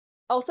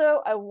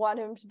 also I want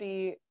him to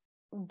be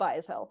bi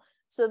as hell.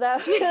 So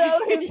that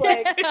was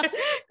like,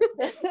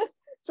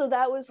 so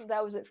that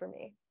was it for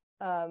me.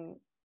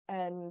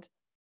 And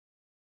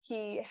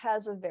he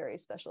has a very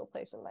special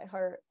place in my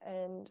heart,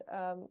 and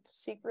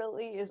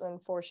secretly is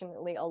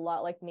unfortunately a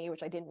lot like me,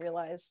 which I didn't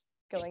realize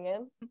going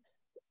in,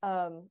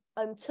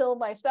 until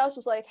my spouse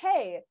was like,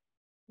 hey,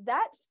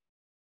 that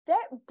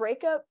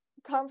breakup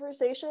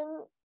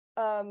conversation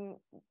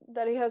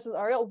that he has with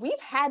Ariel, we've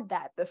had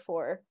that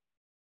before,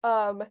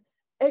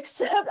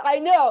 except I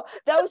know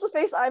that was the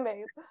face I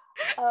made,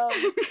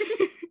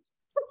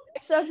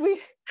 except we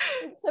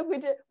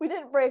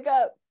didn't break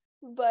up,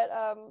 but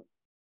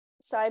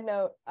side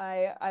note,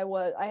 I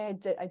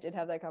did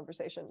have that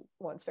conversation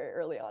once very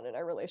early on in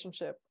our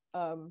relationship.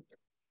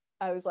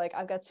 I was like,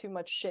 I've got too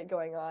much shit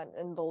going on,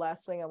 and the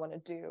last thing I want to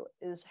do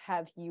is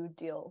have you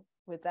deal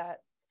with that.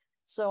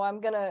 So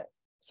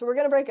we're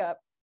gonna break up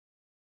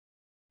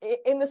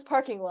in this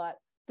parking lot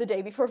the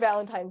day before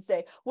Valentine's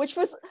Day, which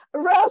was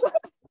rough.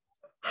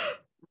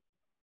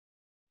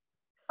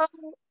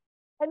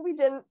 And we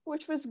didn't,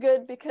 which was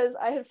good because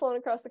I had flown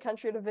across the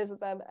country to visit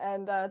them,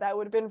 and that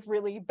would have been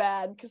really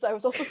bad because I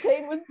was also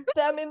staying with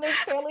them in their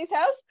family's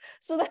house.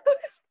 So that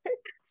was great.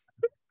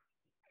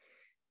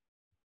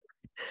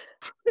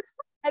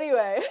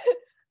 Anyway,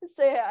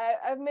 say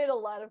I've made a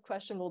lot of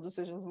questionable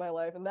decisions in my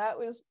life, and that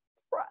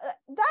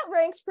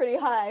ranks pretty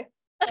high.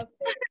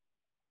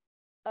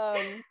 But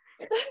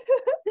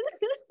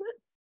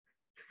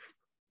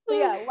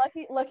yeah,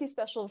 lucky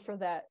special for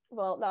that.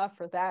 Well, not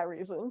for that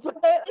reason,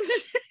 but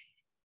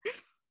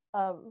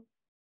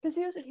because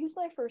he's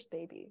my first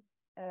baby,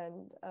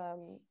 and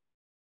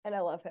I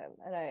love him,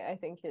 and I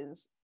think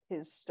his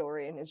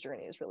story and his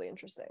journey is really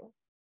interesting,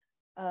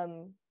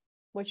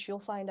 which you'll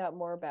find out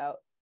more about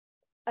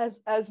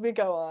as we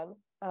go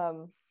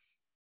on.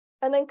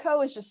 And then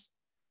Ko is just,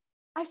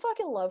 I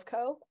fucking love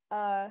Ko.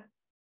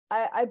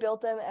 I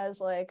built them as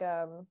like,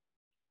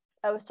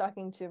 I was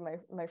talking to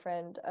my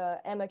friend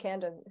Emma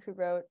Candon, who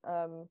wrote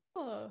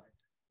who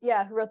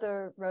wrote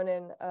the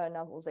Ronin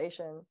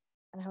novelization,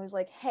 and I was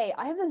like, hey,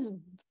 I have this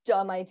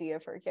dumb idea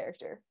for a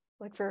character,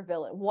 like for a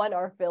villain, one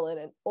arc villain,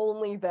 and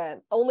only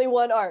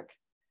one arc.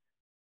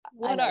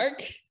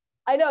 Arc.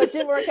 I know it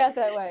didn't work out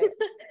that way.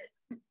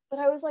 But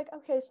I was like,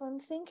 okay, so I'm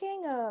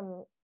thinking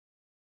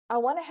I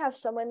want to have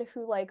someone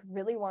who like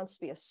really wants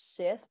to be a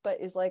Sith, but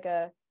is like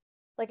a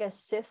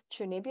Sith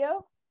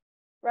Chunibyo,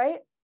 right?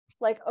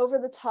 Like over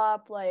the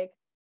top, like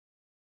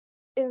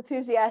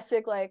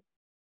enthusiastic, like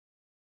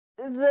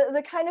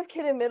the kind of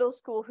kid in middle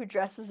school who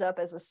dresses up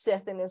as a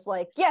Sith and is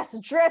like, yes,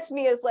 dress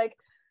me as like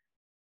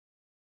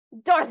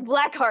Darth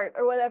Blackheart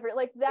or whatever.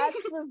 Like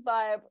that's the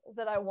vibe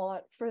that I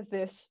want for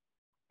this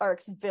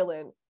arc's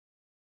villain.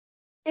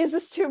 Is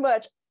this too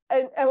much?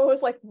 And Emma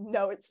was like,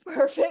 no, it's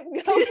perfect.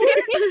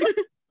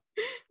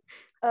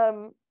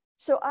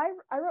 So I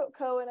wrote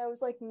Ko, and I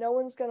was like, no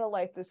one's gonna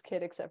like this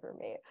kid except for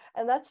me,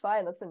 and that's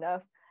fine, that's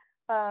enough,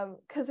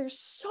 because they're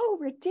so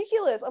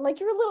ridiculous. I'm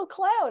like, you're a little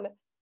clown,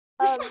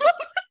 but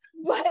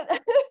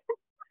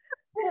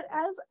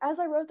as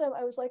I wrote them,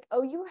 I was like,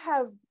 oh, you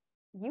have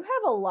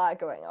a lot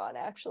going on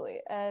actually,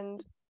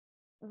 and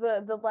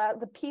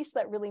the piece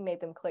that really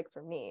made them click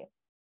for me,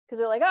 because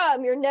they're like,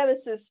 I'm your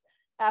nemesis,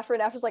 Aphra,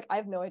 and Aphra's like, I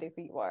have no idea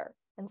who you are,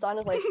 and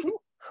Sana's like,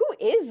 who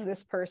is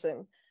this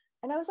person?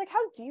 And I was like, how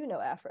do you know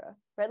Aphra?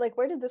 Right? Like,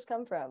 where did this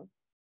come from?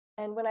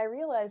 And when I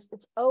realized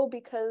it's,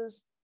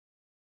 because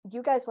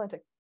you guys went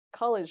to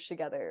college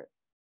together.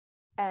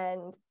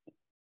 And,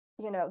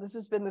 this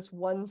has been this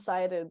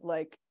one-sided,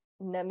 like,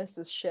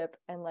 nemesis ship.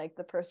 And, like,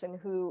 the person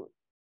who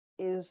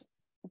is,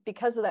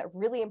 because of that,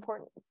 really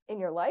important in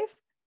your life,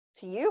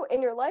 to you,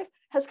 in your life,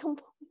 has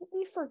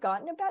completely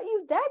forgotten about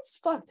you. That's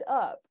fucked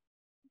up.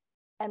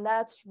 And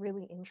that's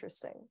really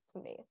interesting to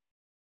me.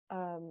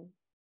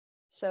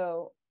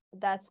 So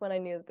that's when I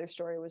knew that their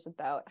story was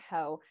about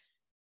how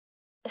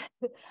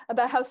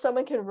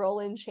someone can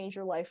roll in, change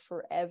your life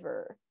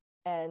forever,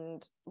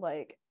 and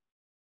like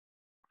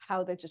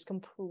how they just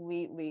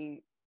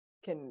completely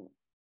can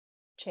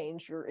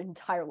change your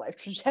entire life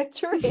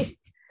trajectory.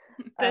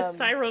 The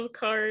Cyril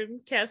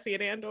Karn,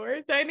 Cassian Andor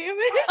dynamic.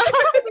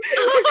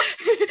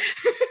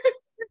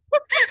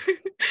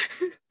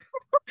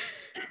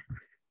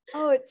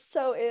 It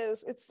so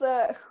is. It's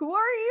the who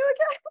are you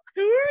again?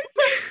 Who are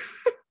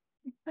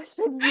I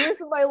spent years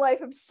of my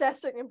life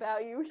obsessing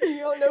about you. You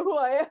don't know who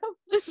I am.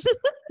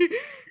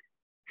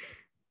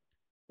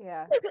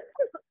 Yeah.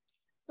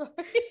 Sorry.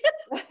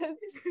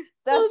 That's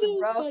that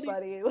was rough, funny.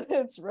 buddy.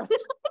 It's rough.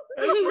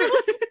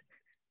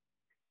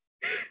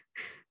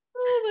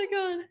 Oh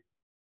my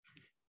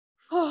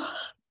god.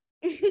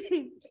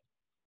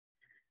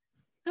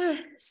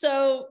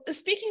 So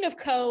speaking of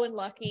Co and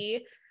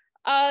Lucky,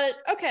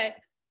 okay.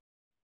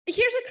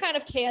 Here's a kind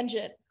of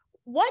tangent.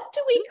 What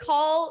do we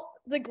call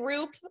the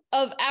group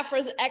of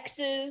Aphra's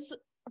exes,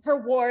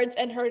 her wards,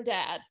 and her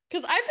dad?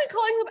 Because I've been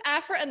calling them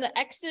Aphra and the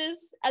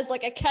exes as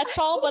like a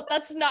catch-all, but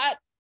that's not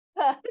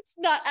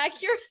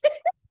accurate.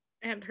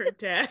 And her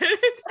dad.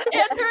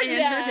 And her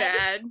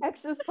dad.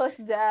 Exes plus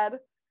dad.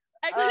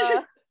 It's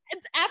Aphra and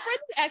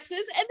the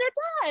exes and their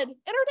dad.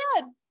 And her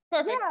dad.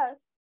 Perfect. Yeah.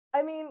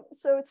 I mean,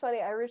 so it's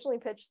funny. I originally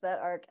pitched that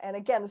arc, and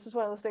again, this is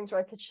one of those things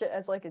where I pitched it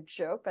as like a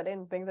joke, but I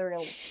didn't think they were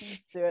gonna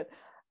do it.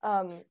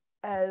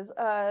 As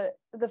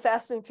the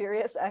Fast and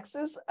Furious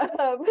exes,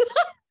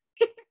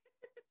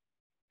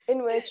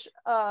 in which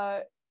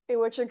a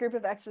group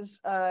of exes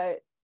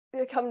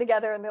come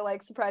together and they're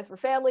like, "Surprise, we're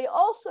family."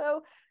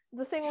 Also,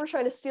 the thing we're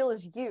trying to steal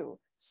is you.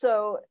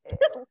 So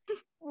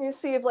you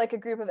see if like a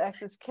group of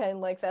exes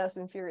can like Fast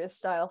and Furious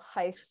style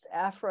heist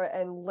Aphra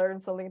and learn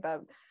something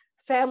about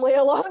family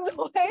along the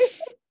way.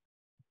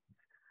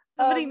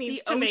 Somebody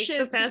needs to make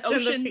the Fast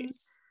and the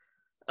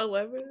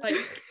 11. Like,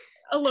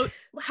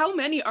 how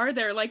many are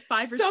there? Like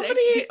 5 or 6?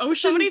 The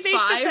Ocean's Somebody make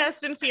 5? the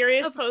Fast and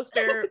Furious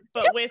poster,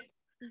 but with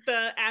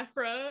the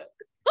Aphra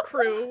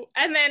crew,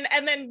 and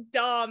then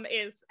Dom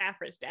is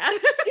Aphra's dad.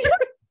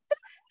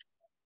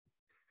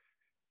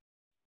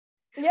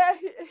 Yeah,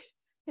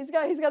 he's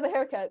got the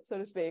haircut, so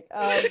to speak.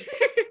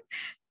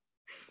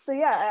 So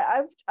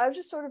yeah, I've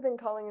just sort of been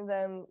calling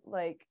them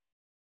like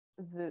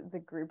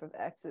the group of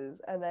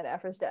exes, and then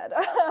Aphra's dad.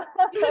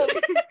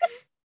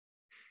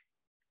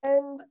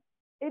 And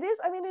it is,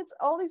 I mean, it's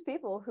all these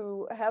people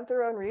who have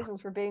their own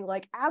reasons for being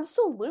like,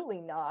 absolutely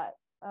not,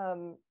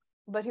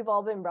 but who've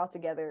all been brought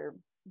together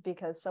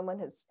because someone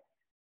has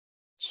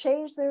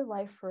changed their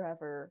life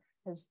forever,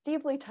 has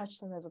deeply touched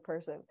them as a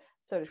person,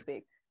 so to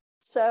speak.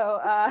 So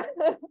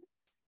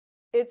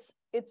it's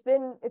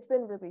been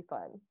really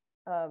fun,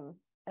 and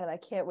I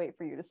can't wait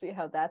for you to see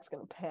how that's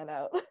going to pan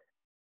out.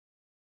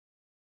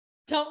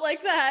 Don't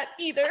like that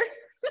either.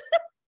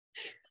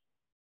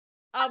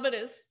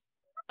 Ominous.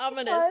 Fun.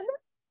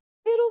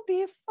 It'll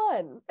be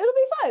fun.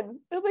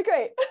 It'll be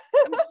great.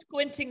 I'm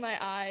squinting my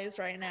eyes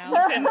right now.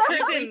 And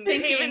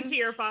came into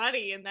your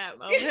body in that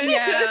moment.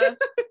 Yeah.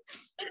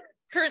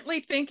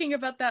 Currently thinking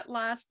about that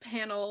last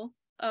panel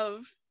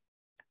of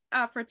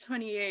Aphra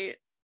 28.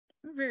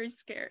 I'm very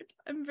scared.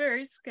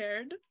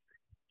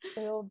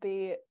 It'll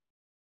be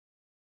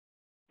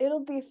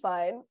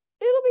fine.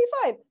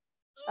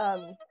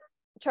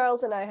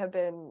 Charles and I have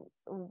been,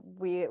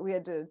 we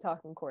had to talk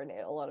and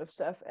coordinate a lot of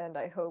stuff, and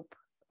I hope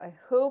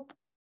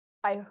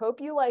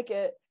you like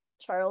it.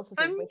 Charles has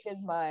a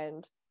wicked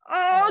mind.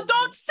 Oh,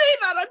 don't say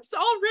that! I'm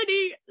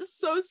already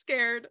so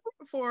scared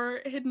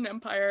for Hidden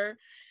Empire.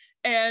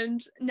 And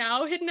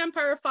now Hidden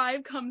Empire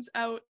 5 comes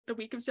out the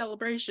week of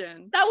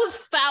Celebration. That was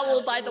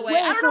foul, by the way.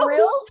 Wait, I don't for know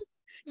real?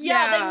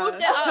 Yeah, they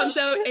moved it up. Comes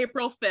out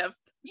April 5th.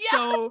 Yeah.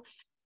 So,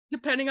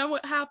 depending on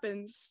what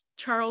happens,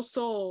 Charles'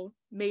 soul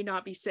may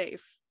not be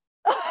safe.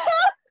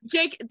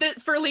 Jake,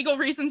 for legal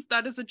reasons,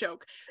 that is a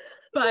joke.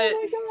 But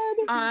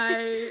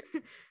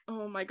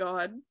oh my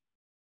god.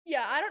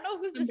 Yeah, I don't know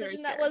whose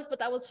decision that was, but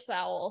that was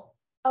foul.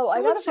 Oh,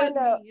 I gotta find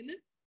out. mean.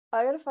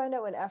 I gotta find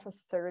out when Aphra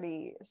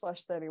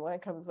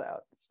 30/31 comes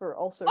out for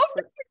also. Oh,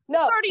 for...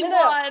 No,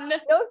 31.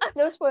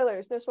 No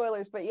spoilers,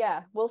 but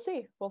yeah, we'll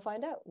see. We'll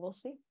find out. We'll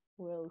see.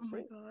 Oh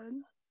my god.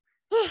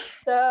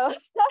 So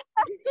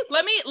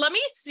let me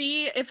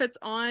see if it's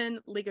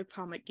on League of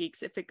Comic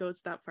Geeks, if it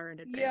goes that far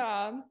in advance.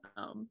 Yeah.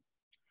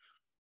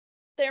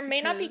 There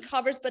may not be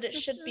covers, but it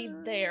should be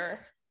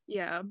there.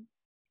 Yeah.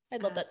 I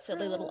love that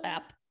silly little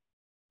app.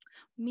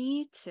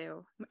 Me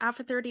too.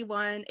 Aphra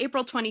 31,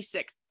 April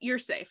 26th. You're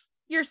safe.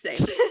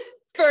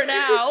 For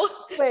now.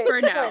 Wait,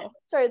 for now.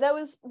 Sorry, that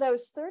was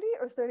 30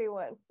 or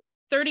 31?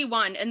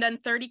 31, and then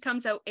 30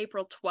 comes out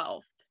April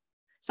 12th.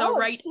 So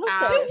right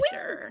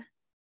after.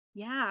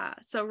 Yeah,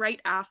 so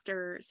right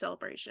after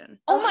Celebration.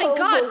 Oh my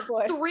god,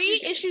 boy.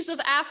 3 issues of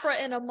Aphra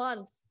in a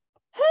month.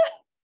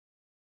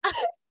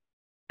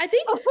 I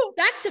think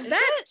back to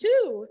back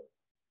too.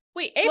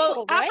 Wait,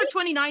 April, right? Aphra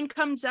 29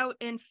 comes out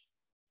in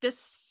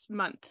this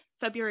month,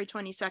 February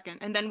 22nd,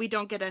 and then we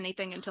don't get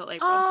anything until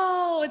April.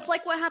 Oh, it's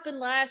like what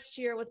happened last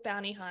year with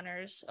Bounty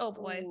Hunters. Oh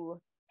boy.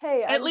 Ooh.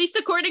 Hey, at least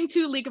according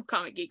to League of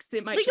Comic Geeks,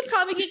 it might. League of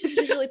Comic Geeks is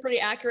usually pretty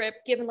accurate,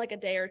 given like a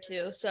day or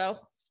two. So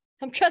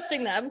I'm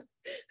trusting them.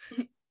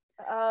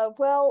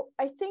 Well,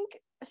 I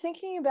think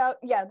thinking about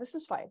this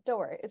is fine. Don't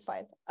worry, it's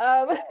fine.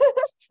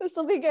 This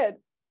will be good.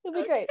 It'll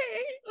be great.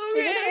 Okay.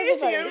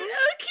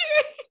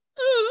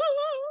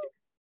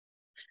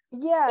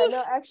 Yeah,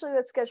 no, actually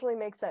that scheduling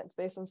makes sense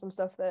based on some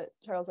stuff that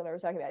Charles and I were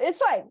talking about. It's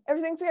fine.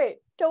 Everything's great.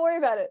 Don't worry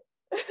about it.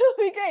 It'll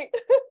be great.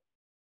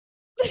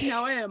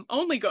 Now I am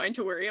only going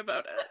to worry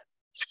about it.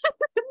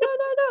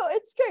 No,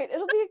 it's great.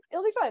 It'll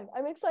be fun.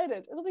 I'm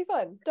excited. It'll be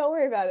fun. Don't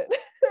worry about it.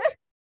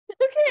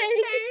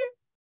 Okay.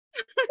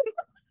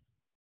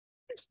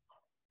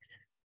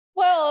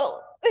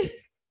 Well,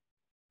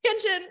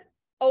 tangent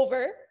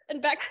over,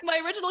 and back to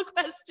my original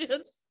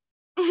question.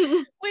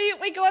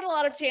 We go on a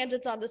lot of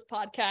tangents on this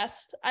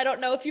podcast. I don't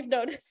know if you've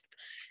noticed.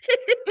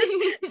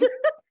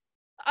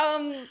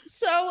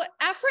 So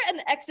Aphra and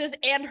the exes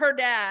and her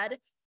dad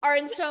are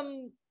in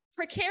some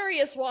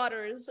precarious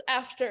waters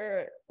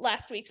after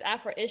last week's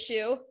Aphra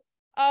issue.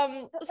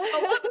 So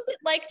what was it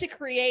like to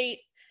create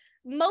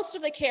most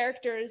of the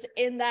characters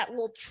in that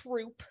little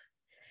troupe?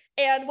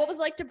 And what was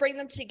it like to bring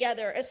them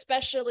together,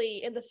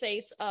 especially in the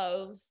face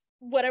of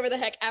whatever the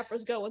heck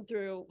Aphra's going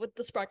through with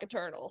the Spark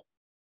Eternal?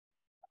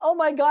 Oh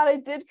my god, I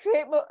did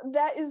create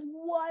that is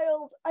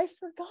wild. I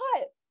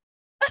forgot.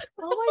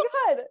 Oh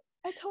my god.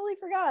 I totally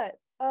forgot.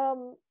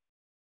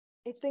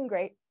 It's been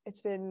great.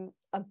 It's been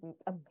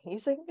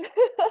amazing.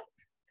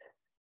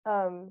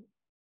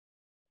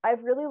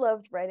 I've really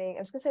loved writing.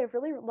 I've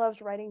really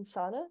loved writing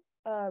Sana,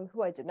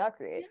 who I did not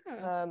create.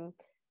 Yeah.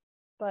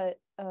 But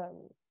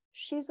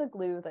she's the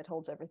glue that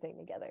holds everything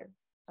together.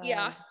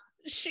 Yeah.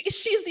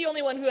 She's the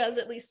only one who has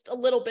at least a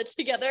little bit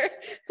together.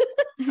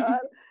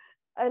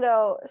 I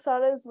know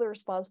Sana is the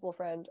responsible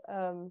friend,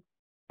 and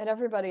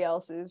everybody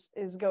else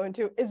is going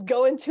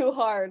too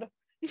hard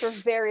for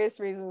various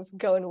reasons,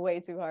 going way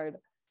too hard.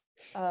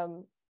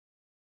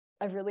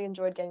 I've really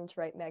enjoyed getting to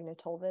write Magna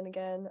Tolvin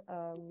again.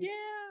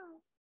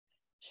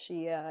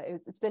 She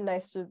it's been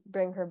nice to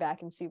bring her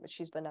back and see what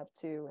she's been up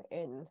to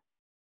in,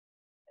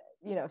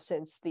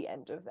 since the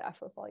end of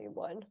Aphra Volume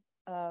 1.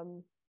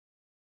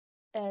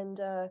 And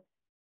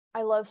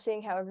I love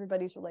seeing how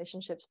everybody's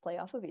relationships play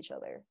off of each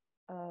other.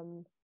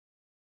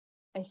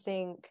 I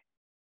think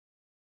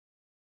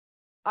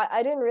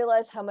I didn't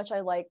realize how much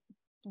I like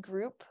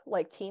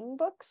team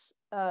books.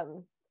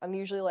 I'm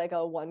usually like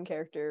a one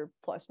character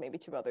plus maybe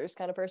two others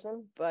kind of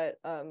person, but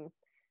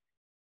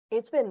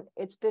it's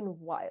been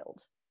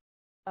wild.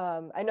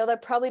 I know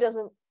that probably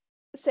doesn't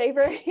say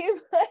very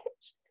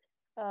much,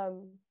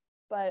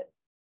 but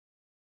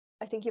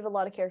I think you have a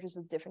lot of characters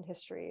with different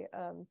history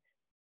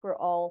who are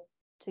all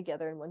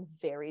together in one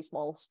very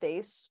small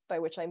space, by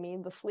which I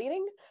mean the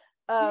fleeting.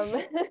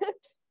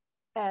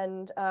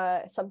 And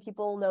some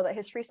people know that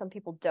history, some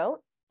people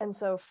don't. And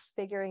so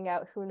figuring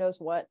out who knows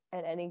what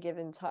at any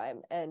given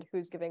time and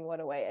who's giving what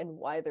away and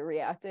why they're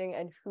reacting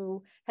and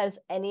who has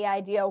any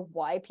idea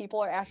why people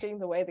are acting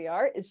the way they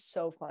are is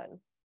so fun.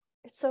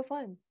 It's so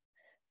fun.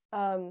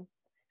 I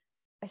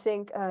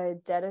think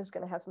Detta is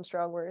going to have some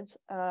strong words.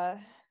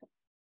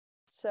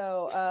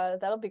 So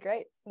that'll be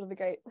great. It'll be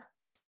great.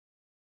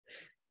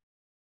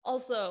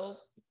 Also,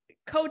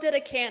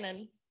 co-Detta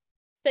canon.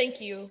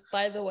 Thank you,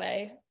 by the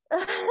way.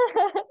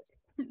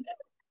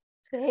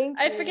 Thank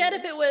I you. forget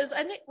if it was,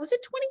 I think, was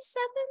it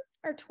 27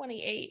 or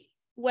 28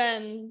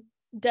 when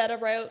Detta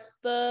wrote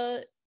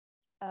the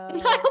I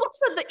almost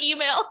said the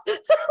email.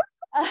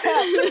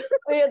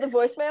 The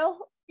voicemail?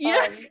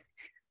 Yeah.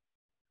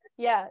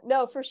 Yeah,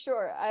 no, for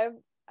sure.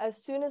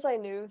 As soon as I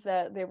knew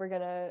that they were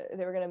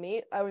gonna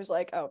meet, I was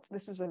like, oh,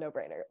 this is a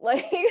no-brainer.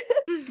 Like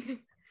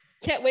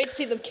can't wait to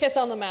see them kiss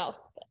on the mouth.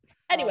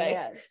 Anyway.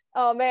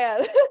 Oh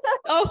man.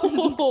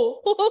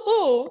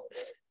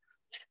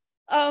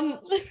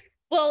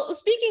 Well,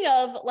 speaking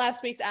of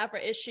last week's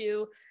Aphra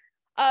issue,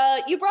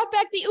 you brought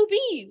back the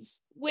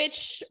Ubies,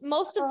 which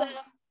most of them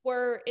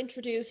were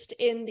introduced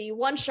in the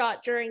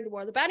one-shot during the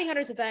War of the Bounty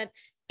Hunters event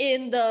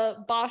in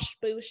the Bosch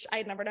Boosh.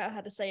 I never know how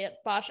to say it.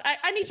 Bosch.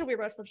 I need to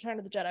rewrite for Return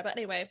of the Jedi, but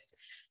anyway,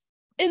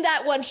 in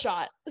that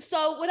one-shot.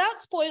 So without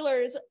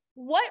spoilers,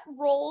 what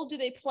role do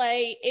they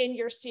play in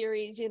your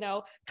series,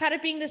 kind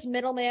of being this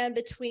middleman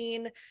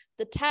between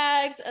the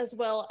tags as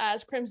well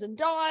as Crimson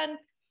Dawn?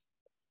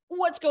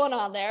 What's going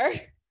on there?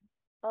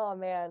 Oh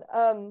man.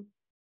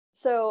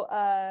 So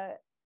I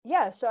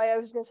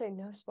was gonna say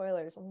no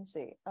spoilers. Let me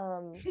see.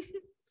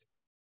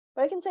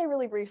 What I can say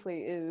really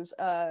briefly is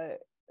I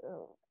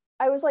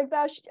was like,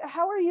 Bash,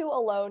 how are you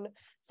alone?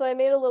 So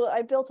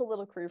I built a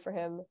little crew for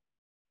him.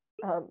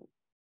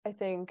 I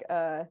think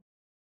so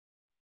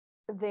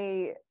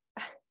the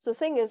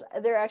thing is,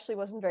 there actually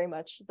wasn't very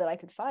much that I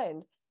could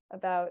find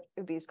about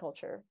Ubi's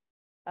culture.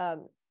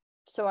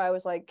 So I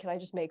was like, can I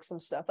just make some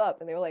stuff up?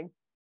 And they were like,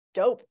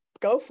 dope,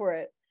 go for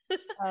it.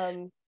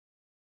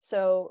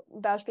 So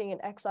Bash being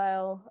in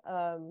exile,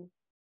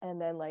 and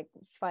then like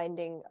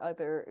finding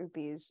other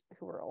Ubis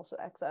who were also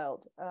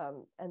exiled,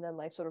 and then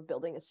like sort of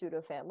building a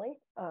pseudo family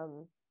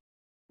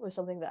was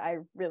something that I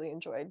really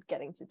enjoyed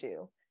getting to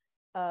do.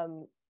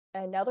 And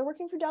now they're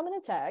working for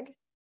Dominant Tag,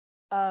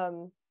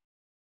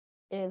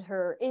 in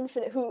her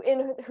infinite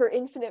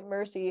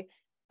mercy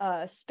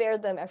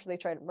spared them after they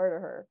tried to murder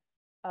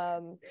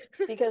her,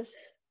 because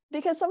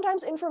because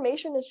sometimes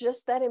information is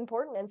just that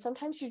important, and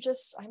sometimes you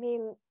just, I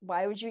mean,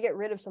 why would you get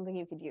rid of something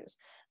you could use?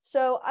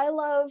 So I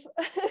love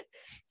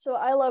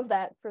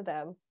that for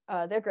them.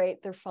 They're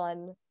great, they're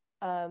fun,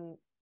 and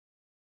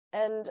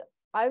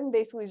I'm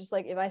basically just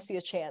like, if I see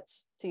a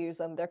chance to use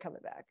them, they're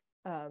coming back,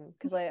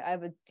 because I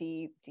have a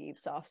deep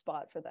soft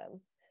spot for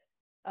them.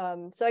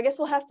 So I guess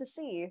we'll have to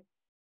see,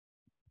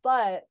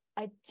 but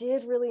I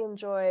did really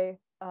enjoy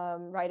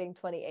writing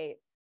 28,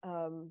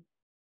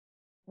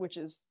 which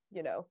is,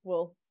 you know,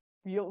 we'll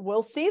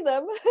see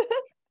them.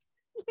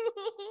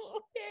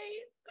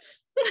 Okay.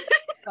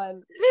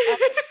 Fun.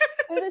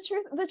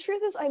 The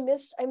truth is, I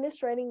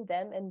missed writing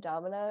them and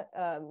Domina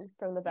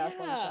from the Bath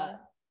one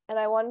shot, and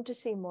I wanted to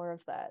see more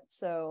of that.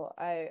 So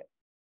I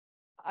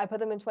put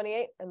them in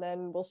 28, and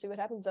then we'll see what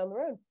happens down the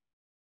road.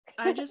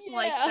 I just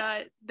like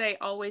that they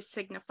always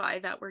signify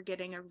that we're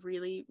getting a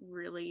really,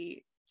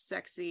 really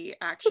sexy,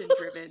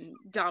 action-driven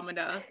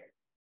Domina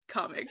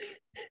comic,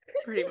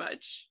 pretty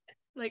much.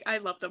 Like, I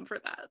love them for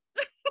that.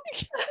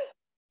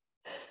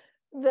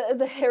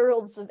 The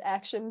heralds of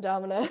action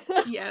Domina.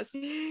 Yes.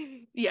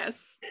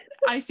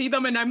 I see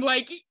them and I'm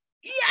like,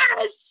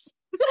 yes.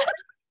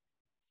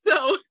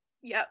 So,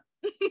 yep.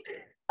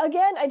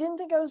 Again, I didn't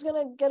think I was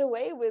gonna get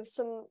away with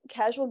some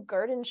casual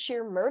garden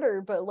sheer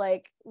murder, but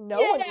like no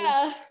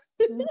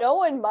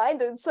one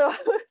minded. So I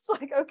was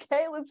like,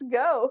 okay, let's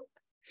go.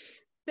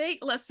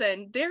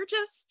 They're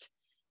just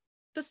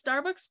the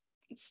Starbucks,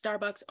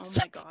 oh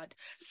my god.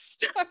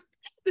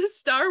 The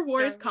Star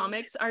Wars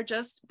comics are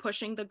just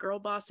pushing the girl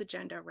boss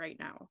agenda right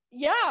now.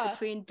 Yeah.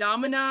 Between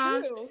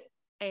Domina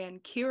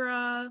and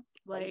Kira,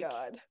 like, oh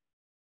god.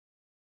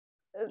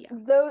 Yeah.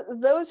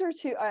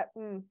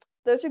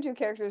 Those are two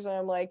characters, and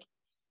I'm like,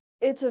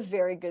 it's a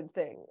very good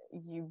thing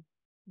you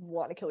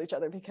want to kill each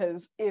other,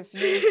 because if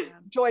you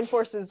join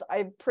forces,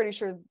 I'm pretty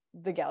sure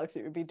the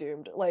galaxy would be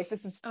doomed. Like,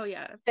 this is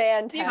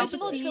fantastic. The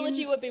original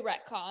trilogy would be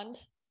retconned.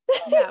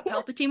 Yeah,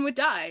 Palpatine would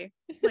die,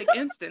 like,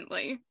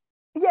 instantly.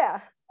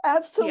 Yeah,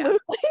 absolutely.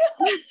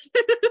 Yeah.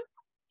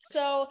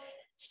 So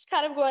it's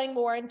kind of going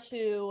more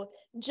into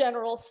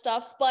general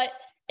stuff, but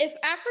if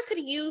Aphra could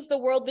use the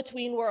world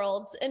between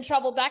worlds and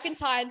travel back in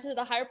time to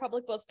the High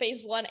Republic, both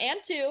phase 1 and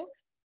 2,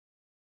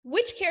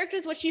 which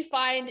characters would she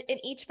find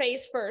in each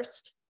phase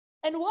first,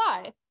 and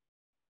why?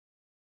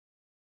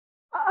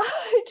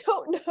 I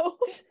don't know.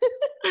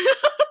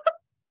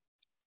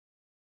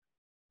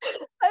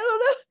 I don't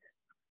know.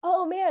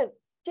 Oh man,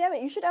 damn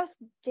it! You should ask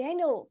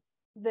Daniel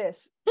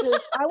this,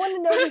 because I want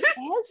to know his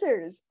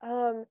answers.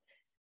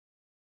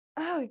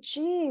 Oh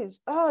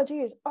geez.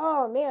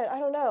 Oh man, I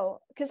don't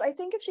know. Because I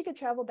think if she could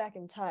travel back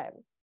in time,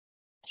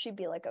 she'd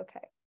be like,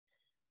 okay,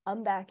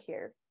 I'm back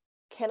here.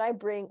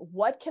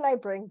 What can I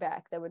bring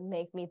back that would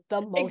make me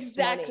the most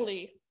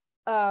money?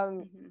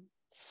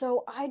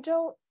 So I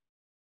don't,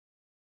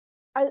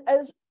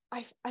 as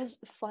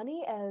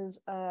funny as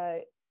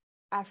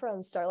Aphra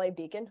and Starlight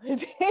Beacon would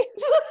be,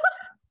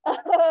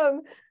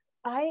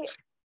 I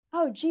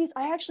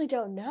actually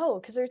don't know,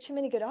 because there are too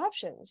many good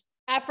options.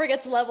 Aphra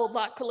gets leveled,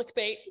 not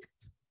clickbait.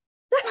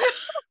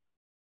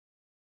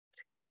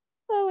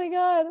 Oh my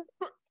god.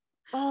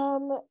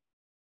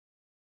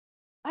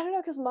 I don't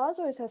know, because Maz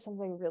always has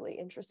something really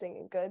interesting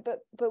and good,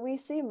 but we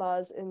see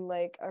Maz in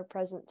like our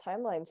present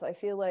timeline, so I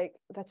feel like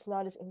that's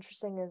not as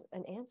interesting as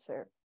an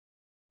answer.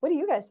 What do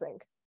you guys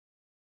think?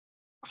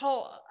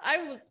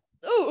 I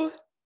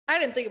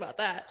didn't think about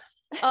that.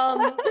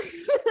 I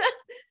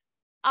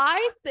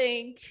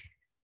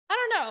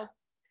don't know.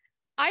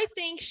 I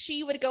think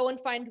she would go and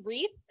find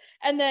Wreath,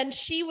 and then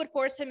she would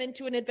force him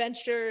into an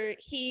adventure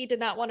he did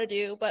not want to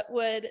do, but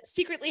would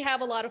secretly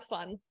have a lot of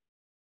fun.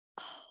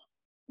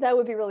 That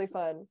would be really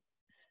fun.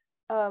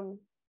 I'm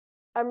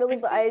really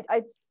go ahead.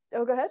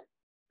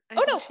 I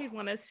think she'd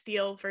want to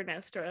steal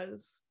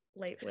Vernestra's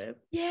light whip.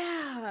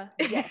 Yeah.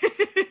 Yes.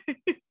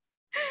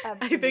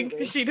 Absolutely. I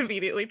think she'd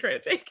immediately try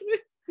to take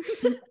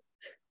it.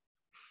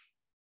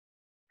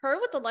 Her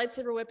with the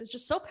lightsaber whip is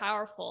just so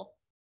powerful.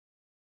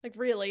 Like,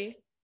 really.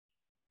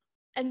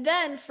 And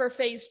then for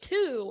phase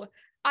 2,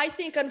 I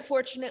think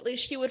unfortunately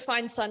she would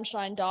find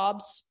Sunshine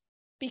Dobbs,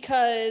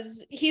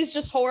 because he's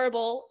just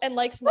horrible and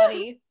likes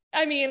money.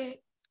 I mean,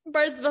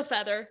 birds of a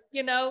feather,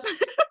 you know?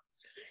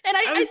 And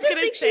I was just gonna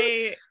think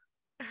say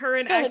her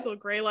and Axel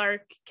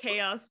Greylark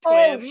chaos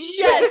Oh, twins.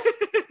 yes.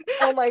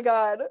 Oh my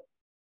god.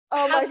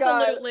 Oh my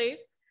god. Absolutely.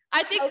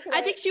 I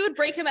think she would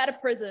break him out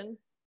of prison.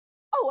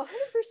 Oh,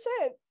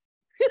 100%.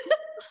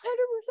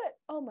 100%.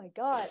 Oh my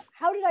god.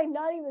 How did I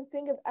not even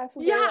think of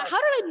Axel? Yeah, how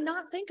did I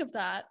not think of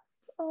that?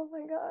 Oh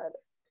my god.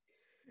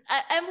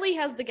 Emily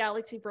has the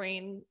galaxy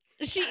brain.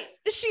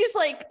 She's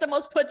like the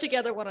most put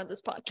together one on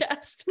this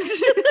podcast.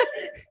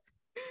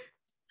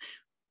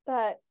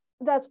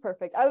 That's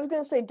perfect. I was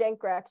gonna say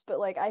Dankrax, but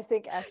like I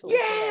think Axel.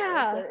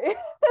 Yeah.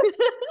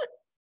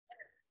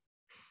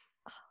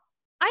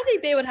 I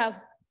think they would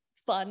have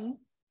fun.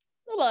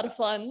 A lot of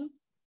fun.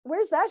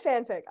 Where's that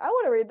fanfic? I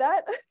want to read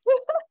that.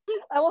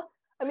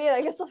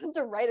 I guess I'll have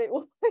to write it.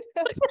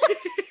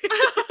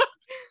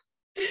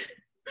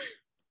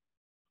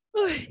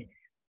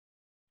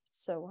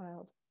 So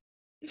wild.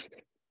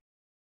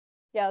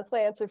 Yeah, that's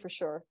my answer for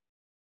sure.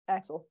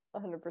 Axel,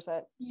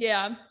 100%.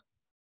 Yeah.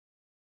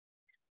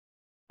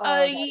 Oh,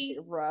 that'd be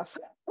rough.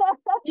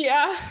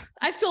 Yeah,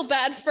 I feel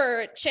bad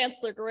for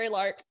Chancellor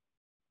Greylark.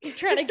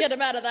 Trying to get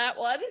him out of that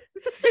one.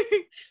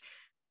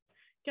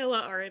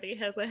 Gella already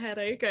has a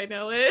headache, I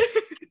know it.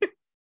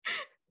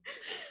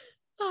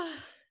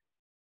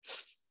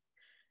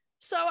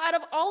 So out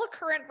of all the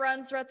current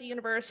runs throughout the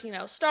universe,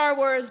 Star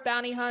Wars,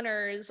 Bounty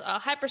Hunters,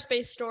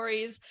 hyperspace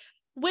stories,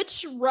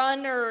 which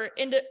run or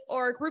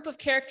group of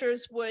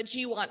characters would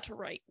you want to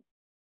write?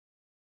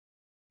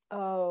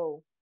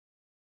 Oh,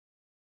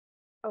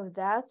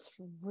 that's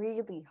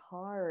really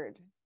hard.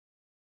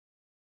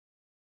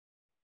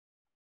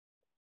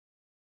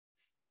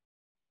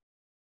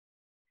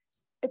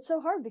 It's so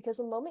hard because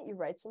the moment you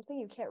write something,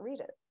 you can't read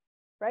it,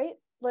 right?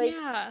 Like,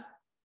 yeah.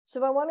 So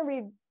if I want to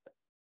read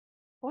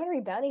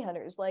Bounty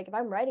Hunters, like if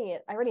I'm writing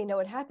it, I already know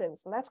what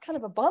happens, and that's kind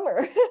of a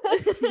bummer.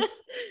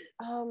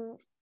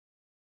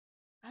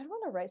 I'd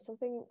want to write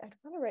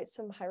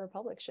some High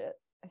Republic shit,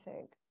 I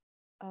think.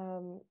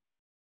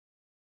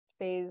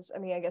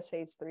 I guess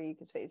phase 3,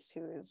 because phase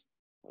 2 is,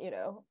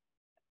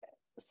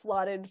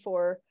 slotted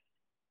for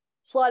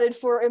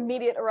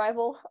immediate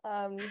arrival.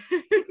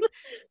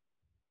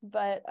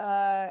 But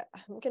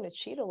I'm gonna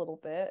cheat a little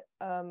bit.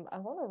 I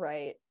want to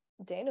write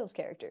Daniel's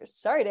characters.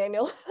 Sorry,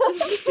 Daniel.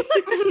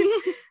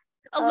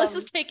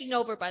 Alyssa's taking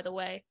over, by the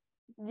way.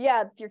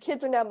 Yeah, your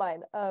kids are now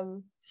mine.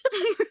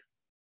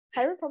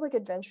 High Republic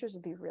Adventures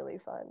would be really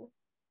fun.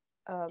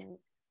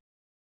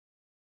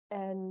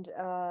 And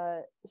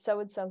so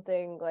would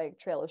something like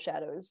Trail of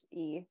Shadows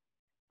E.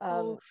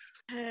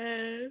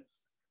 Yes.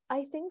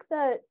 I think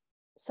that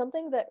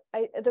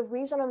the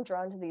reason I'm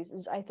drawn to these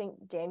is I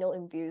think Daniel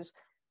imbues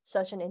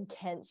such an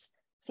intense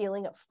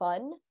feeling of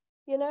fun,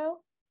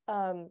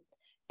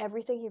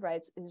 everything he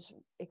writes is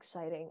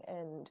exciting,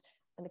 and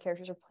the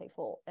characters are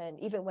playful, and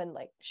even when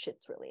like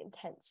shit's really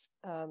intense,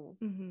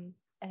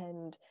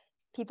 and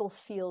people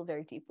feel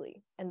very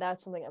deeply, and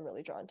that's something I'm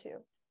really drawn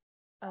to.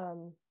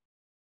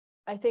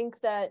 I think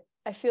that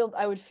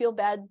I would feel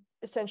bad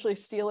essentially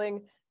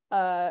stealing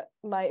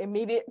my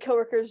immediate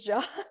coworkers'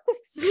 jobs.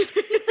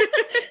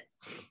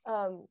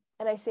 And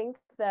I think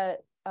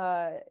that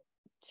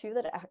two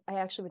that I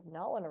actually would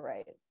not want to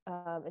write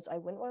is I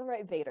wouldn't want to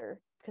write Vader,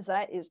 because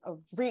that is a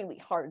really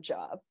hard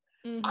job.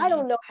 I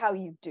don't know how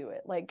you do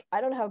it. Like,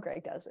 I don't know how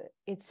Greg does it.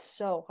 It's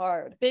so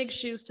hard. Big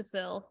shoes to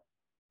fill.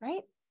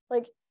 Right?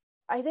 Like,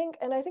 I think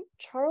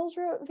Charles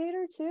wrote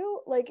Vader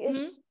too. Like,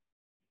 it's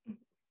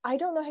I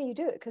don't know how you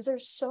do it, because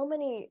there's so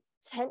many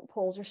tent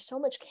poles, there's so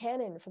much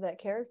canon for that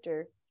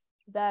character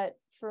that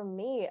for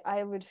me,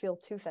 I would feel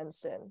too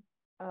fenced in.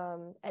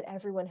 And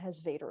everyone has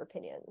Vader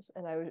opinions,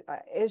 and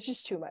it's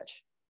just too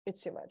much.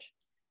 It's too much.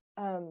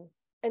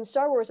 And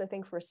Star Wars, I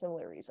think, for a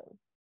similar reason.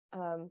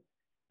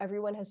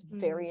 Everyone has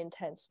very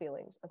intense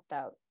feelings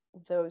about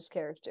those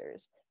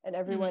characters, and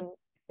everyone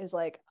is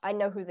like, I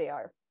know who they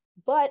are,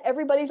 but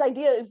everybody's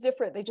idea is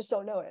different. They just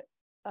don't know it.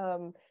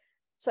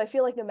 So I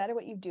feel like no matter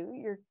what you do,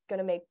 you're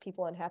gonna make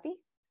people unhappy.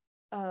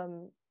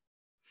 And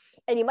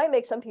you might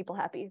make some people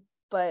happy,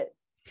 but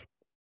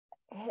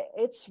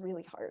it's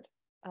really hard.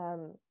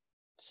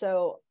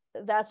 So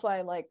that's why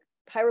I'm like,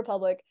 High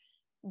Republic,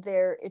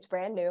 it's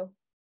brand new.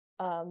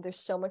 There's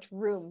so much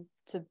room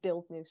to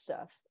build new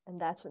stuff, and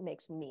that's what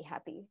makes me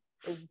happy,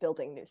 is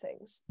building new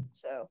things.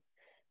 So,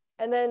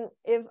 and then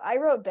if I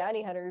wrote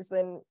Bounty Hunters,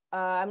 then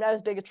I'm not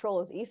as big a troll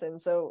as Ethan.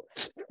 So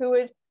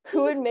who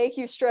would make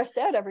you stressed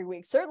out every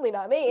week? Certainly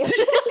not me.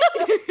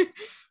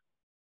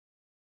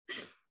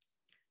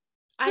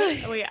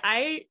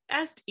 I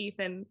asked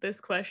Ethan this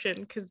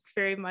question because it's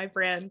very my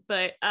brand,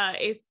 but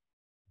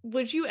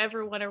would you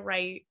ever want to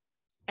write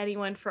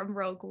anyone from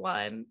Rogue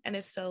One? And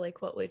if so,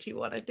 like, what would you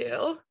want to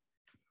do?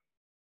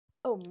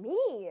 Oh,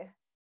 me?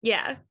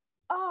 Yeah.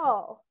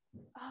 Oh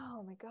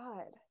my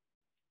God.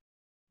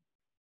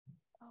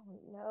 Oh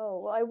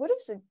no. Well, I would have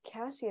said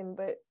Cassian,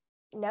 but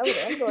now with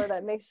Andor,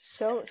 that makes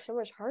so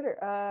much harder.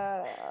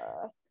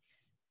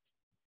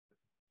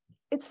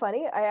 It's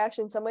funny. I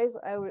actually, in some ways,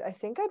 I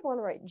think I'd want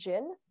to write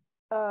Jin.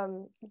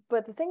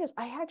 But the thing is,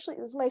 this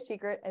is my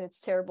secret, and it's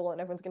terrible, and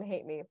everyone's gonna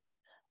hate me.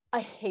 I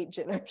hate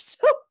Jin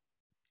Erso.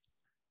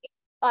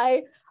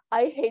 I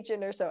hate Jin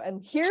Erso,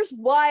 and here's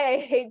why I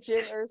hate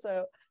Jin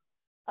Erso.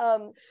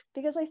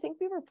 Because I think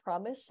we were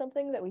promised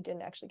something that we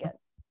didn't actually get.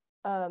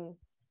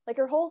 Like,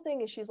 her whole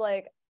thing is she's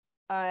like,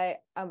 I'm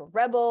a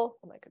rebel,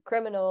 I'm like a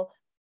criminal,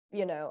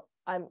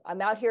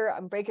 I'm out here,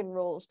 I'm breaking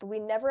rules, but we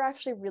never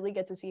actually really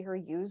get to see her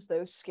use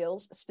those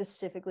skills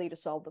specifically to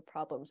solve the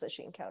problems that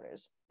she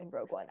encounters in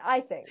Rogue One,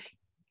 I think.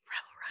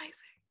 Rebel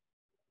Rising.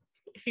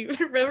 If you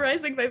were Rebel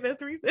Rising by Beth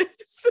Revis.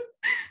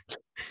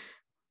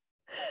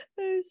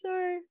 I'm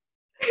sorry.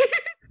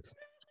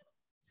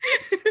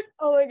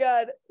 Oh my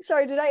God.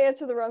 Sorry, did I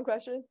answer the wrong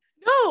question?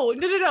 No.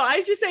 I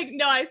was just saying,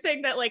 I was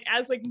saying that, like,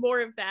 as like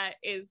more of that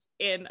is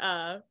in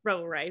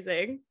Rebel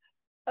Rising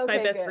by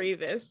Beth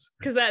Revis,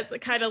 because that's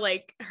kind of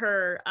like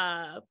her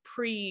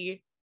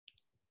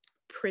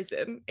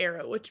prison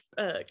era, which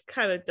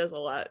kind of does a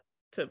lot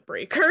to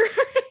break her.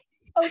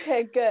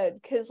 Okay, good,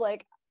 because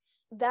like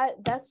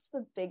that's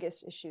the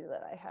biggest issue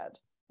that I had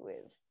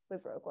with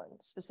Rogue One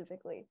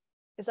specifically,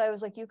 is I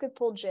was like, you could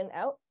pull Jin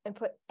out and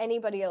put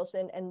anybody else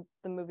in and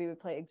the movie would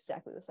play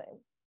exactly the same.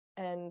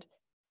 And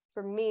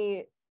for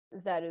me,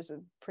 that is a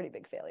pretty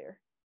big failure.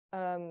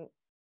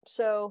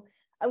 So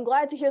I'm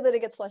glad to hear that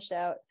it gets fleshed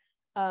out.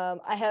 I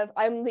know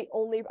I'm the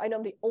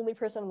only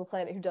person on the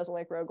planet who doesn't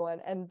like Rogue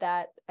One, and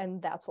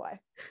that's why.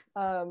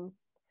 And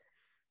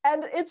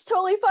it's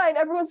totally fine.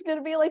 Everyone's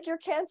gonna be like, you're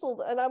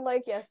canceled, and I'm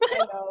like, yes,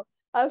 I know.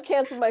 I've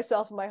canceled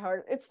myself in my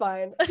heart. It's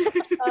fine.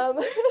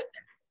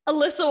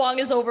 Alyssa Wong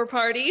is over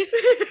party.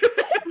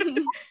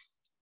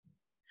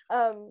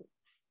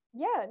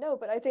 Yeah, no,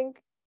 but I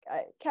think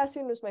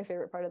Cassian was my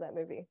favorite part of that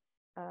movie.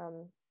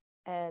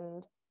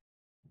 And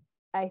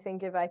I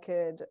think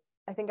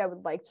I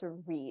would like to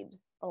read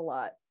a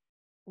lot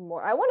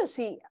more. I want to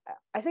see.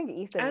 I think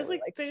Ethan really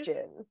likes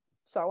Jin,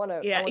 so I want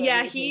to.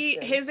 Yeah.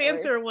 His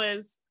answer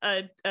was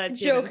a Jin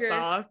Joker and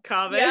Saw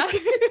comic,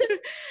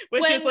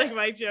 which is like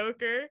my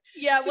Joker.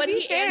 Yeah, when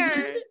he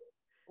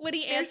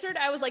answered,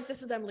 I was like,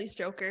 "This is Emily's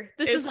Joker.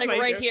 This is like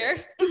right Joker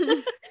here."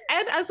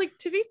 And I was like,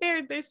 to be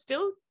fair, there's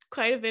still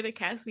quite a bit of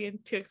Cassian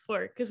to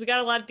explore, because we got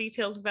a lot of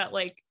details about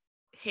like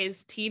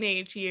his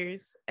teenage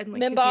years and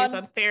like Minbon. his years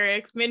on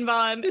Ferrix,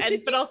 Minbon,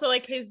 and but also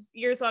like his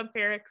years on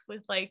Ferrix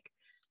with like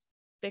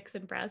Bix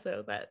and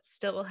Brazo that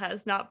still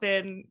has not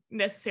been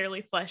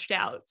necessarily fleshed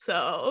out.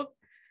 So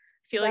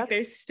I feel like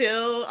there's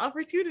still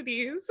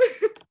opportunities.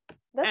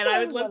 And I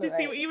would love to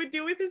see what you would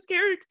do with his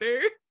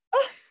character.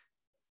 Oh,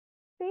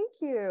 thank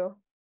you.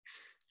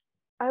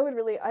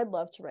 I'd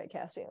love to write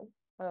Cassian.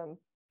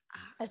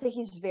 I think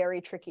he's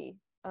very tricky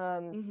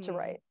to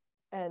write,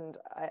 and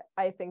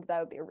I think that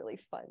would be a really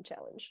fun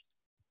challenge.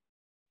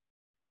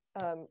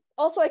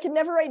 Also, I could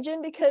never write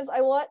Jin because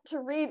I want to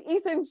read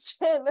Ethan's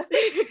Jin.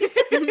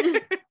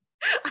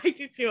 I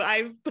do too.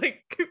 I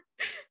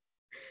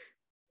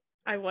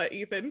want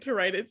Ethan to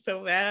write it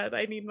so bad.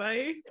 I need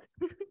my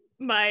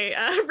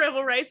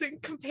Rebel Rising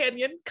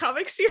companion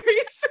comic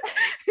series.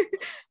 Oh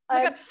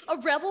my God, a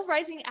Rebel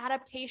Rising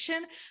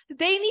adaptation.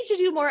 They need to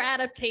do more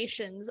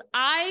adaptations.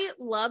 I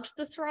loved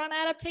the Thrawn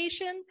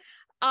adaptation.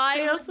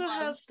 They also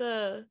have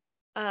the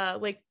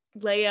like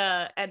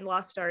Leia and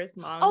Lost Stars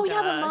manga. Oh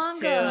yeah, the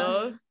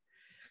manga too.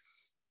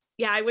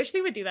 Yeah, I wish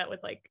they would do that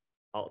with like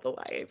all the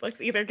YA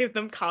books. Either give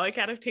them comic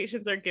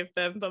adaptations or give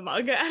them the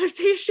manga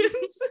adaptations.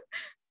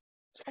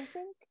 I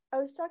think I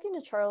was talking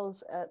to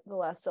Charles at the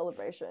last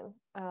celebration,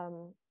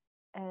 and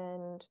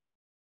when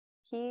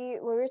we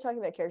were talking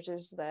about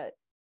characters that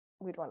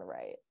we'd want to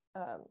write,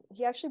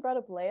 he actually brought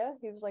up Leia.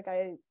 He was like,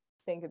 I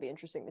think it'd be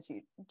interesting to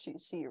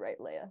see you write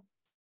Leia.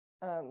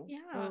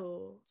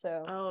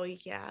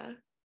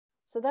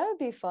 So that would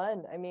be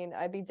fun. I mean,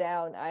 I'd be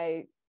down.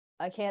 I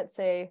can't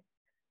say, I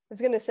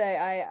was gonna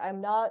say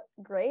I'm not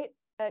great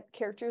at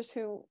characters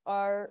who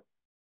are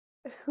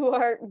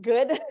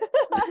good.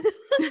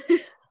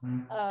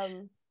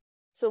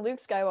 So Luke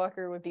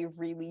Skywalker would be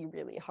really,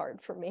 really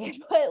hard for me.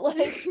 But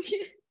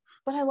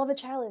I love a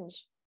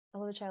challenge.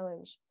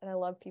 And I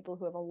love people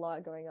who have a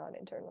lot going on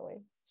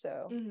internally.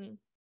 So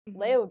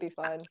Leia would be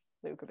fun.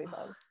 Luke would be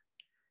fun.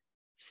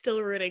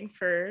 Still rooting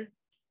for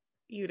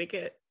you to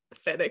get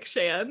Fennec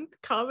Shan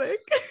comic.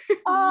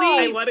 Oh,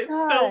 I want it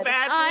so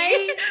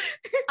badly.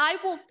 I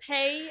will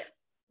pay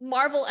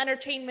Marvel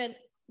Entertainment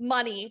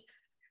money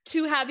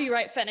to have you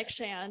write Fennec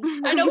Shan.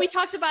 I know we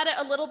talked about it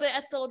a little bit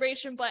at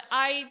Celebration, but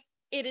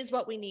it is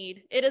what we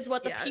need. It is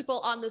what the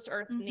people on this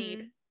earth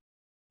need.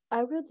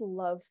 I would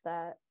love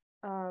that.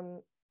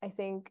 I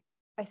think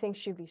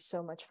she'd be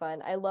so much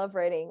fun. I love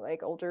writing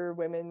like older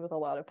women with a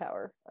lot of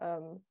power.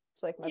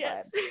 It's like my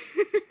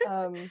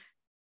vibe.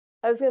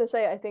 I was gonna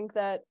say, I think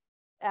that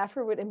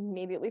Aphra would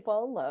immediately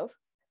fall in love.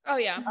 Oh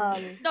yeah,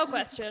 no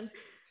question.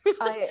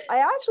 I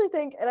actually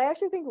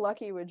think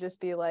Lucky would just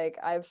be like,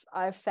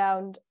 I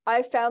found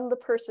the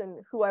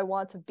person who I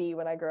want to be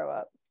when I grow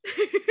up.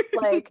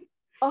 Like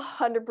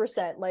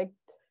 100%. Like,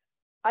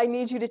 I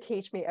need you to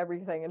teach me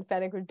everything. And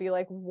Fennec would be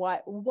like,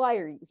 why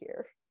are you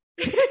here?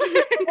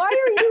 Why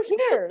are you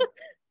here?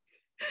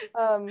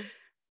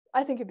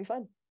 I think it'd be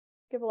fun.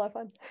 Give a lot of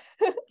fun.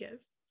 Yes.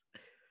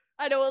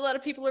 I know a lot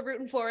of people are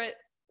rooting for it.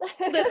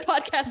 This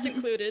podcast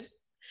included.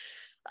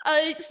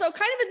 So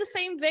kind of in the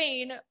same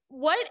vein,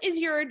 what is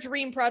your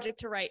dream project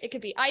to write? It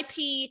could be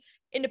IP,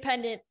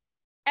 independent,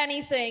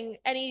 anything,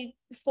 any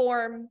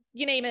form,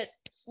 you name it.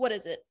 What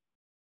is it?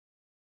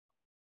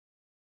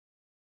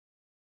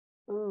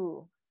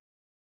 Ooh.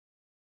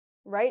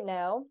 Right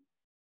now,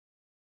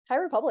 High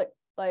Republic.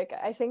 Like,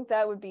 I think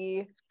that would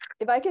be,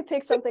 if I could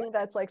pick something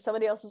that's like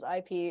somebody else's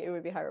IP, it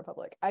would be High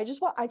Republic. I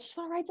just want to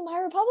write some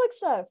High Republic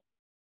stuff.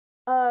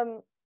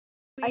 I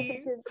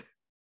think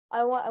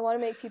I want to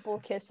make people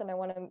kiss, and I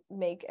want to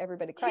make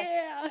everybody cry.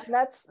 Yeah, and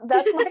that's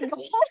my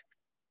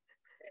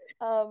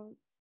goal.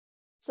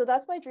 So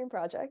that's my dream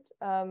project.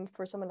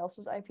 For someone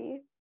else's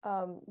IP.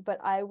 But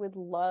I would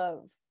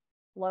love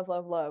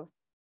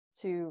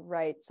to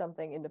write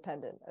something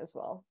independent as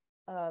well.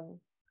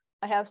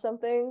 I have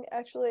something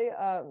actually,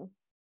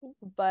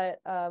 but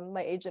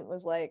my agent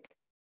was like,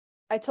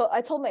 I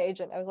told my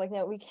agent, I was like,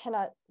 no, we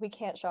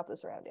can't shop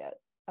this around yet,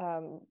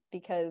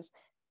 because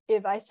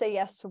if I say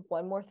yes to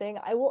one more thing,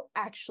 I will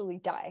actually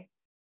die.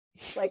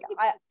 Like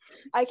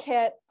I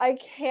can't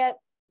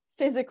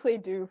physically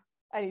do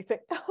anything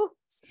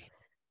else.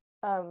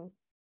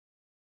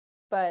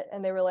 But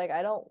and they were like,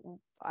 I don't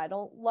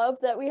love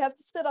that we have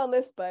to sit on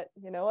this, but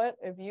you know what?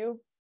 If you're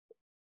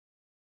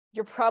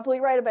probably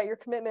right about your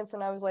commitments.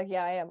 And I was like,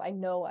 yeah, I am. I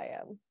know I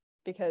am,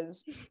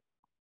 because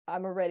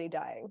I'm already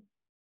dying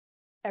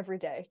every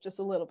day, just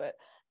a little bit.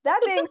 That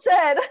being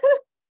said,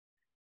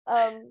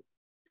 I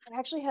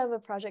actually have a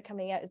project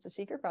coming out. It's a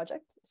secret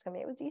project. It's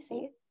coming out with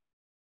DC.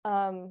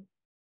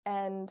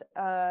 And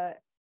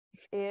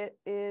it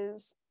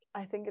is,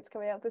 I think it's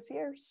coming out this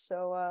year.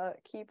 So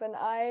keep an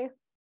eye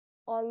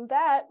on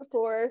that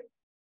for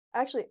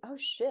actually, oh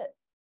shit.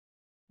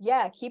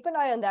 Yeah, keep an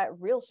eye on that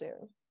real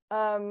soon.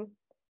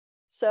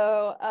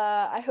 So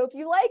I hope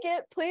you like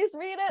it. Please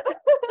read it.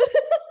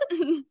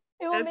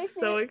 It will make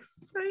so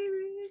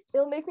exciting.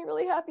 It'll make me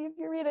really happy if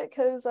you read it,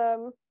 because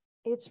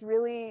it's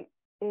really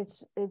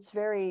it's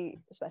very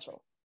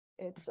special.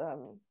 It's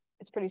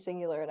pretty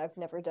singular, and I've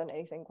never done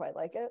anything quite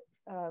like it.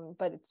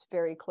 But it's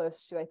very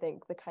close to, I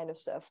think, the kind of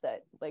stuff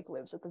that like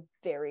lives at the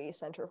very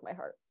center of my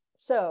heart.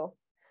 So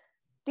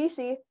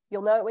DC,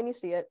 you'll know it when you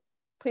see it.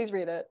 Please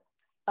read it.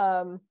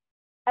 And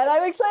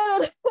I'm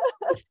excited.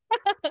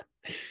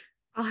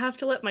 I'll have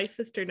to let my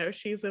sister know.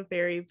 She's a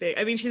very big,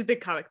 I mean, she's a big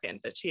comic fan,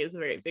 but she is a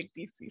very big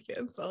DC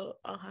fan. So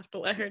I'll have to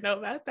let her know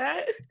about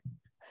that.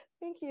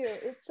 Thank you.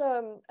 It's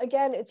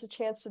again, it's a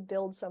chance to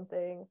build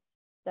something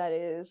that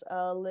is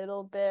a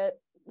little bit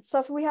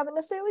stuff we haven't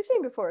necessarily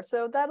seen before.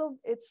 So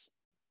it's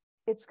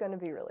going to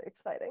be really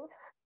exciting.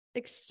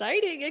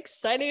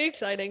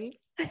 Exciting.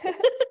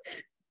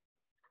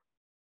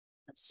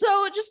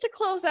 So just to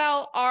close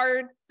out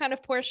our kind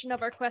of portion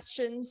of our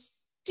questions,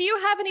 do you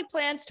have any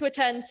plans to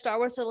attend Star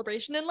Wars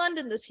Celebration in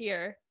London this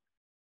year?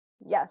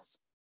 Yes.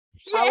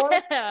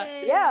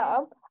 Yeah.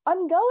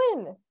 I'm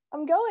going.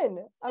 I'm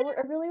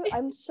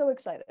so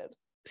excited.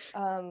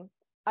 I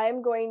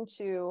am going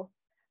to,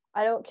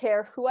 I don't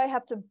care who I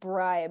have to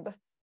bribe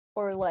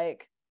or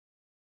like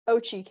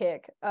Ochi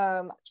kick.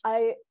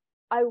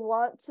 I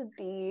want to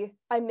be,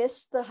 I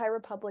missed the High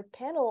Republic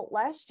panel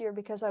last year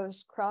because I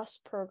was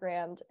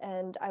cross-programmed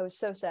and I was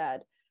so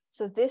sad.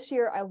 So this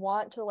year I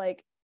want to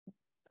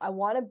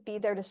be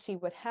there to see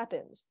what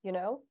happens, you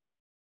know?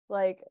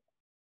 Like,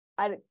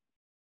 I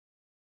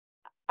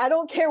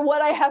don't care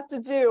what I have to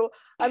do.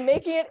 I'm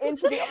making it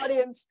into the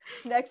audience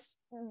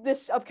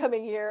this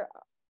upcoming year.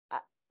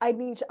 I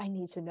need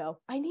to know.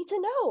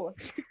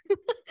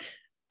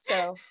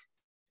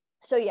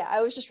 So yeah, I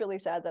was just really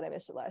sad that I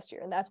missed it last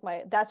year, and that's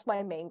my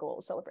main goal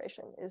of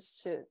Celebration,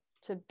 is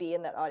to be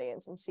in that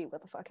audience and see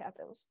what the fuck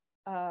happens.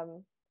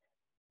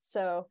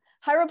 So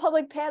High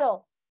Republic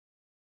panel,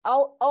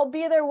 I'll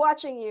be there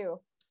watching you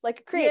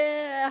like a creep.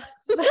 Yeah.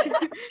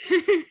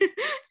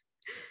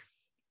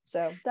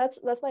 So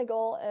that's my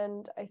goal,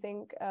 and I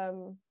think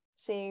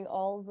seeing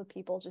all the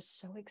people just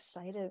so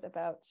excited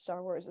about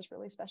Star Wars is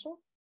really special.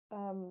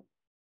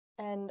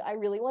 And I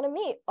really want to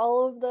meet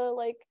all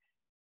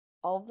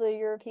of the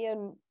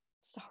European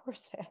Star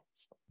Wars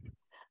fans.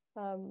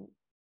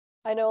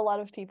 I know a lot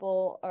of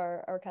people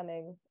are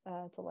coming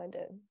to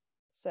London,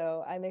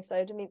 so I'm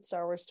excited to meet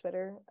Star Wars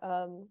Twitter.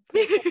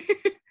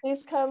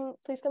 Please come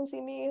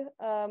see me.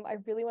 I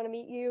really want to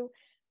meet you.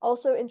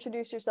 Also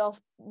introduce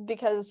yourself,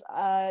 because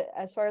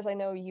as far as I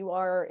know, you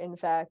are in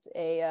fact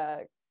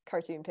a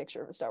cartoon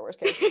picture of a Star Wars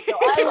character.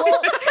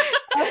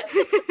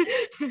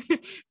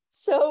 So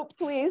so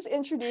please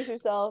introduce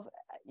yourself.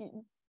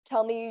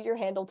 Tell me your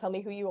handle, tell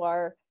me who you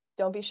are.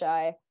 Don't be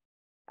shy.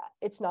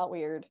 It's not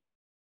weird.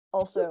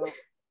 Also,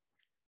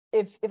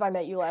 if I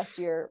met you last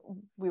year,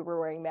 we were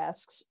wearing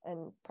masks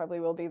and probably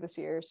will be this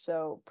year.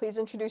 So please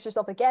introduce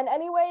yourself again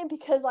anyway,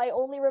 because I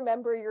only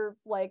remember your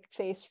like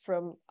face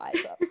from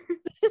eyes up.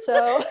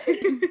 So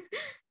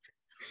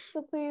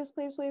please,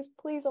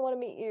 I want to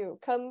meet you.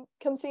 Come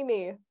see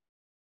me.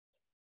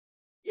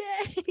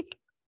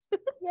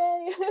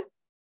 Yay.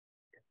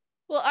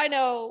 Well, I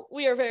know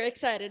we are very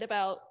excited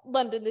about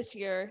London this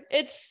year.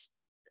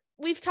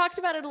 We've talked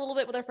about it a little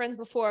bit with our friends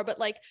before, but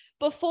like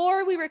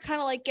before we were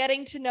kind of like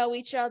getting to know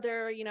each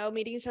other, you know,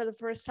 meeting each other the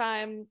first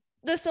time.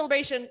 This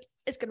Celebration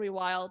is going to be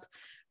wild.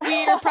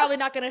 We're probably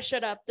not going to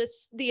shut up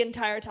the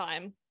entire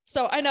time.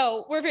 So I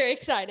know we're very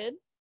excited.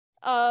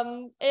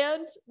 And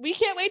we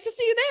can't wait to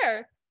see you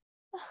there.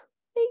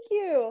 Thank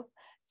you.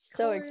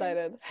 So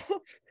excited.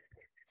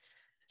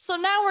 So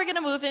now we're going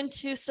to move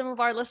into some of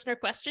our listener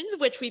questions,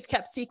 which we've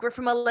kept secret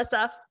from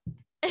Alyssa.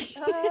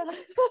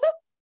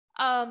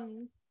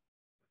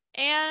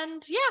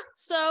 And yeah,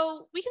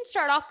 so we can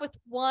start off with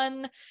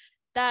one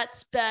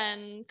that's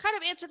been kind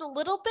of answered a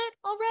little bit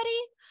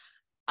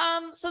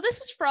already. So this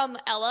is from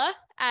Ella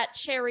at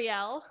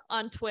Cheriel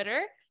on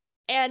Twitter.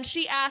 And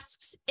she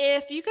asks,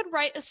 if you could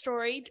write a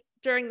story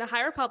during the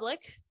High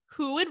Republic,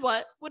 who and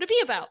what would it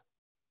be about?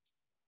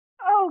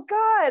 Oh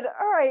God!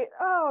 All right.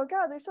 Oh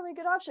God, there's so many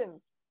good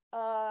options.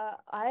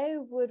 I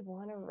would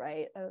want to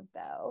write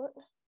about.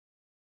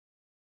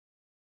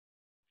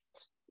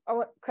 I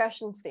want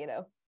Crash and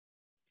Spheno.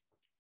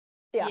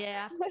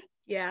 Yeah.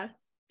 Yeah.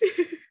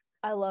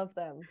 I love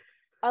them.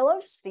 I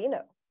love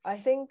Spheno. I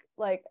think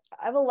like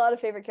I have a lot of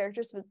favorite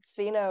characters, but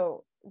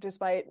Spheno,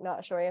 despite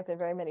not showing up in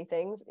very many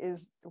things,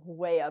 is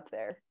way up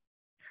there.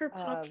 Her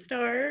pop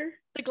star.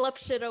 The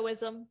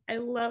Glupshidoism. I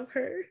love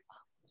her.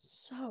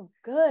 So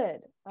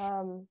good.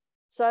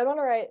 So I want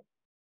to write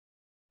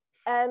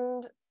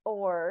and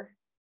or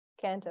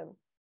Cantum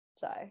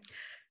Psi.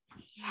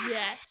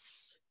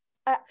 Yes.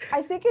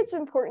 I think it's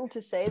important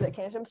to say that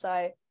Cantum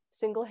Psi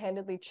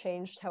single-handedly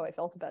changed how I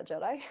felt about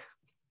Jedi.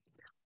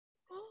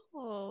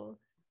 Oh.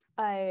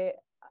 I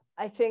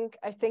think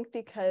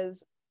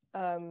because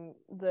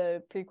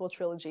the prequel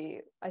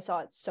trilogy, I saw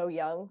it so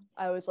young.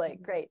 I was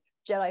like, great,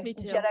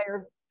 Jedi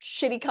are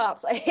shitty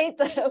cops. I hate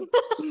them.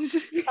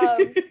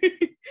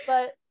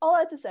 But all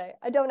that to say,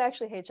 I don't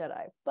actually hate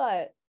Jedi,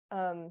 but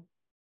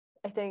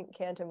I think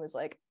Cantum was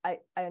like, I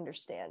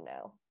understand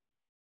now.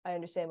 I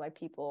understand why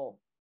people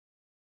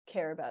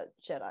care about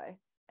Jedi,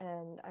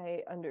 and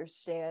I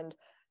understand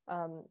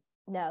now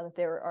that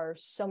there are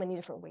so many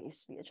different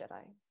ways to be a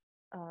Jedi,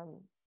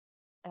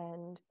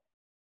 and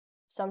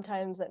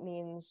sometimes that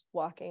means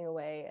walking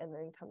away and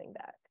then coming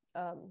back.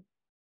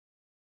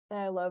 And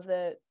I love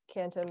that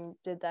Cantum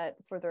did that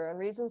for their own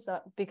reasons,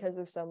 not because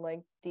of some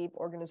like deep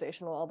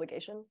organizational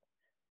obligation.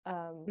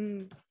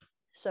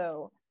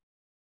 So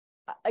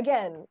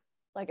again,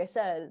 like I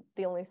said,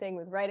 the only thing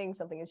with writing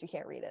something is you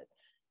can't read it.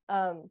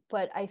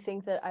 But I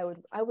think that I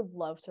would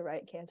love to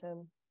write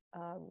Cantum,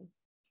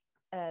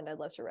 and I'd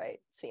love to write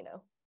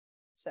Spheno.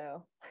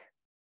 So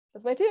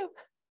that's my two.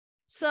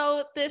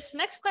 So this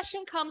next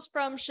question comes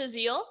from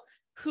Shazil,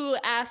 who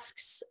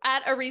asks,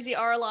 at Arizi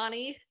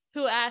Aralani,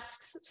 who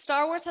asks,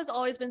 Star Wars has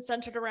always been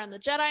centered around the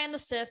Jedi and the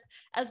Sith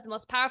as the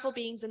most powerful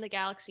beings in the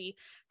galaxy.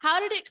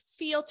 How did it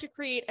feel to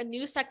create a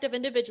new sect of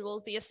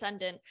individuals, the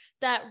Ascendant,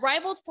 that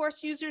rivaled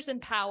Force users in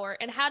power?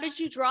 And how did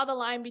you draw the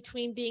line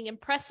between being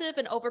impressive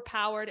and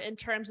overpowered in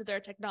terms of their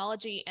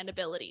technology and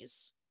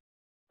abilities?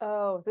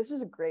 Oh, this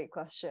is a great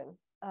question.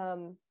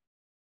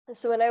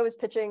 So when I was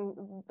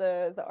pitching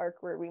the arc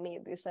where we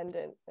meet the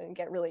Ascendant and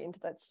get really into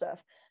that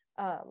stuff,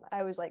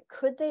 I was like,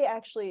 could they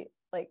actually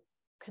like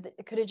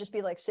could it just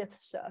be like Sith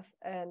stuff?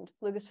 And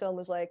Lucasfilm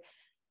was like,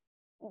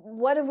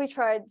 what if we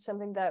tried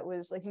something that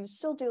was like, you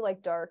still do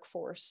like dark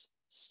Force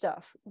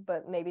stuff,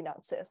 but maybe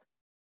not Sith?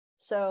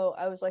 So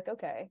I was like,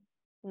 okay,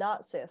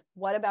 not Sith.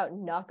 What about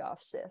knockoff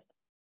Sith?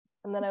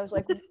 And then I was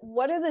like,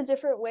 what are the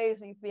different ways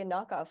that you could be a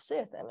knockoff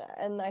Sith?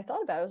 And I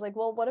thought about it. I was like,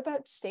 well, what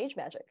about stage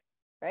magic,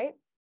 right?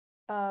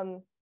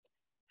 What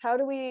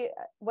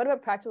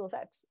about practical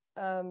effects?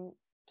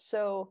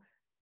 So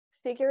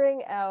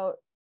figuring out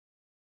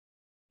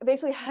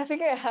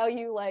how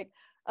you like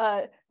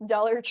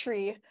Dollar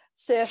Tree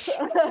Sith,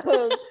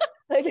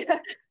 like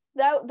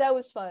that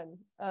was fun.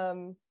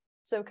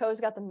 So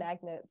Ko's got the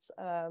magnets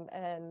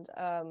and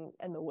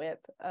the whip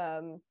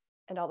and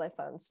all that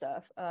fun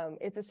stuff.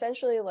 It's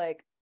essentially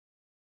like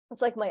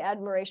it's like my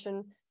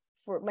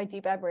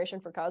deep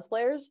admiration for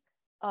cosplayers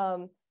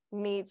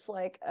meets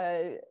like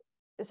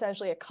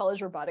essentially a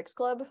college robotics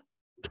club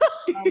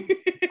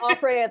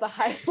operating at the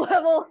highest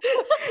level.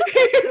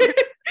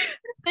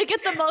 They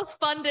get the most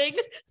funding.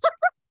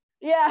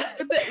 Yeah.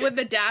 With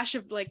the dash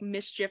of like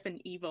mischief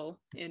and evil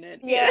in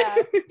it. Yeah.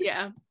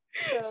 Yeah.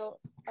 So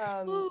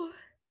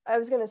I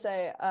was gonna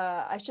say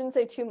I shouldn't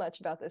say too much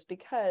about this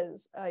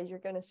because you're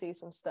gonna see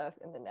some stuff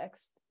in the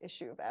next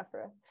issue of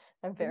Aphra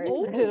I'm very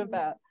excited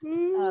about.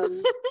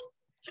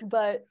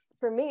 But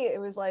for me it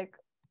was like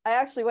I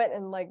actually went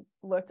and like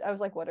looked. I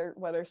was like, what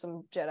are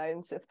some Jedi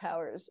and Sith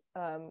powers?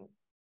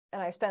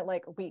 And I spent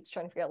like weeks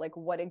trying to figure out like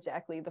what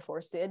exactly the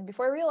Force did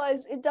before I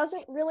realized it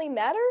doesn't really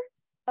matter,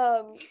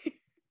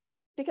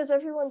 because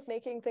everyone's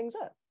making things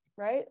up,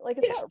 right? Like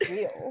it's not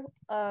real.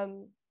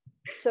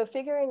 So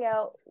figuring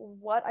out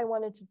what I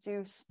wanted to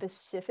do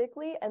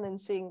specifically and then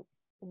seeing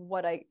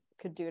what I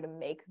could do to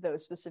make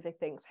those specific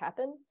things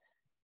happen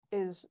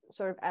is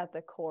sort of at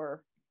the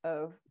core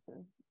of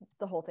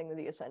the whole thing with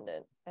the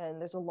Ascendant. And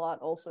there's a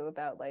lot also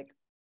about like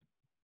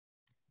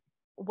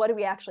what do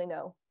we actually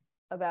know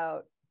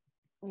about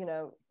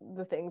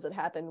the things that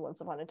happened once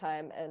upon a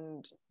time,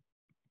 and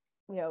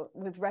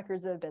with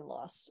records that have been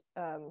lost,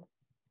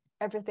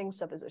 everything's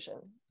supposition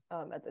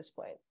at this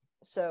point.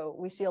 So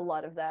we see a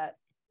lot of that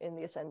in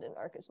the Ascendant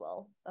arc as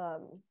well,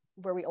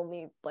 where we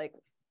only like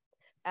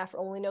Aphra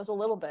only knows a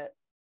little bit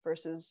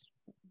versus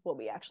what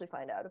we actually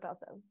find out about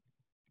them.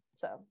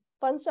 So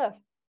fun stuff.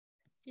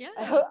 Yeah,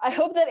 I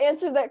hope that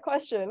answered that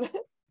question,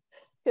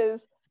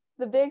 because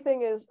the big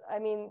thing is, I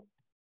mean,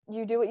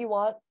 you do what you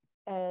want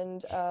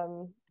and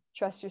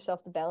trust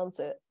yourself to balance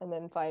it and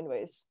then find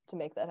ways to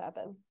make that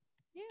happen.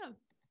 Yeah.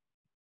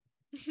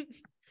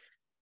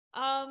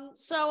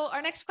 So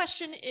our next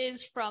question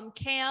is from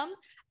Cam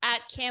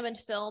at Cam and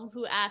Film,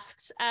 who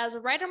asks, as a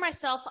writer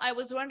myself, I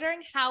was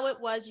wondering how it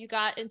was you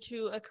got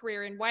into a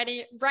career in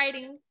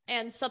writing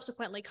and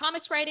subsequently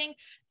comics writing.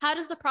 How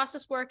does the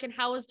process work, and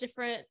how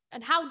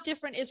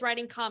different is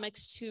writing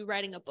comics to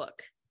writing a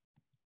book?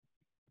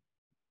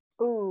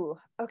 Ooh,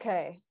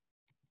 okay.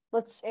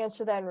 Let's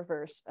answer that in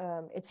reverse.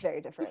 It's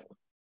very different.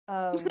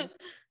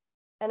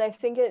 And I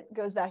think it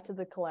goes back to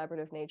the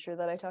collaborative nature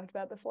that I talked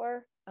about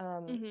before.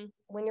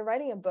 When you're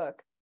writing a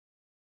book,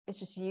 it's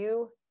just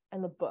you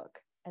and the book,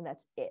 and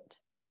that's it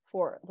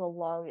for the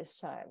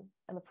longest time.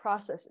 And the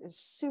process is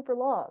super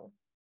long.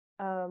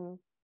 And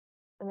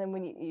then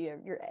when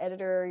your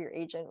editor, your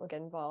agent will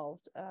get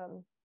involved.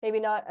 Maybe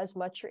not as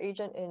much your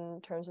agent in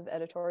terms of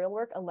editorial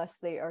work, unless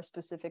they are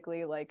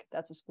specifically like,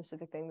 that's a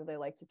specific thing that they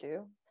like to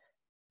do.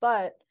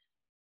 But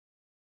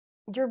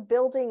you're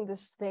building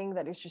this thing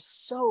that is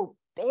just so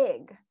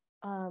big,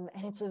 and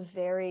it's a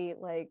very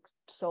like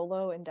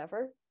solo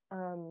endeavor,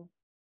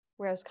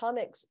 whereas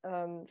comics,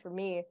 for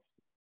me,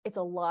 it's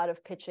a lot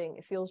of pitching.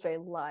 It feels very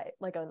live,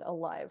 like a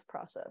live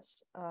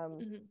process,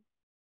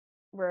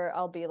 where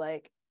I'll be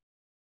like,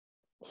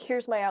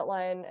 here's my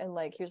outline, and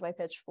like, here's my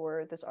pitch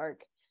for this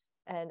arc,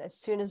 and as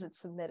soon as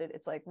it's submitted,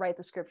 it's like, write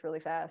the script really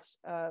fast,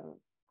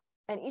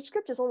 and each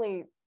script is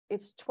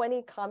it's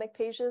 20 comic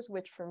pages,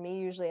 which for me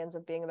usually ends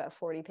up being about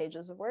 40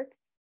 pages of work.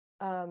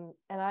 And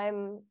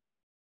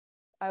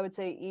I would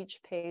say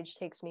each page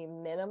takes me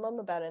minimum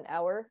about an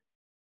hour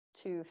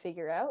to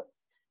figure out.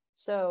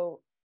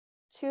 So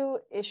 2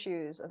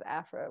 issues of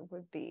Aphra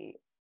would be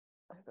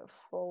like a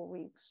full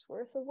week's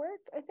worth of work,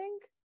 I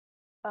think.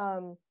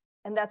 And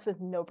that's with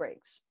no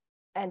breaks.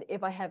 And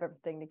if I have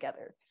everything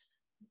together.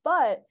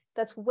 But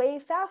that's way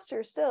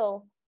faster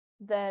still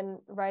than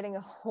writing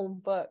a whole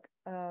book.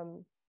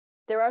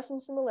 There are some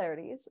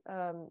similarities,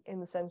 in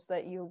the sense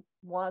that you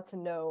want to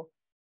know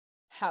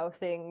how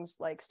things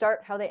like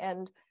start, how they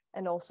end,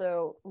 and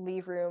also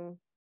leave room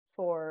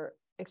for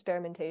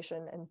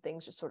experimentation and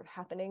things just sort of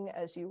happening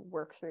as you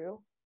work through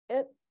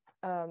it.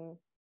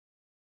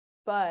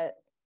 But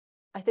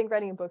I think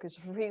writing a book is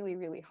really,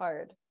 really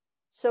hard.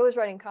 So is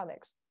writing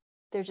comics.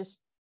 They're just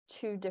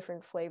 2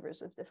 different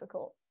flavors of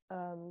difficult.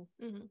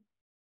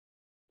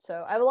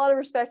 So I have a lot of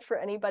respect for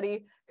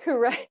anybody who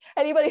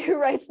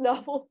writes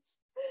novels.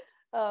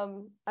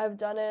 I've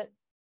done it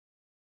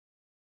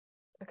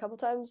a couple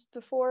times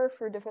before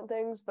for different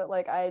things, but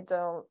like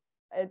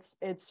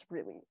it's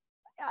really,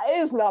 it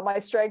is not my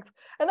strength,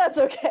 and that's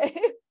okay.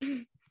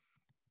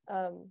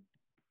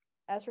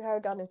 As for how I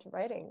got into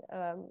writing,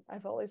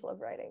 I've always loved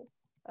writing.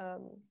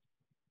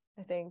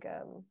 I think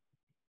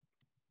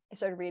I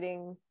started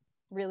reading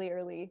really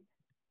early,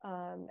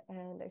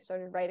 and I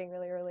started writing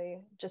really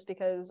early just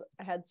because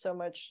I had so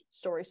much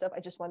story stuff. I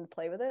just wanted to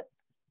play with it.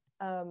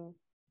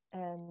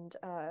 And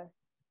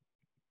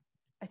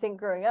I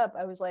think growing up,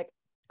 I was like,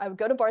 I would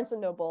go to Barnes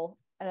and Noble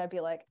and I'd be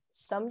like,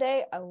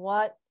 someday I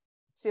want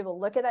to be able to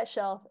look at that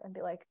shelf and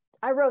be like,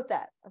 I wrote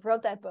that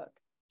book.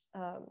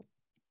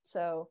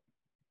 So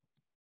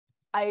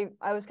I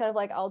was kind of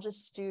like,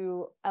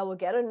 I will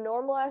get a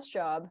normal ass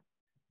job.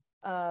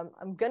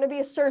 I'm gonna be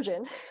a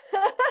surgeon.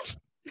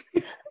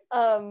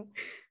 And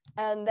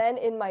then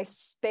in my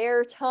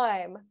spare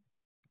time,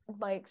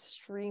 my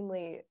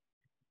extremely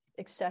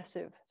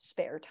excessive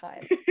spare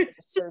time as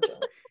a surgeon,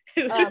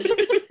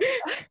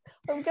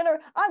 I'm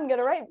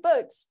gonna write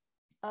books.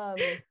 And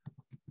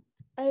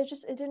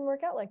it didn't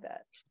work out like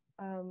that.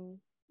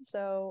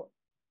 So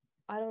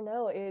I don't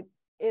know,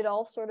 it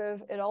all sort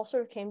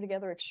of came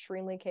together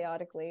extremely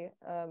chaotically.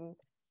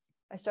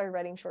 I started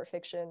writing short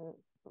fiction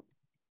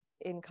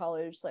in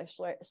college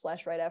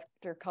slash right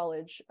after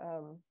college.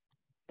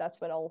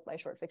 That's when all of my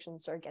short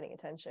fictions started getting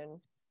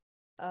attention.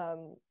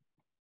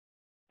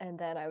 And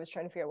then I was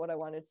trying to figure out what I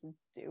wanted to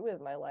do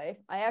with my life.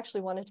 I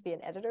actually wanted to be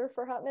an editor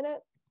for a hot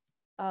minute.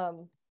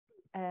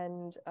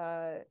 And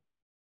I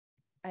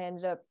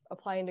ended up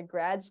applying to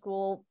grad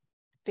school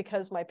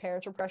because my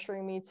parents were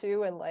pressuring me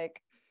to, and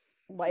like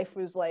life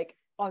was like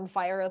on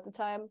fire at the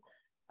time.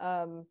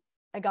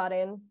 I got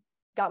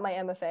my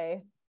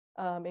MFA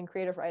in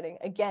creative writing,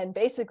 again,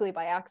 basically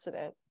by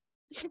accident.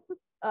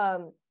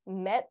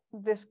 Met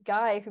this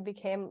guy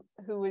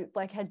who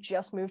like had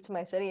just moved to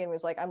my city and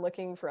was like, I'm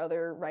looking for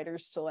other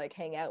writers to like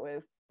hang out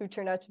with, who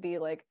turned out to be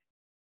like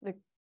the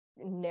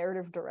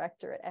narrative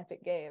director at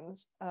Epic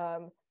Games.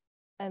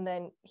 And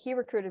then he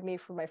recruited me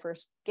for my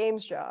first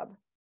games job.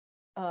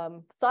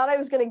 Thought I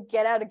was gonna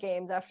get out of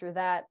games after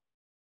that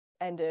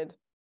ended.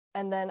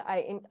 And then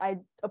I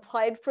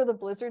applied for the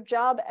Blizzard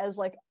job as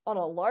like on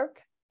a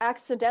lark,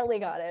 accidentally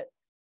got it,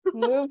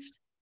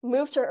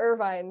 moved to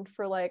Irvine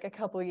for like a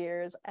couple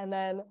years, and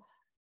then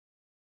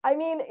I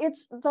mean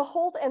it's the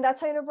whole, and that's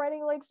how I ended up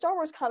writing like Star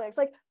Wars comics.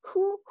 Like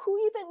who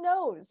even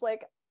knows?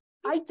 Like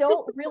I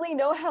don't really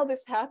know how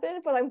this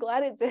happened, but I'm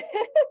glad it did.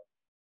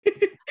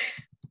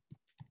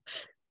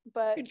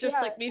 But you're just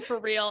like me for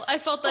real. I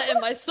felt that in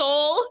my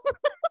soul.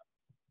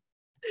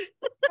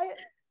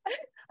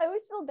 I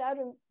always feel bad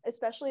when,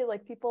 especially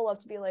like people love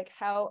to be like,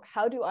 how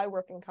do I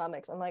work in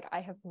comics? I'm like,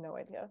 I have no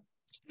idea.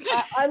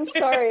 I'm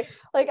sorry.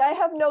 Like, I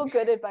have no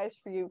good advice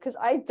for you because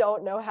I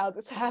don't know how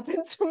this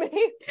happened to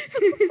me.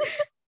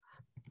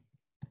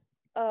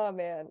 Oh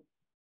man.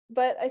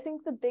 But I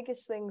think the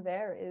biggest thing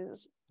there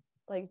is,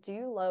 like, do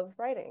you love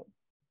writing?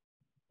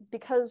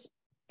 Because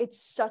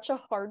it's such a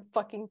hard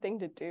fucking thing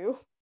to do.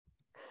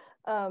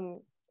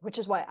 Which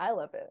is why I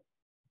love it.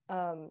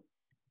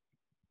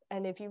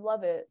 And if you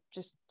love it,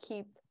 just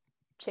keep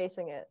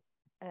chasing it.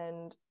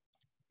 And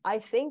I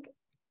think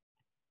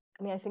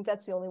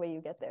that's the only way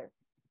you get there,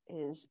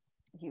 is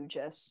you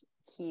just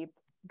keep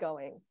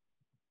going.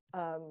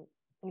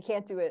 You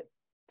can't do it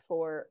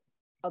for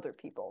other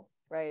people,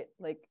 right?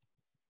 Like,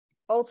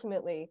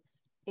 ultimately,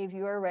 if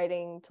you are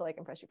writing to like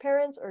impress your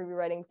parents, or if you're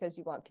writing because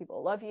you want people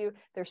to love you,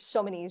 there's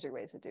so many easier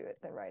ways to do it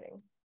than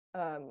writing.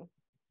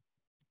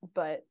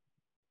 But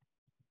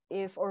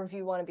if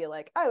you want to be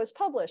like, I was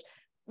published,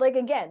 like,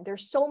 again,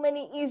 there's so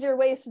many easier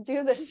ways to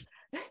do this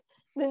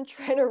than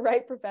trying to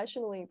write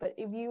professionally. But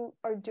if you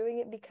are doing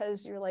it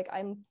because you're like,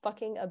 I'm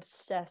fucking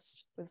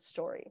obsessed with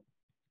story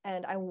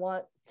and I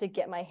want to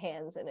get my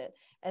hands in it,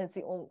 and it's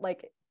the only,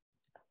 like,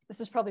 this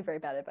is probably very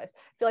bad advice,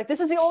 you're like, this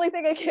is the only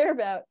thing I care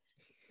about,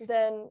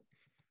 then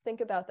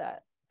think about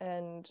that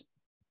and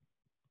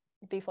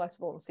be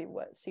flexible and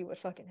see what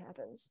fucking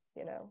happens,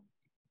 you know.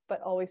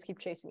 But always keep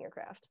chasing your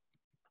craft.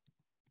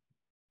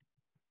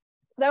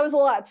 That was a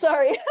lot,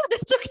 sorry.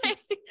 It's okay.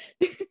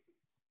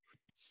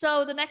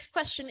 So the next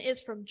question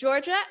is from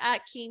Georgia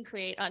at Keen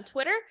Create on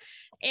Twitter.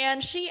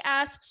 And she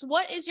asks,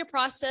 what is your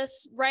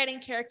process writing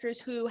characters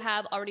who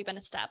have already been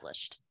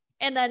established?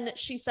 And then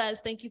she says,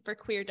 thank you for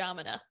Queer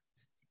Domina.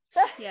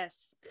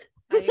 Yes,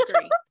 I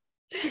agree.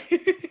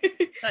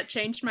 That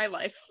changed my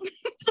life.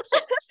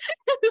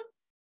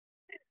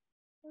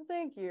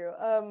 Thank you.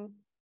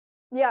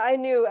 Yeah, I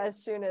knew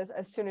as soon as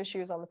she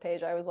was on the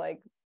page, I was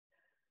like,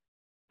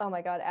 oh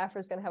my god,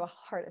 Aphra's gonna have a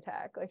heart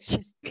attack. Like,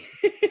 she's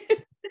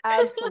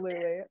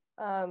absolutely.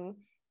 I'm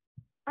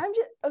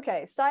just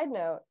okay. Side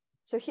note.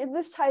 So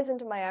this ties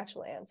into my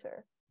actual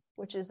answer,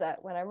 which is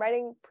that when I'm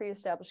writing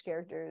pre-established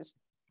characters,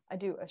 I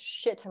do a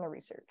shit ton of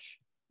research.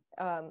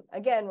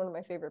 Again, one of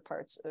my favorite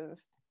parts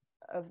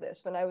of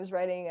this, when I was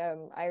writing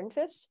Iron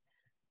Fist,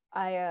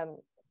 I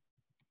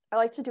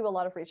like to do a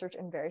lot of research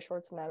in very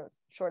short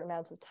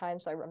amounts of time,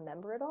 so I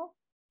remember it all.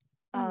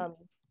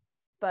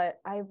 But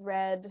I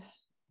read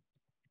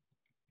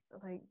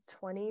like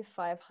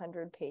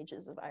 2,500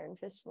 pages of Iron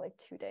Fist in like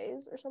 2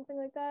 days or something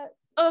like that.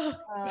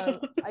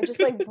 I just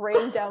like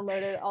brain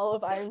downloaded all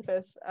of Iron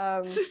Fist.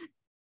 And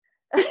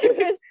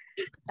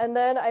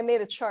then I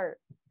made a chart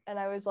and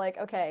I was like,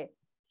 okay,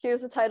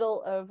 here's the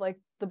title of like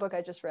the book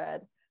I just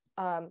read.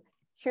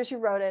 Here's who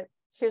wrote it.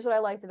 Here's what I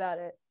liked about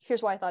it.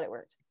 Here's why I thought it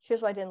worked.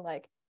 Here's what I didn't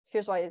like.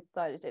 Here's why I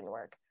thought it didn't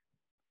work.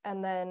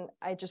 And then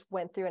I just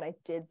went through and I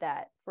did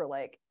that for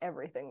like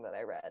everything that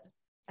I read.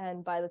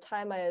 And by the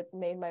time I had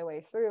made my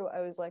way through,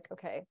 I was like,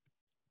 okay,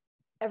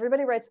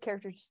 everybody writes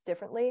characters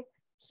differently.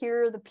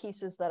 Here are the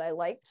pieces that I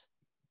liked.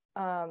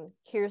 And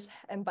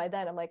by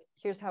then I'm like,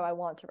 here's how I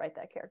want to write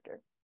that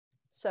character.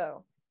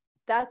 So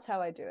that's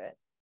how I do it.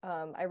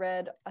 I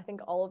read, I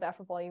think, all of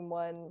Aphra Volume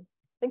 1.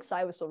 I think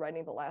Sai was still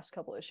writing the last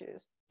couple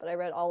issues, but I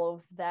read all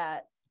of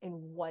that in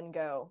one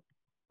go,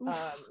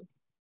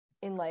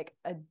 in like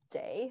a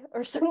day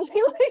or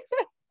something like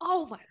that.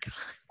 Oh my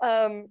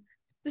god.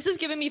 This is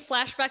giving me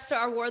flashbacks to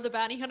our War of the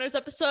Bounty Hunters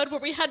episode where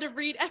we had to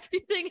read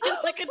everything in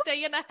like a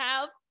day and a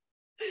half.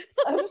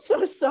 I'm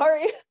so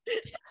sorry.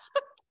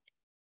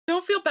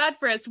 Don't feel bad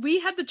for us.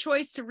 We had the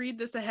choice to read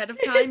this ahead of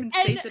time and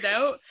space it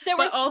out. There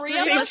were all three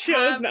three of of us us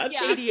have not to.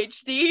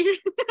 ADHD.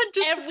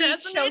 And we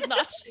chose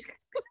not to.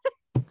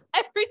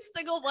 Every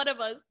single one of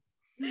us.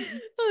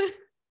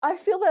 I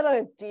feel that on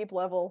a deep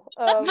level.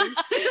 But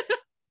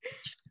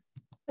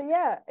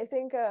yeah, I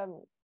think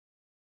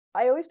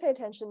I always pay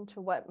attention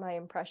to what my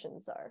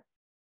impressions are.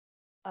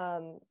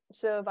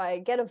 So if I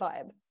get a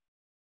vibe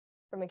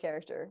from a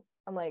character,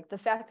 I'm like, the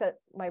fact that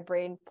my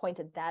brain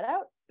pointed that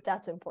out,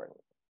 that's important.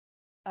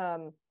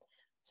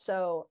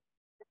 So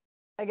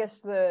I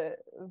guess the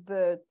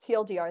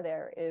TLDR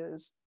there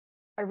is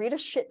I read a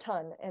shit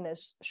ton in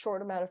as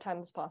short amount of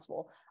time as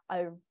possible.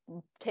 I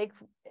take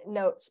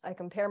notes, I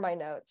compare my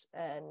notes,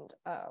 and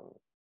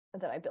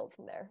then I build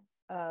from there.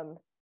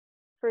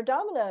 For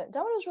Domina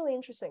was really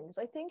interesting because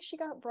I think she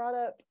got brought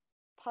up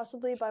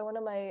possibly by one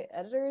of my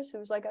editors who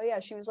was like, oh yeah,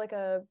 she was like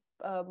a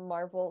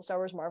Star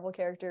Wars Marvel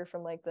character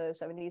from like the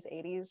 70s,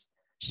 80s.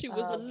 She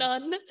was a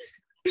nun.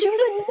 She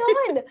was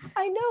a nun.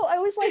 I know. I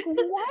was like,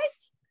 what?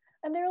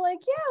 And they were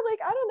like, yeah,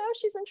 like, I don't know,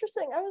 she's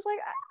interesting. I was like,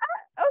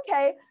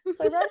 okay.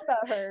 So I read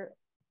about her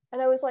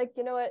and I was like,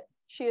 you know what?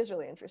 She is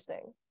really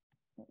interesting.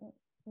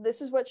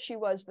 This is what she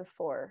was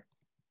before.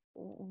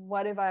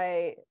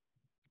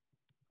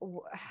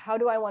 How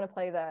do I want to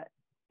play that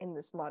in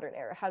this modern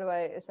era? How do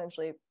I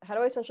essentially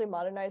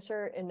modernize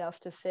her enough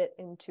to fit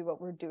into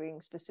what we're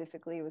doing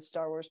specifically with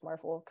Star Wars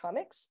Marvel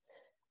comics?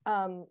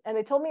 And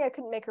they told me I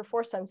couldn't make her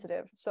force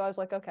sensitive. So I was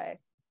like, okay,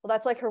 Well,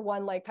 that's like her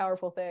one like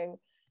powerful thing.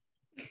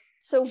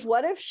 So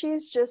what if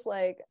she's just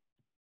like,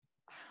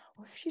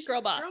 what if she's Girl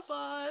just, boss. Girl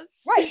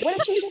boss. right? What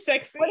if she's just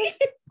sexy? What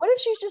if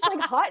she's just like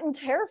hot and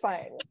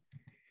terrifying?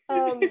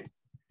 Oh,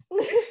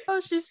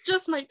 she's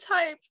just my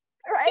type.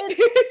 Right?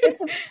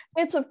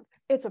 It's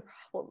a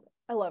problem.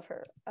 I love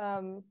her.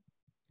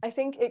 I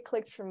think it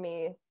clicked for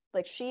me.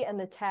 Like she and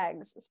the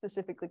tags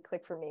specifically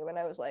clicked for me when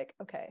I was like,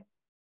 okay,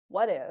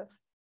 what if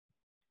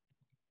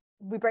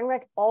we bring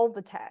back all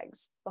the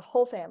tags, the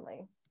whole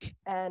family,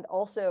 and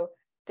also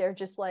they're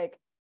just like,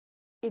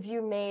 if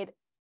you made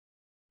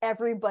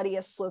everybody a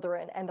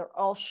Slytherin and they're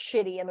all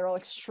shitty and they're all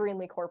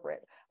extremely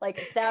corporate,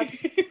 like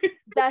that's Basically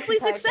the tag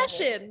family.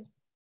 Succession.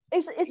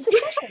 It's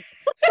Succession.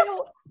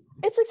 So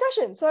it's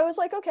Succession. So I was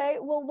like, okay,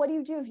 well, what do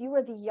you do if you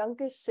are the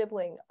youngest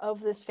sibling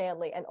of this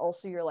family and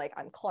also you're like,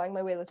 I'm clawing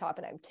my way to the top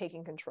and I'm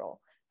taking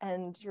control,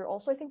 and you're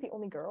also, I think, the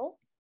only girl.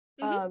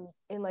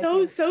 In like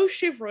so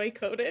chivalry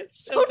coded.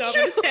 So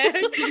true.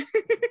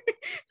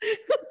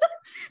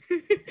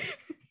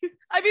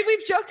 I mean,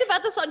 we've joked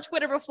about this on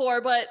Twitter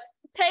before, but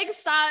tag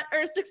style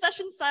or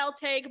Succession style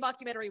tag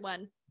mockumentary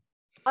one.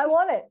 I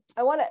want it.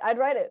 I'd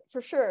write it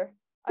for sure.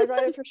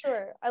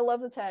 I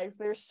love the tags.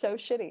 They're so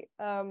shitty.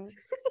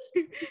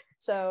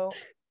 So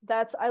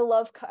that's, I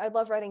love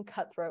writing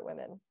cutthroat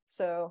women.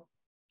 So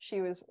she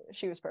was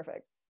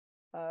perfect.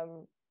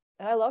 And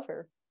I love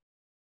her.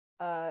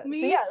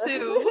 Me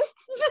too.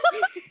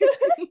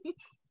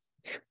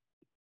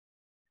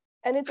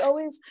 And it's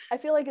always, I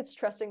feel like it's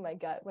trusting my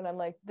gut when I'm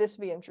like, this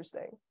would be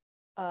interesting.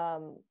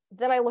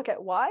 Then I look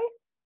at why,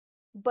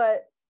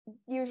 but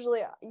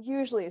usually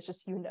it's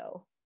just, and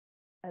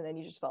then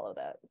you just follow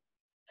that.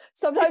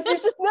 Sometimes you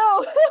just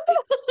know.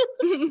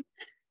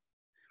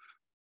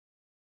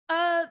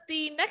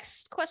 The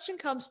next question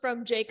comes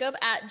from Jacob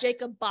at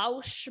Jacob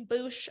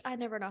Boosh. I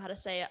never know how to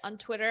say it on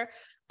Twitter.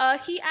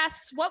 He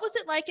asks, what was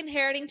it like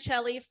inheriting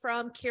Chelly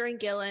from Kieran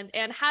Gillen,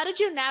 and how did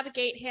you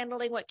navigate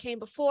handling what came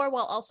before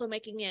while also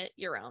making it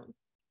your own?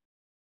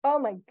 Oh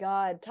my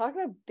God, talk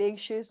about big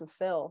shoes to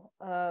fill.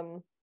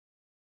 God,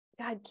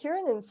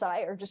 Kieran and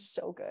Sai are just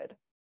so good.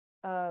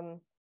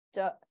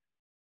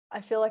 I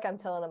feel like I'm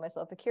telling on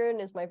myself, but Kieran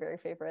is my very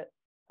favorite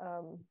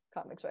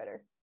comics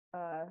writer.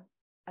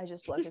 I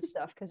just love his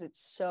stuff because it's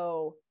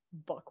so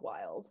buck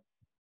wild,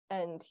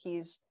 and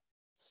he's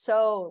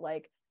so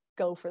like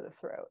go for the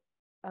throat.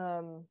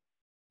 And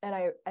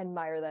I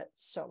admire that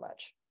so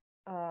much.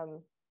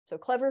 So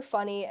clever,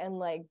 funny, and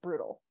like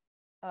brutal.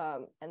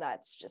 And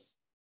that's just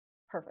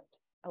perfect.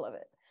 I love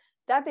it.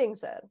 That being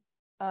said,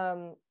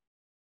 when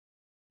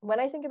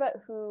I think about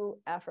who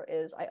Aphra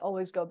is, I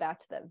always go back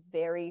to that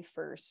very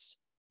first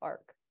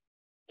arc,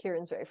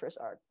 Kieran's very first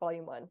arc,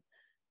 volume 1.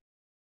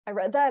 I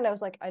read that and I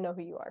was like, I know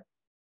who you are.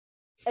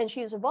 And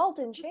she's evolved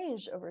and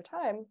changed over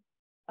time.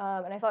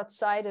 And I thought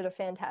Sai did a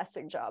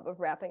fantastic job of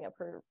wrapping up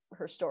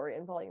her story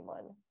in volume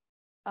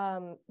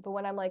 1. But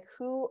when I'm like,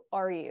 who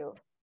are you?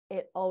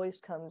 It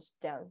always comes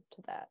down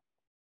to that,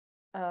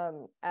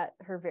 at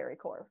her very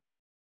core.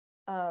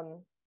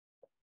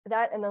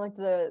 That, and then like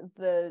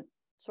the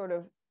sort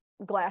of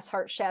glass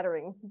heart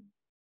shattering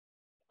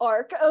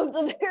arc of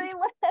the very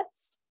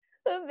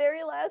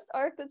last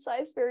arc that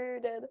Sai Spurrier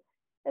did.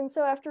 And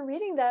so after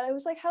reading that, I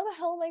was like, how the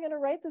hell am I going to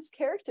write this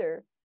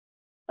character?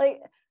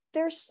 Like,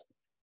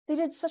 they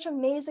did such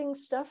amazing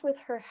stuff with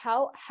her.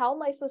 How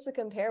am I supposed to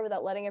compare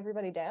without letting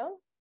everybody down?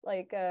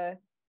 Like,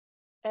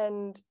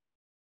 and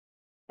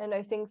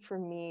I think for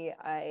me,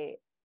 I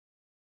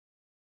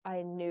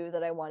knew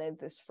that I wanted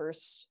this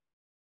first,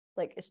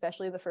 like,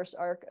 especially the first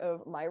arc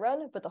of my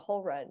run, but the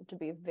whole run to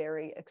be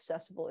very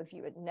accessible if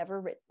you had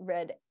never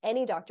read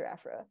any Dr.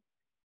 Aphra,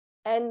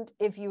 and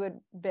if you had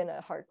been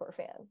a hardcore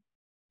fan.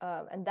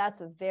 And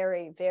that's a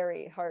very,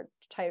 very hard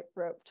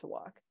tightrope to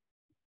walk.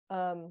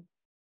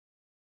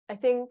 I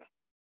think,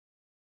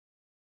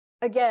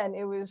 again,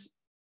 it was,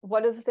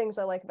 what are the things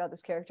I like about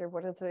this character?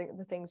 What are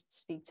the things that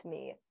speak to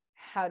me?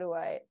 How do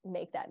I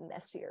make that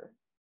messier?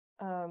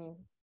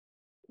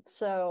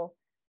 So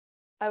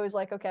I was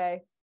like,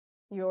 okay,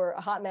 you're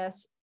a hot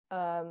mess.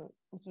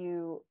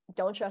 You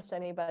don't trust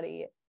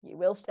anybody. You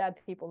will stab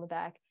people in the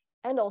back.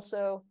 And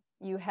also,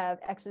 you have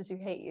exes who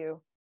hate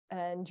you.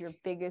 And your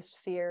biggest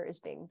fear is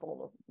being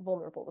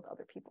vulnerable with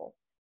other people.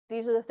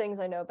 These are the things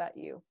I know about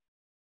you.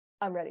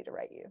 I'm ready to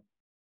write you.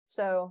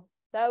 So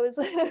that was,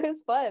 it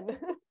was fun.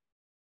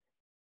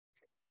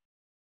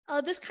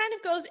 This kind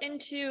of goes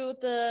into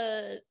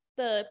the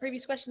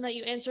previous question that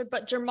you answered,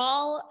 but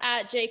Jamal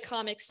at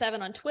jcomic7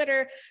 on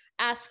Twitter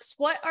asks,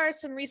 what are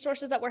some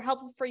resources that were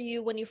helpful for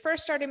you when you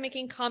first started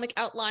making comic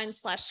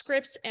outlines /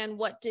 scripts, and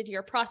what did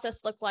your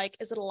process look like?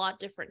 Is it a lot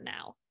different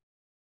now?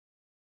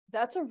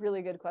 That's a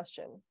really good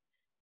question.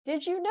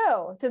 Did you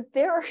know that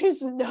there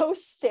is no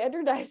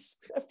standardized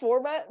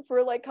format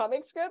for like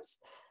comic scripts?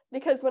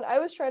 Because when I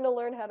was trying to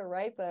learn how to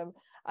write them,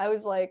 I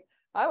was like,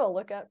 I will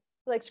look up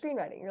like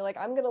screenwriting. You're like,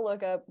 I'm going to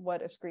look up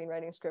what a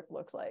screenwriting script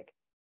looks like.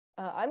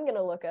 I'm going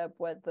to look up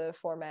what the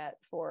format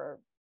for,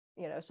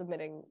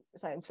 submitting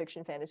science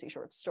fiction fantasy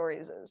short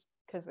stories is,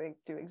 because they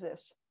do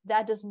exist.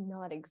 that does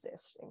not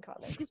exist in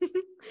comics.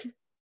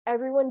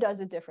 Everyone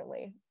does it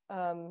differently.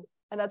 And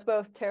that's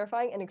both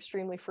terrifying and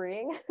extremely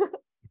freeing.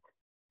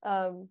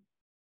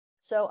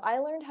 So I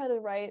learned how to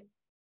write,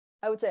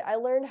 I would say I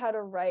learned how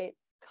to write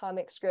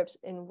comic scripts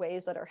in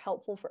ways that are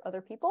helpful for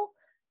other people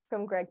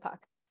from Greg Pak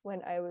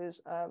when I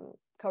was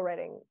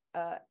co-writing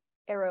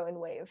Arrow and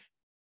Wave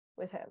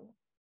with him.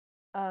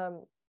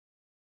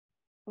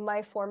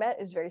 My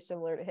format is very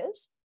similar to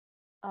his,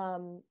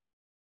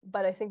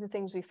 but I think the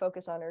things we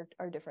focus on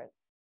are different.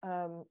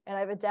 And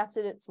I've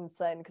adapted it since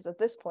then, because at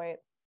this point,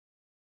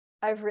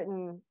 I've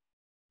written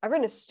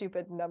a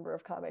stupid number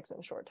of comics in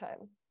a short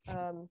time.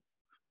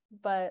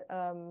 But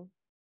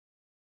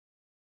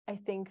I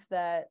think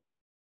that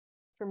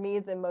for me,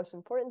 the most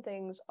important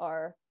things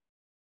are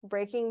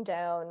breaking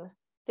down,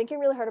 thinking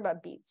really hard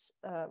about beats,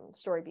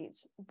 story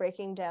beats,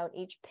 breaking down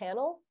each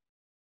panel,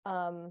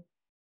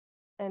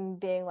 and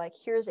being like,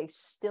 here's a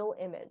still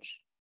image,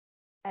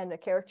 and a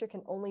character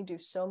can only do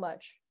so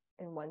much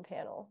in one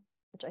panel,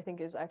 which I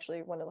think is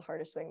actually one of the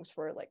hardest things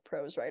for like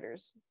prose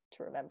writers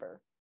to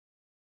remember.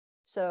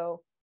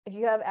 So if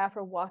you have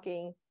Aphra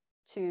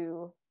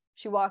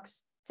she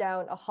walks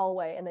down a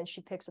hallway and then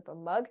she picks up a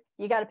mug,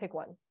 you got to pick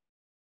one,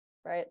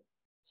 right?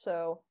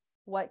 So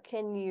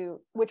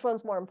which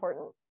one's more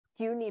important?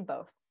 Do you need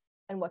both?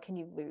 And what can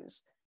you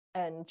lose?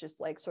 And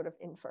just like sort of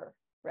infer,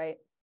 right?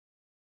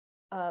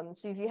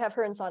 So if you have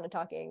her and Sana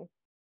talking,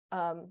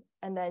 and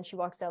then she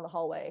walks down the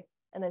hallway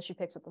and then she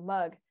picks up a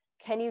mug,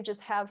 can you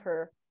just have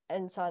her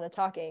and Sana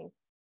talking,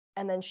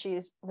 and then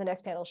the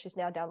next panel, she's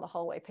now down the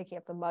hallway picking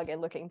up the mug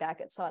and looking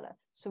back at Sana.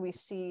 So we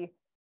see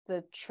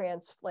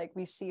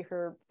we see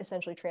her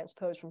essentially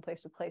transposed from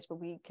place to place, but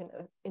we can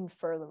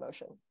infer the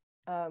motion.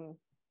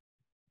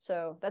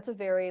 So that's a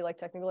very like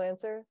technical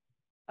answer.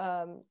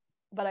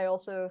 But I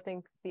also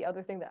think the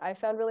other thing that I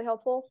found really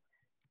helpful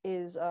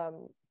is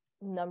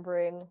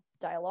numbering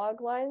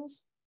dialogue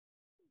lines.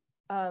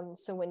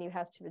 So when you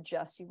have to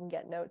adjust, you can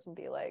get notes and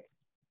be like,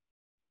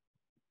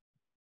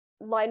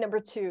 line number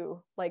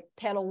 2, like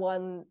panel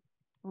 1,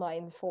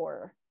 line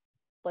 4,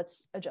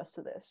 let's adjust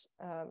to this.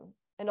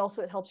 And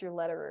also it helps your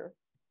letterer,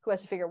 who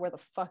has to figure out where the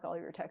fuck all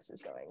your text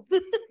is going.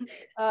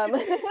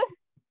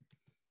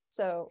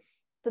 So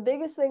the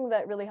biggest thing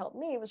that really helped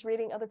me was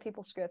reading other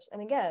people's scripts.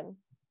 And again,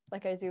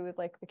 like I do with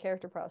like the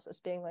character process,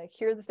 being like,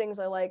 here are the things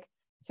I like,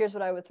 here's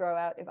what I would throw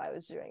out if I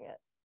was doing it.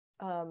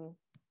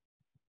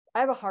 I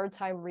have a hard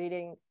time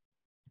reading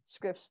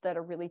scripts that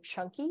are really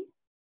chunky.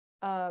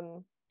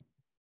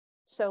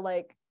 So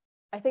like,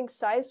 I think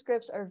size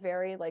scripts are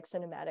very like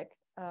cinematic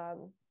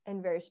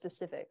and very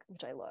specific,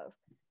 which I love.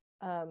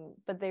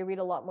 But they read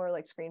a lot more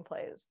like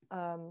screenplays.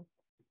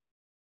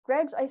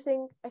 Greg's, I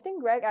think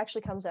Greg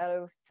actually comes out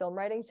of film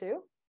writing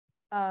too,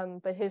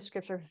 but his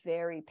scripts are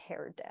very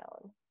pared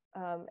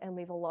down and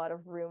leave a lot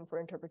of room for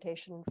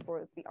interpretation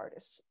for the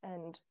artists.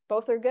 And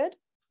both are good,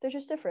 they're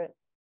just different.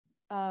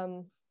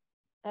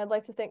 I'd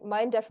like to think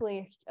mine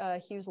definitely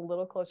hews a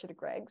little closer to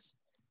Greg's,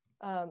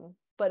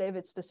 but if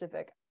it's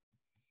specific,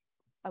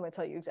 I'm gonna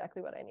tell you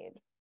exactly what I need.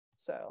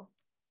 So,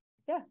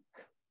 yeah.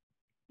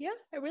 Yeah,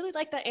 I really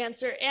like that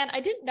answer. And I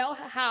didn't know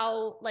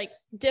how like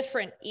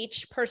different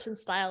each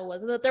person's style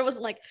was, that there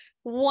wasn't like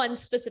one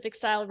specific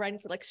style of writing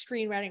for like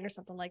screenwriting or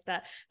something like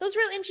that. That was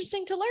really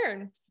interesting to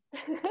learn.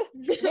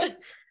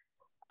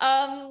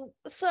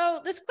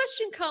 So this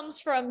question comes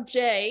from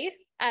Jay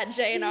at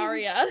Jay and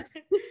Aria.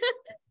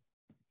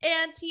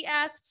 And he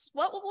asks,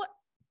 what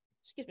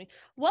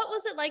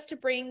was it like to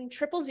bring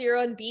 000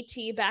 and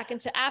BT back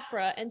into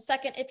Aphra? And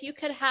second, if you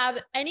could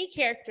have any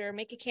character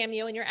make a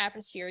cameo in your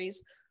Aphra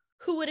series,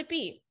 who would it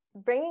be?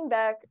 Bringing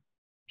back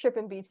Trip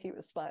and BT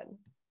was fun.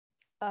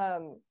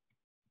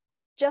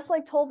 Just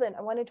like Tolvin,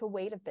 I wanted to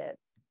wait a bit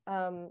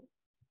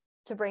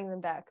to bring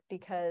them back,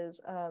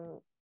 because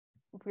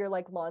we're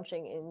like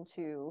launching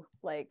into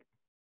like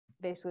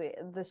basically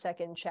the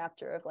second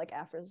chapter of like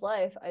Aphra's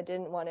life. I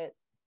didn't want it.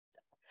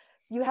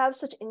 You have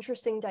such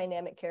interesting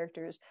dynamic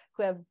characters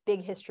who have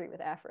big history with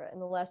Aphra,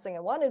 and the last thing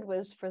I wanted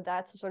was for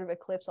that to sort of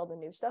eclipse all the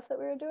new stuff that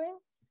we were doing.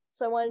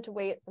 So I wanted to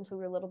wait until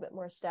we were a little bit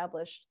more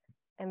established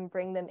and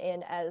bring them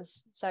in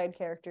as side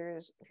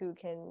characters who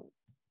can,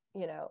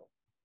 you know,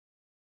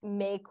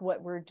 make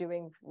what we're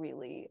doing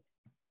really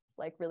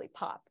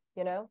pop,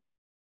 you know?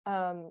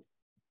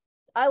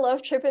 I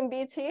love Trip and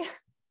BT.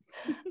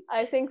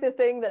 I think the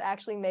thing that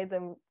actually made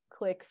them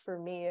click for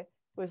me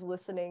was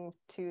listening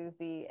to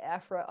the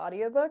Aphra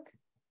audiobook,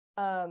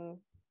 the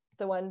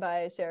one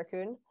by Sarah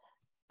Kuhn,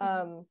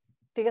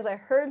 because I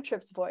heard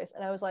Trip's voice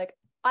and I was like,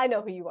 I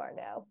know who you are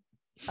now.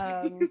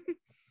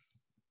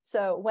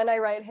 So when I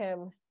write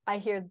him, I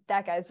hear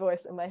that guy's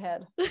voice in my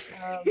head.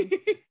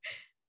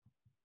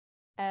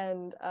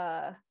 And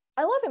I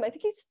love him. I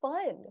think he's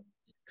fun.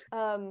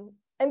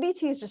 And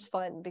BT is just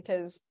fun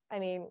because, I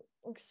mean,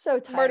 so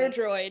tiny. Murder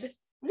droid.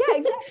 Yeah,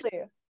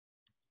 exactly.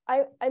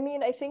 I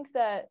mean, I think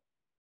that,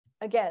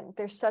 again,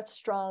 there's such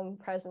strong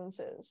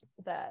presences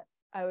that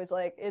I was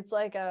like, it's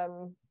like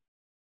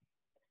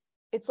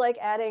it's like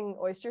adding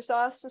oyster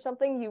sauce to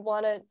something. You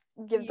want to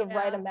give the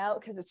right Yeah.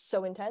 amount because it's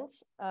so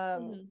intense.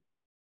 And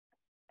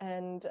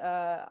I'm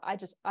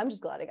just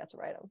glad I got to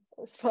write them.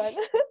 It was fun.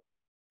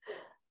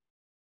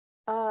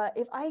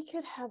 If I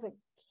could have a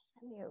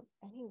cameo of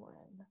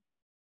anyone,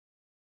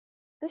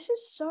 this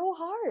is so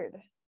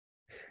hard.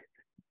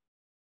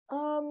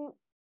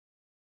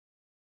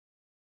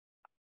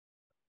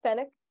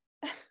 Fennec.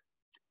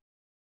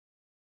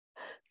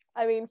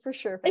 I mean, for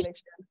sure, Fennec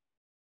should.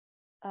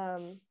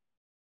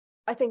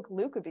 I think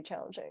Luke would be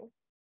challenging.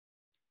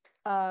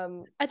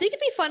 I think it'd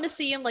be fun to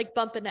see him like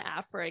bump into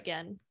Aphra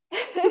again.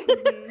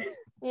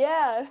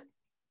 Yeah.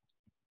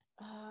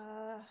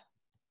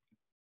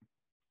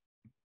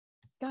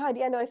 God,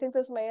 yeah, no, I think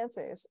those are my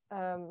answers.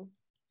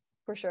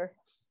 For sure.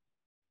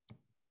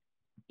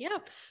 Yeah.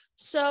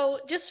 So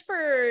just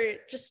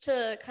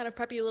to kind of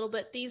prep you a little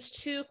bit, these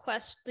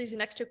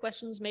next two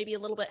questions may be a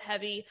little bit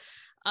heavy.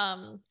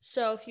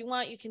 So if you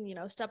want, you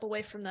can, step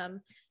away from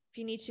them if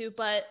you need to.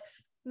 But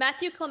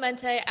Matthew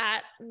Clemente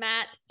at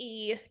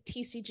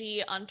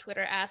MattETCG on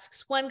Twitter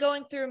asks, when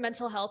going through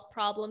mental health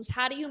problems,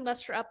 how do you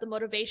muster up the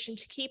motivation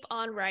to keep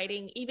on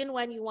writing, even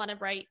when you want to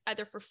write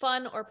either for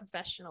fun or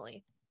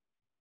professionally?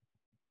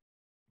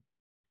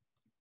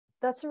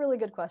 That's a really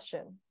good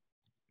question.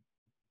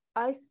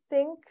 I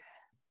think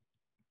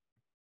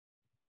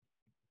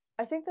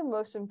the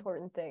most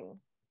important thing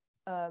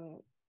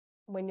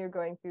when you're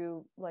going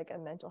through like a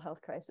mental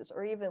health crisis,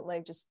 or even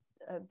like just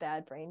a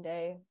bad brain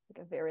day, like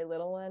a very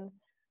little one,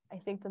 I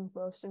think the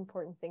most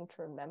important thing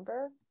to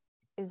remember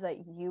is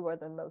that you are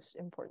the most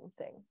important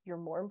thing. You're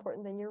more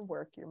important than your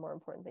work. You're more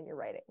important than your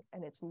writing.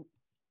 And it's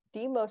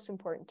the most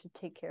important to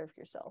take care of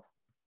yourself.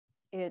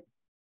 It,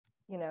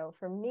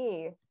 for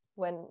me,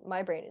 when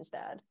my brain is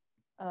bad,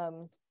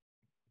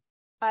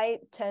 I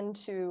tend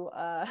to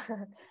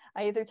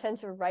I either tend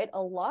to write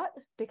a lot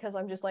because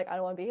I'm just like, I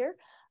don't want to be here,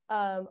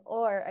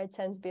 or I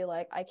tend to be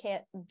like, I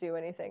can't do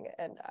anything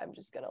and I'm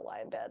just gonna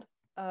lie in bed.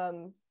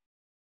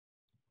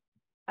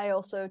 I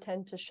also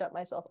tend to shut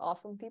myself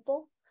off from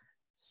people,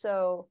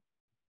 so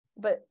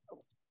but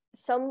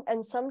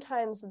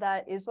sometimes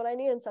that is what I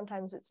need and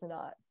sometimes it's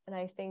not. And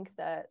I think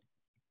that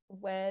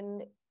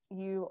when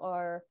you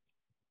are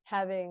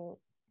having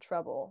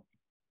trouble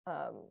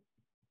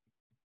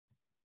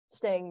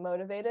staying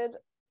motivated,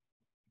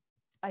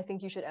 I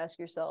think you should ask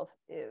yourself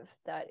if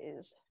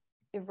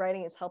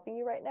writing is helping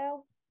you right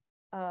now,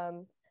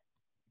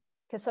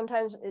 because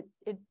sometimes it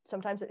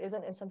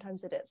isn't and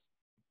sometimes it is.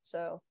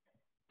 So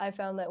I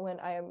found that when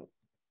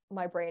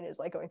my brain is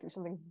like going through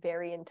something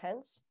very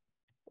intense,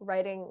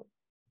 writing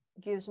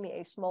gives me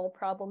a small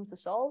problem to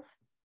solve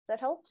that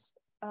helps,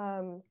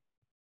 and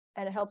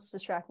it helps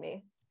distract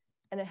me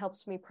and it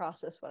helps me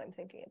process what I'm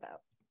thinking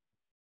about.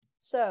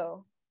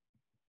 So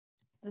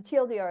the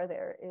TLDR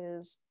there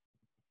is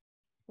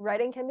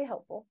writing can be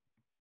helpful,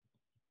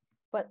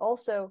 but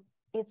also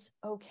it's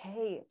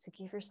okay to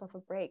give yourself a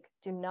break.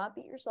 Do not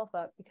beat yourself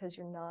up because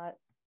you're not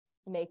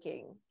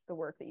making the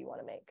work that you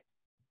want to make.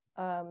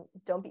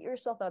 Don't beat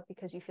yourself up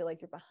because you feel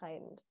like you're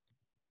behind.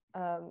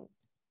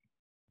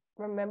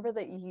 Remember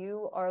that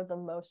you are the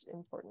most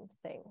important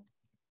thing,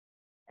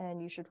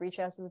 and you should reach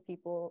out to the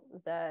people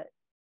that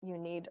you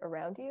need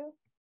around you,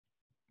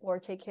 or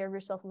take care of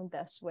yourself in the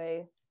best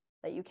way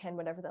that you can,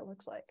 whatever that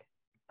looks like.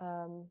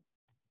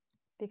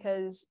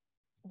 Because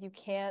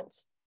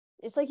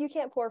it's like you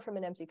can't pour from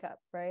an empty cup,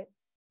 right?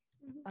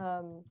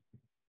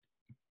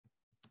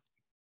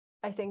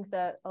 I think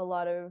that a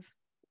lot of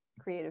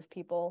creative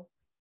people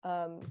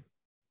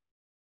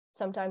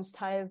sometimes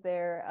tie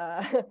their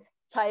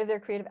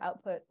creative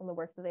output and the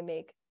work that they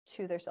make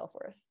to their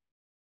self-worth.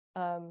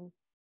 And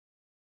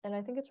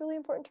I think it's really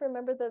important to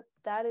remember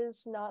that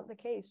is not the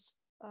case.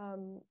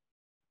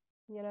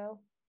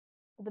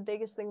 The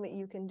biggest thing that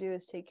you can do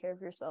is take care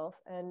of yourself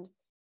and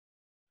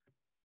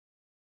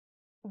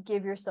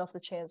give yourself the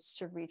chance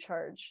to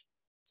recharge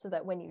so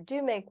that when you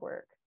do make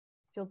work,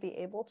 you'll be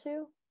able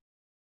to.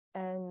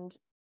 And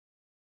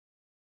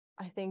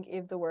I think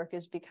if the work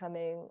is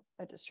becoming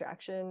a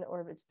distraction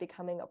or if it's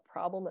becoming a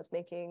problem that's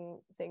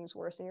making things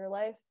worse in your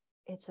life,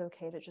 it's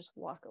okay to just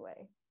walk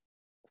away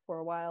for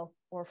a while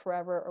or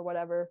forever or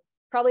whatever.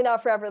 Probably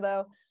not forever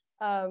though.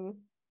 I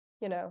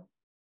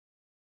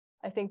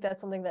think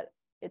that's something that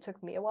it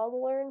took me a while to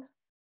learn.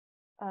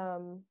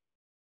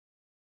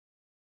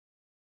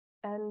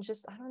 And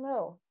just, I don't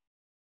know.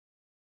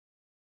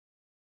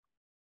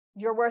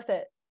 You're worth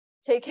it.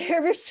 Take care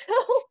of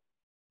yourself.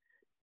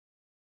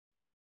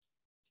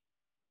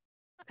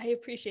 I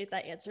appreciate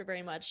that answer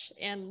very much.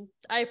 And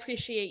I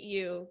appreciate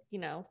you,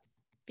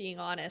 being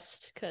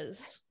honest,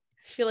 because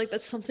I feel like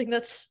that's something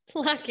that's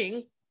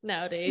lacking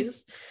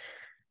nowadays.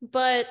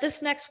 But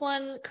this next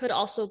one could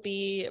also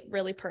be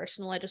really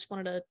personal. I just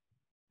wanted to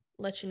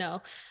let you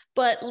know.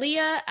 But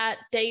Leah at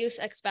Deus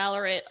Ex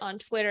Valorant on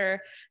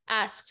Twitter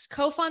asks,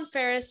 Kofan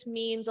Ferris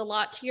means a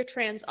lot to your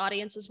trans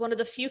audience as one of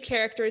the few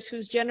characters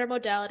whose gender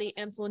modality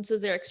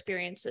influences their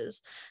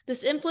experiences.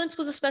 This influence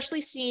was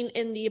especially seen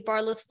in the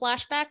Barlith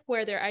flashback,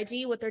 where their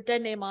ID with their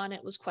dead name on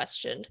it was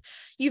questioned.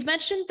 You've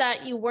mentioned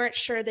that you weren't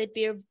sure they'd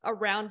be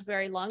around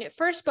very long at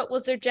first, but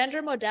was their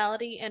gender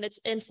modality and its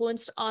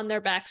influence on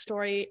their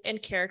backstory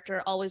and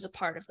character always a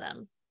part of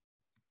them?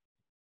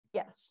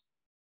 Yes.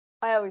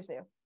 I always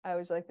knew. I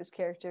was like, this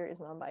character is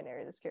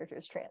non-binary, this character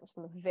is trans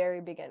from the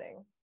very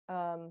beginning.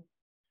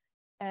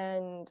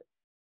 And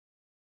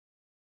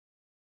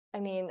I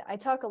mean, I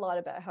talk a lot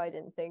about how I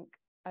didn't think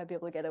I'd be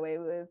able to get away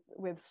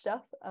with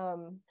stuff.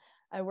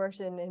 I worked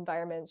in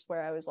environments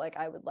where I was like,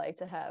 I would like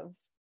to have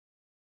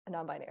a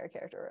non-binary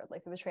character, or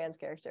like a trans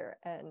character,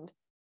 and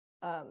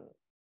I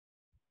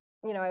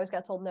always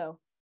got told no.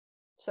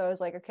 So I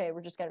was like, okay,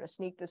 we're just gonna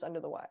sneak this under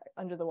the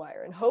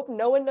wire and hope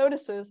no one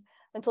notices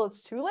until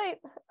it's too late.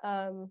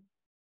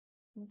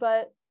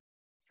 But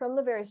from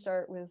the very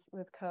start with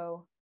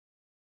Ko,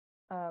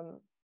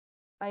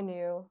 I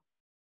knew,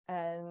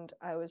 and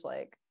I was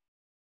like,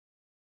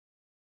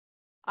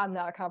 I'm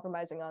not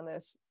compromising on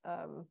this.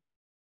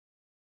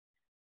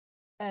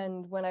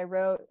 And when I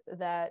wrote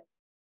that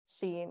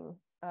scene,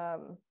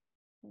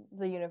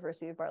 the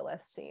University of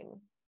Barleth scene,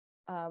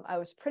 I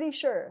was pretty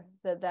sure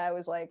that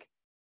was like,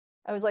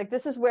 I was like,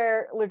 this is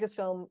where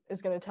Lucasfilm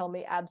is going to tell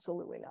me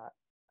absolutely not.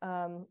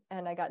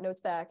 And I got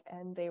notes back,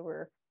 and they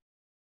were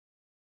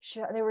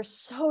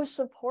so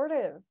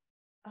supportive.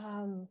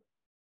 And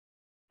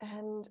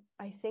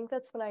I think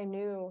that's when I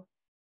knew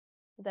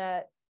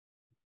that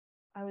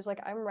I was like,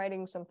 I'm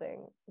writing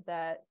something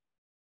that,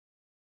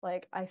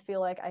 like, I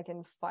feel like I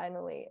can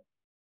finally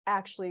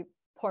actually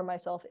pour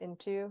myself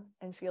into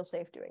and feel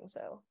safe doing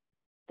so.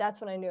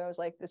 That's when I knew I was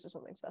like, this is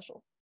something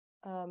special.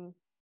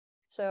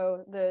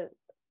 So the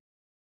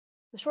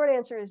short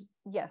answer is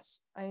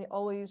yes, I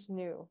always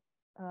knew.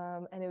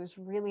 And it was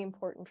really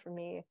important for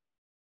me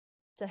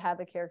to have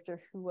a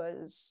character who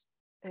was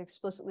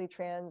explicitly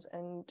trans,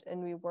 and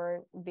we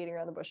weren't beating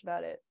around the bush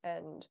about it,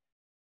 and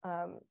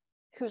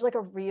who's like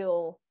a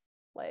real,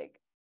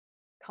 like,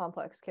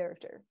 complex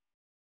character.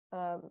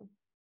 That's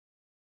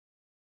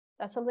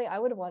something I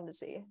would have wanted to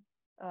see.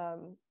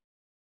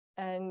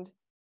 And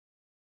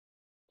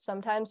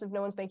sometimes if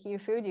no one's making you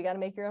food, you got to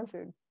make your own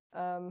food.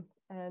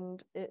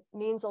 And it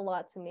means a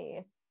lot to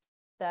me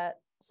that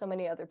so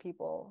many other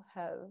people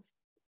have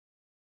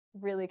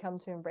really come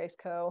to embrace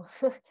Ko,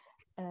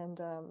 and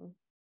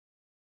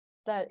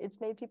that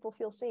it's made people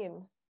feel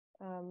seen.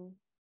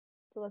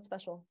 So that's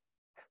special.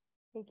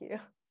 Thank you.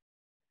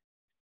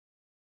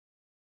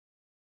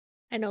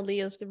 I know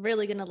Leah's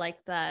really going to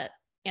like that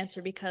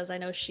answer, because I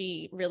know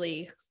she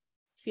really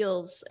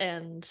feels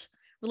and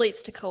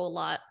relates to Ko a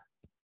lot.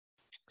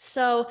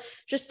 So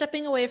just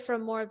stepping away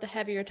from more of the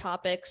heavier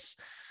topics,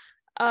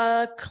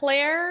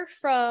 Claire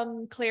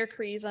from Claire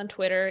Crees on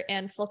Twitter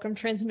and Fulcrum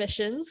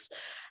Transmissions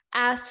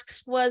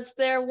asks, was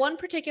there one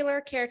particular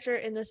character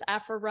in this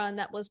Aphra run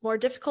that was more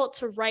difficult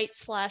to write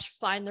 /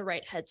 find the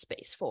right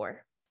headspace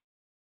for?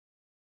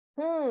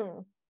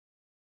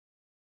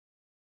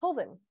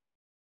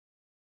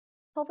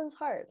 Colvin's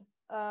hard.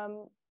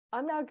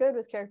 I'm not good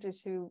with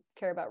characters who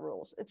care about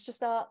rules. It's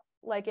just not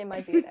like in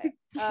my DNA.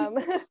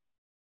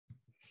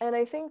 And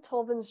I think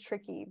Tolvin's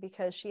tricky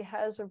because she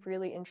has a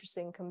really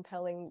interesting,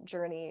 compelling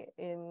journey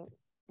in,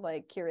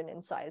 like, Kieran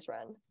and Sai's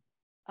run.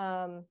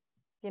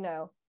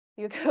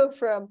 You go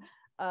from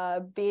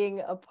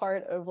being a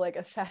part of, like,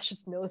 a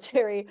fascist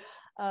military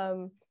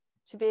to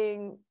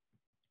being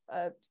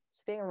a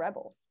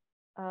rebel.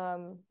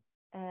 So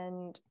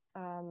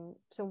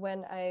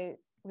when I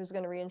was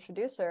going to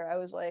reintroduce her, I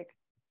was like,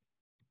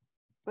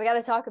 we got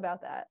to talk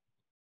about that.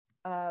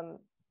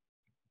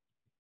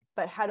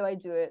 But how do I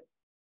do it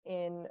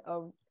in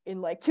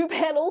like 2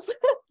 panels?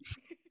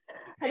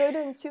 How do I do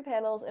it in 2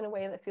 panels in a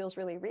way that feels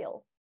really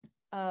real?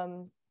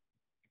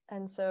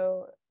 And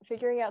so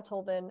figuring out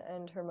Tolvin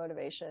and her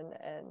motivation,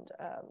 and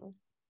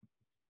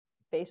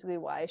basically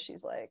why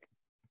she's like,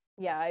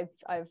 yeah,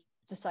 I've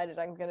decided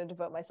I'm going to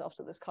devote myself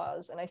to this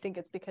cause. And I think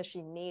it's because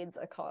she needs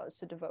a cause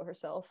to devote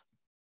herself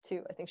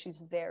to. I think she's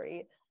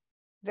very,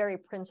 very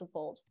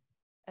principled.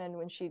 And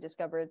when she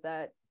discovered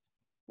that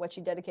what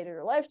she dedicated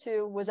her life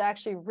to was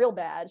actually real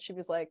bad, she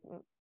was like,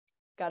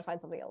 gotta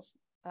find something else.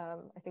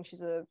 I think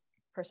she's a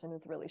person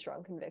with really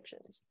strong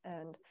convictions.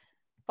 And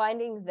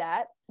finding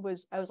that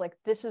I was like,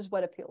 this is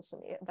what appeals to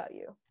me about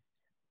you.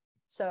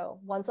 So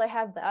once I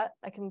have that,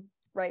 I can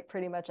write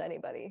pretty much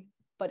anybody.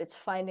 But it's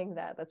finding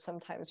that that's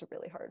sometimes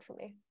really hard for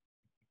me.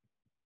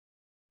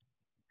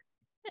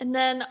 And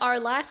then our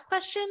last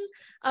question,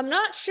 I'm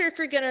not sure if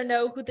you're going to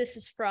know who this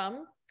is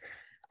from,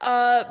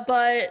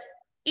 but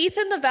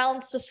Ethan the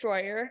Valence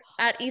Destroyer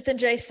at Ethan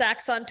J.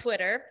 Sachs on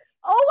Twitter.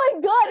 Oh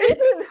my God,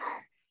 Ethan!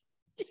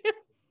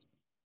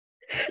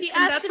 He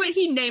asked that's what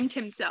he named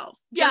himself.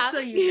 Yeah. Just so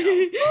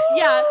you know.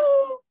 Yeah.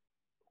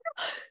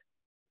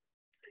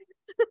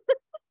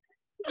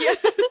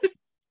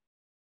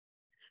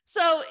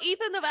 So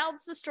Ethan the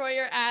Balance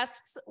Destroyer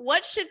asks,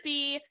 what should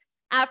be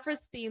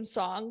Aphra's theme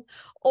song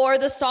or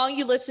the song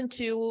you listen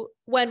to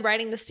when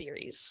writing the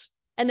series?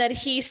 And then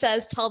he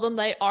says, tell them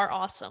they are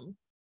awesome.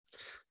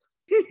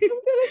 I'm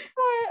gonna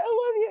cry. I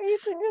love you,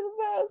 Ethan. You're the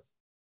best.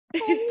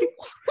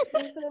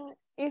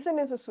 Ethan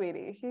is a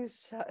sweetie.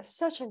 He's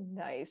such a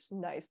nice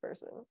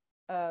person.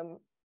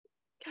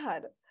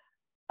 God.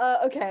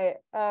 Okay.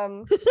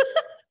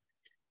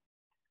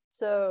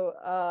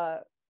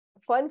 So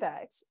fun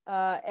facts.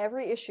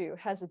 Every issue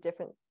has a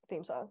different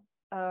theme song.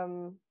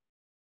 And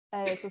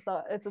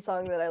it's a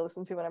song that I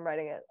listen to when I'm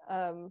writing it.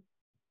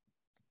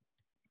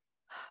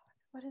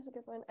 What is a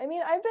good one? I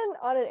mean, I've been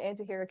on an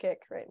anti-hero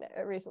kick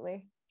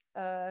recently.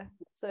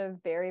 It's a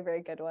very,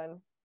 very good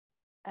one.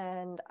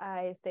 And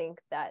I think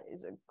that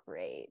is a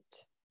great.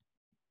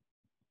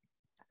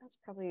 That's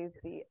probably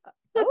the.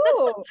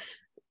 Oh!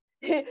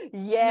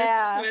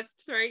 Yeah. Miss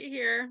Swift's right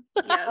here.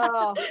 Yes.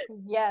 Oh,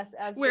 yes,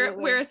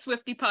 absolutely. We're a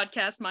Swiftie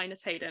podcast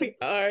minus Hayden. We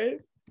are.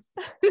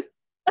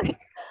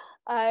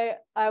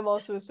 I'm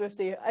also a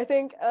Swiftie. I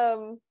think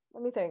let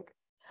me think.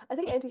 I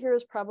think Antihero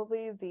is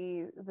probably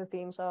the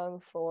theme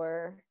song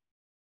for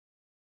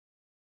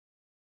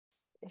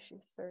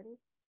issue 30.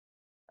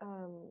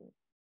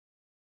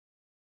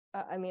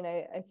 I mean,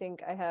 I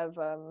think I have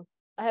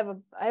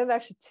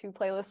actually 2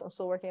 playlists. I'm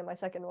still working on my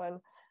second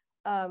one.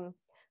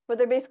 But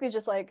they're basically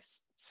just like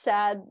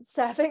sad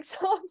sapphic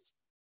songs.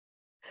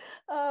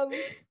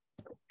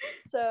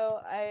 So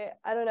I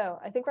don't know.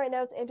 I think right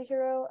now it's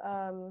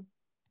Antihero.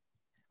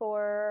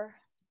 For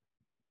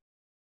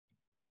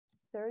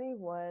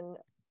 31,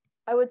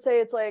 I would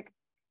say it's like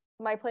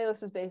my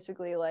playlist is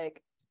basically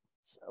like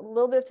a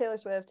little bit of Taylor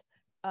Swift,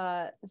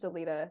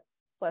 Zelita,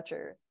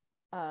 Fletcher,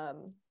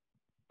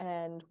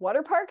 and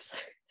water parks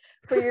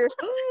for your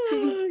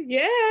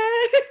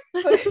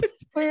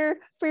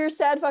for your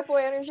sad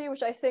fuckboy energy,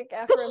 which I think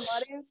Aphra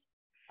embodies.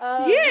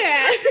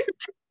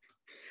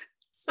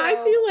 So, I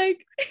feel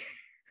like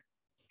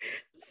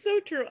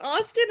so true.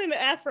 Austin and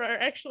Aphra are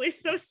actually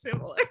so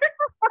similar.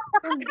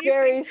 When do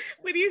you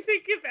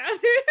think about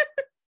it?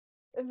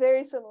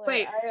 Very similar.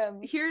 Wait,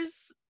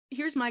 here's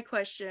my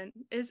question.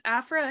 Is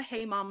Aphra a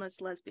Hey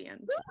Mama's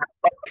lesbian?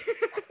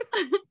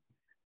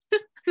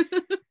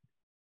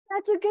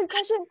 That's a good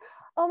question.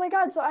 Oh my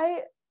god, so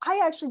I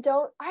actually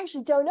don't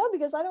know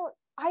because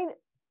I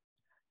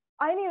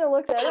need to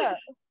look that up.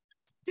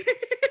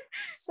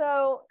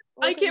 So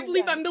I can't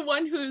believe I'm the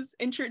one who's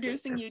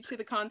introducing you to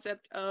the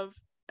concept of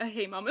a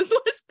Hey Mama's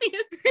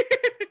lesbian.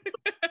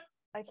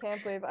 I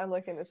can't believe I'm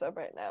looking this up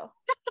right now.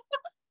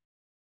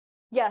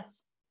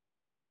 Yes.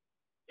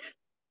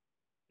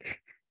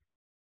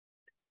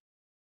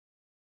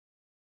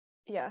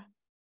 Yeah.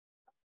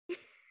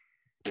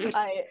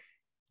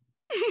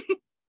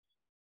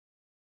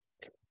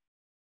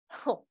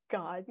 Oh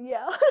god,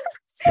 yeah.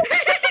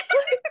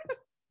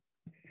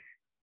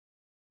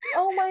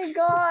 Oh my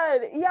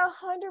god, yeah,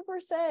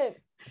 100%.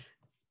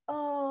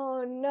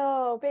 Oh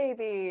no,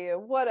 baby,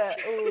 what a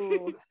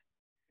ooh.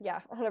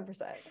 Yeah,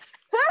 100%.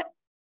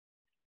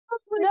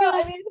 No,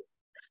 I mean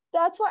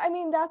that's why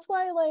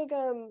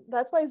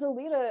that's why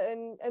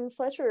Zelita and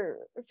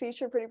Fletcher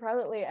feature pretty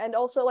prominently, and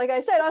also like I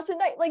said, Austin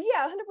Knight, like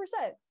yeah,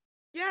 100%.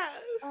 Yeah.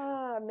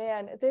 Ah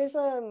man, there's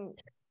I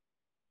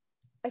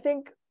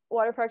think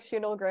Waterpark's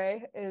Funeral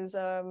Grey is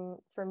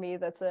for me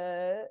that's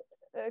a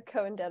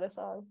Cohen-Detta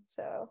song,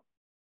 so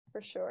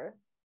for sure.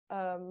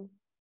 God,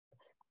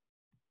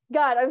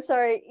 I'm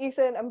sorry,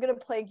 Ethan, I'm gonna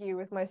plague you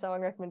with my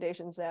song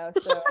recommendations now,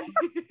 so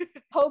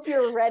hope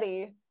you're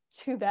ready.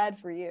 Too bad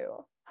for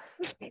you.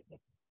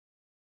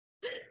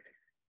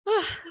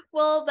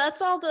 Well,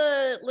 that's all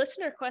the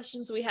listener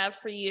questions we have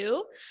for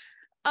you.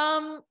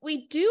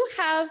 We do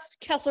have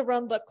Kessel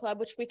Run Book Club,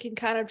 which we can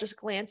kind of just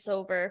glance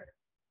over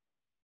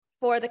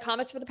for the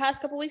comics for the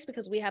past couple weeks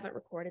because we haven't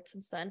recorded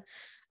since then.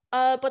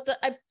 But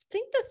I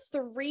think the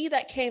 3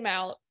 that came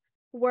out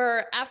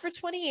were Aphra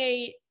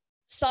 28,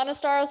 Sana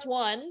Stars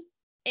 1,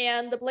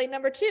 and The Blade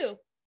number 2,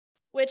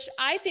 which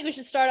I think we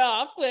should start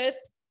off with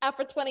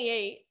Aphra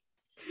 28.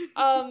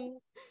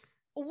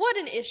 What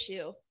an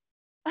issue.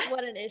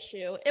 What an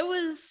issue. It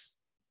was,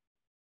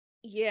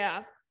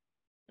 yeah.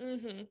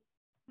 Mm-hmm.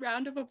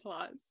 Round of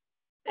applause.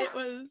 It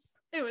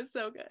was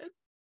so good.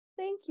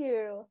 Thank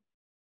you.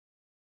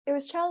 It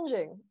was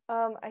challenging.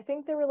 I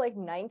think there were like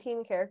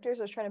 19 characters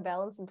I was trying to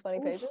balance in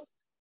 20 pages.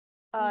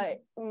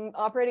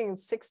 Operating in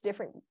 6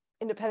 different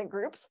independent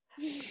groups.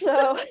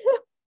 So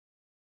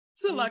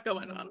it's a lot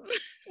going on.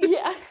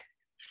 Yeah.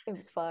 It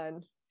was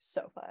fun.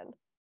 So fun.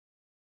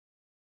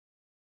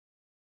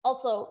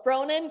 Also,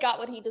 Ronan got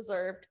what he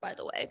deserved, by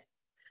the way.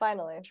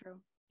 Finally. True.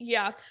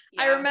 Yeah.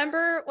 I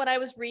remember when I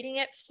was reading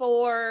it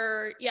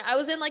I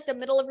was in like the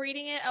middle of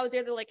reading it. I was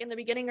either like in the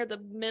beginning or the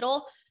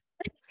middle.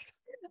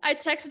 I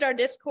texted our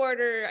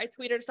Discord or I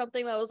tweeted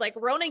something that was like,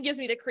 Ronan gives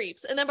me the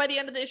creeps. And then by the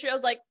end of the issue, I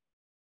was like,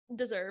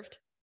 deserved.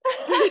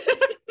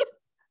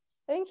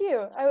 Thank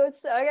you. I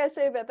gotta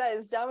say about that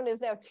is Dominic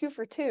is now 2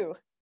 for 2.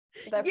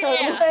 That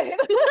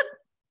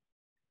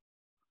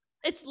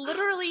It's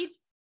literally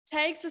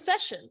tag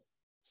succession.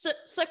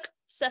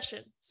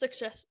 succession.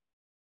 Success.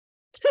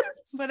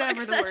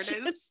 Whatever the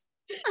word is.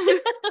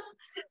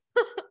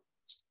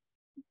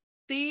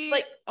 The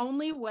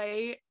only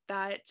way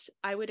that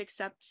I would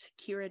accept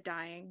Kira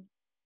dying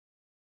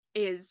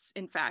is,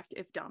 in fact,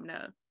 if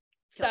Domna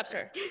stabs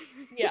her.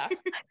 Yeah.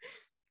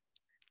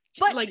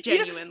 But like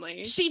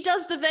genuinely, she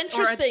does the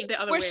Ventress thing the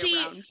other where way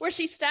around.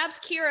 she stabs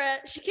Kira,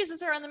 she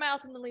kisses her on the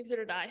mouth, and then leaves her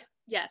to die.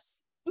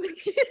 Yes.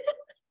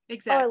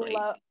 Exactly.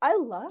 I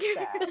love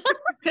that.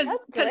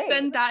 Because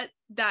then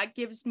that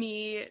gives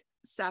me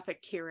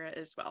Sapphic Kira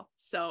as well.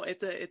 So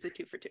it's a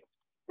 2 for 2.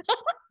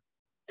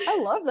 I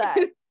love that.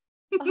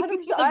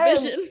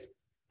 100%.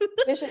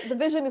 The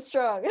vision is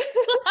strong.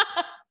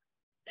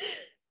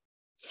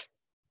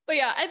 But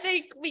yeah, I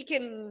think we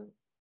can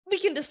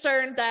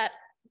discern that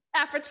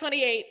Aphra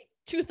 28,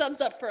 2 thumbs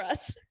up for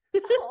us.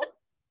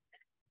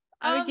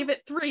 I would give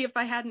it 3 if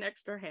I had an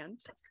extra hand.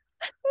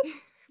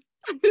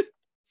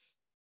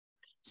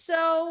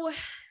 So,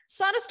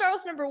 Sauna Star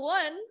Wars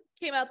 #1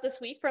 came out this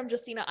week from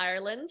Justina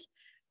Ireland.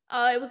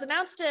 It was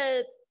announced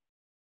at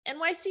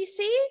NYCC,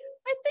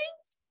 I think,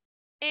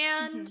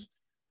 and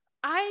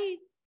I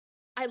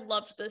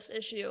loved this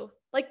issue.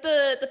 Like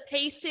the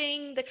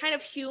pacing, the kind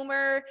of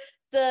humor,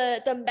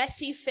 the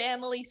messy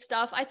family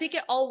stuff. I think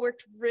it all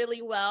worked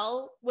really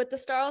well with the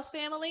Staros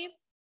family,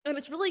 and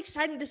it's really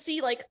exciting to see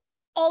like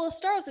all the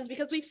Staroses,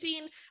 because we've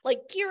seen like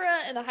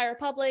Gira in the High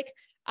Republic.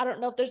 I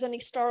don't know if there's any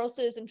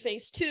Staroses in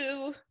Phase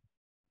 2.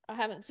 I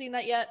haven't seen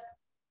that yet.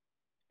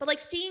 But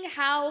like seeing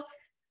how,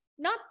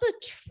 not the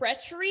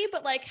treachery,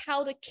 but like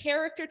how the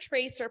character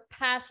traits are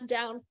passed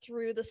down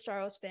through the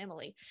Staros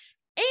family.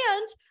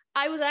 And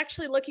I was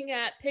actually looking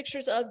at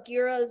pictures of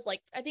Gira's,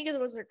 like, I think it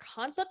was her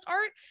concept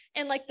art,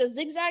 and like the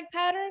zigzag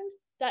pattern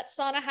that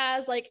Sana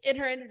has like in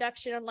her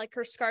introduction on like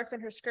her scarf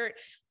and her skirt,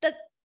 that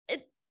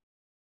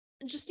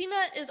Justina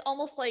is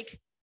almost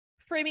like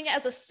framing it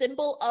as a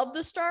symbol of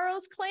the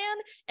Staros clan,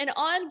 and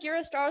on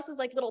Gira Staros'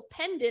 like little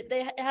pendant,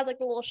 it has like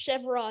the little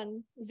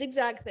chevron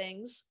zigzag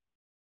things.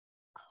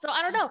 So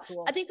I don't know.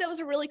 Cool. I think that was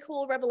a really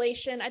cool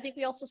revelation. I think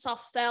we also saw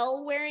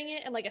Fel wearing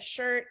it and like a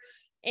shirt,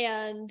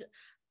 and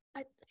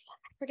I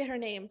forget her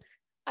name.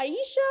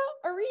 Arisha?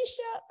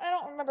 I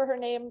don't remember her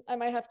name. I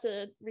might have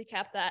to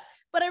recap that.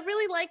 But I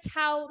really liked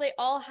how they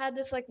all had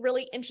this like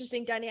really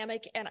interesting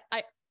dynamic, and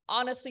I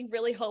honestly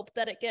really hope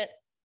that it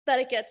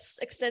gets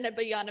extended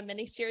beyond a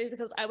miniseries,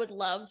 because I would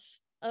love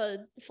a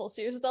full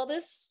series with all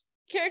these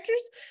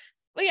characters.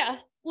 But yeah,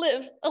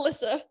 Liv,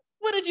 Alyssa,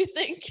 what did you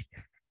think?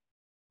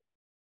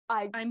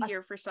 I'm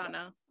here for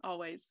Sana,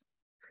 always.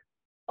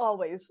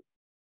 Always.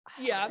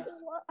 Yeah.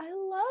 I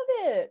love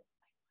it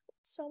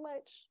so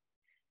much.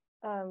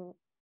 I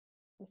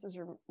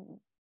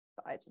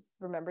just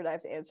remembered I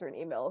have to answer an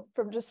email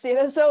from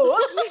Justina, so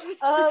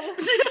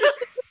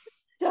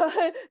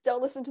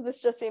don't listen to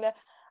this, Justina.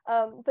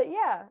 But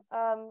yeah,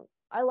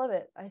 I love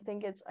it. I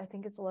think it's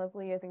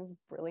lovely. I think it's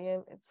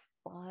brilliant. It's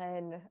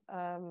fun.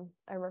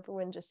 I remember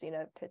when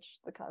Justina pitched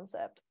the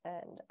concept,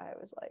 and I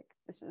was like,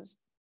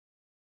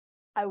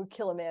 I would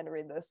kill a man to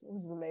read this.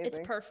 This is amazing. It's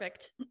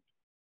perfect.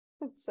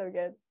 It's so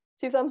good.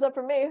 2 thumbs up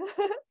from me.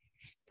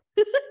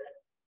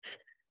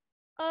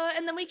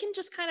 And then we can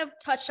just kind of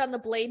touch on the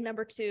Blade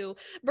 #2.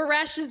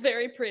 Barash is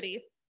very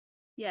pretty.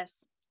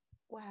 Yes.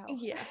 Wow.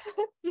 Yeah.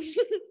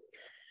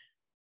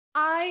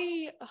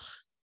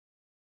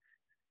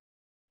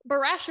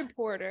 Barash and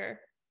Porter.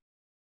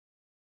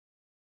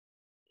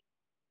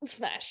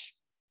 Smash.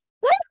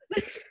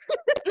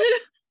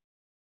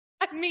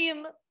 I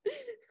mean,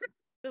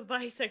 the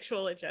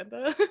bisexual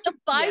agenda. The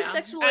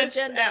bisexual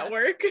agenda at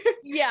work.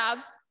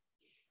 Yeah,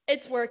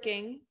 it's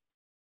working.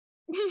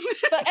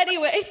 But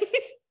anyway,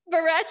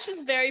 Barash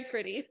is very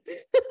pretty.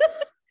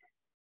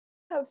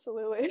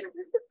 Absolutely.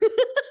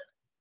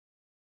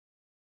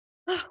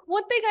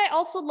 One thing I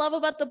also love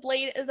about the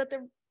Blade is that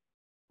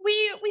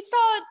we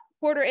saw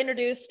Porter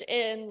introduced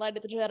in Light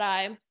of the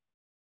Jedi,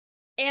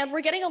 and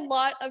we're getting a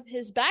lot of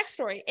his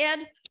backstory,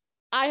 and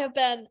I have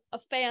been a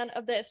fan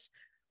of this.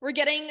 We're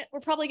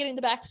probably getting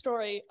the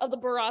backstory of the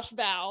Barash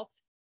vow,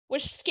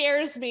 which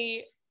scares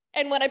me,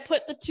 and when I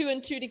put the 2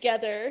 and 2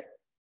 together,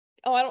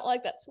 oh, I don't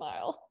like that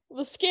smile. It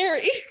was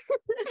scary.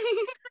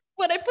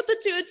 When I put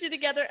the 2 and 2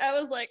 together, I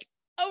was like,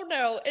 oh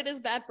no, it is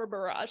bad for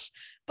Barash.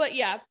 But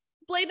yeah,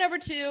 Blade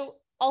 #2,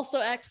 also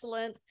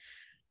excellent.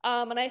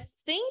 And I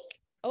think,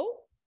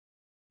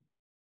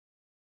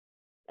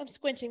 I'm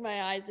squinting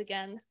my eyes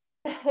again.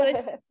 But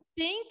I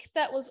think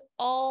that was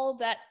all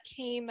that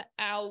came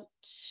out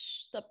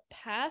the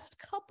past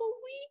couple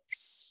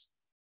weeks.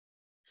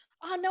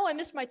 Oh no, I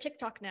missed my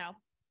TikTok now.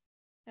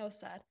 That was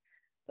sad.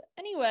 But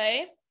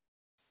anyway,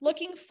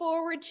 looking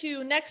forward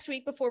to next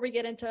week before we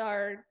get into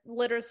our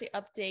literacy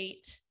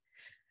update.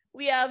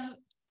 We have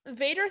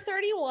Vader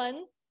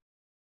 31,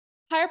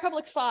 High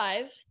Republic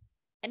 5,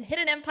 and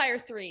Hidden Empire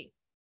 3.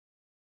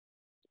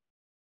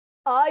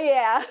 Oh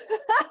yeah.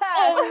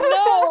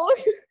 Oh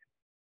no.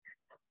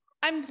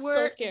 I'm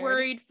so scared.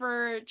 Worried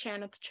for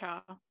Chaneth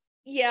Cha.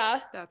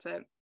 Yeah. That's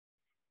it.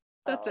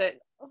 That's it.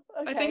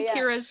 Okay, I think yeah.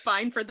 Kira's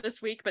fine for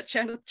this week, but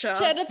Cheneth Cha.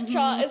 Cheneth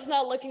Cha is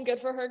not looking good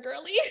for her,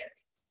 girly.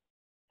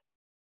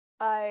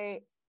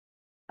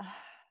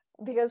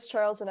 Because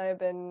Charles and I have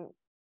been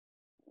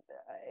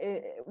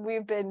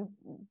we've been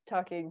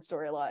talking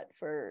story a lot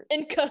for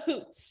In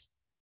cahoots.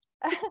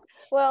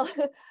 well,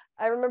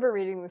 I remember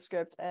reading the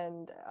script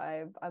and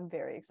I'm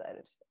very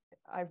excited.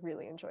 I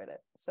really enjoyed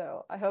it,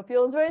 so I hope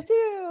you'll enjoy it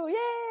too.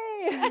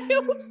 Yay! I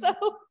hope so.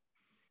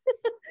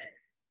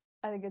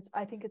 I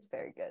think it's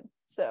very good,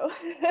 so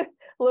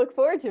look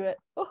forward to it.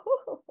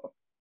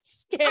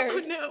 Scared. Oh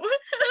no.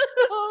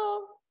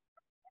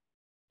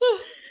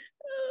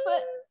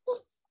 But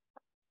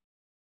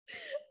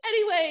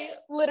anyway,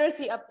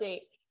 literacy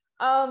update.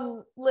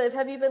 Liv,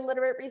 have you been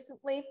literate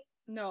recently?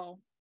 No.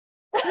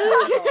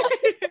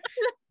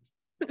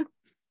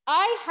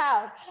 I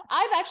have.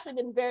 I've actually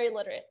been very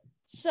literate.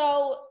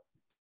 So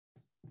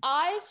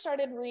I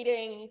started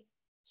reading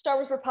Star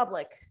Wars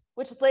Republic,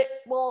 which is it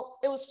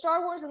was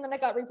Star Wars and then it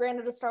got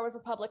rebranded as Star Wars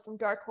Republic from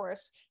Dark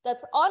Horse.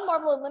 That's on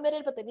Marvel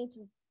Unlimited, but they need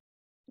to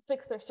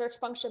fix their search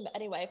function. But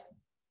anyway,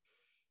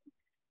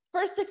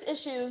 first 6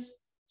 issues,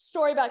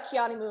 story about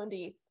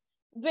Kiani-Mundi.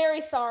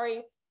 Very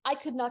sorry. I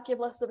could not give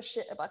less of a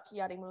shit about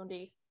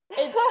Kiani-Mundi.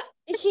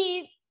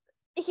 He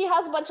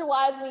has a bunch of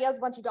wives and he has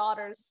a bunch of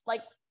daughters.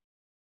 Like,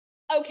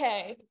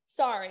 okay,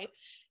 sorry.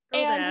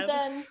 And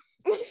then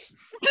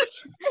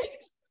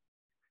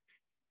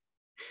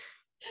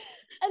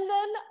and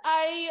then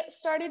I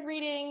started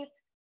reading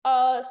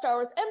Star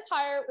Wars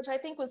Empire, which I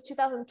think was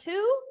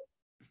 2002.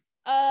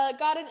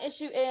 Got an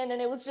issue in,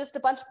 and it was just a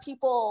bunch of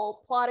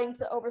people plotting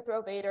to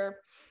overthrow Vader,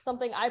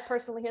 something I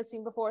personally had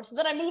seen before. So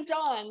then I moved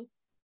on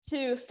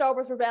to Star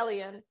Wars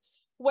Rebellion,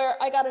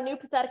 where I got a new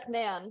pathetic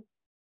man,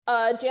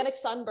 Janik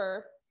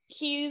Sunber.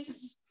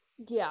 He's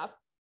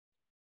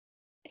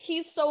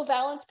so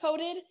Valence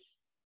coded.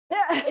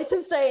 It's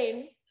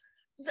insane.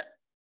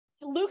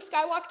 Luke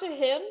Skywalker to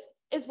him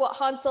is what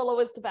Han Solo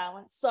is to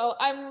Valence. So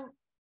and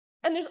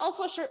there's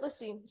also a shirtless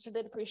scene, which I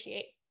did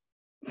appreciate.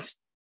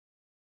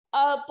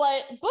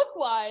 But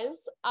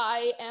book-wise,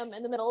 I am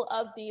in the middle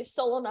of the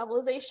solo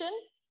novelization.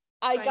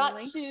 I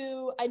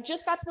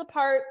just got to the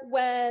part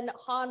when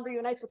Han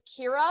reunites with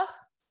Kira.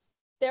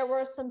 There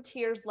were some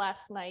tears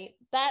last night.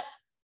 That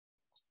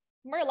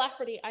Murray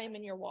Lafferty, I am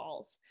in your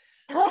walls.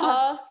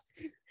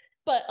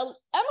 But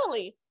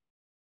Emily,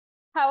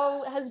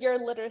 how has your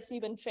literacy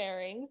been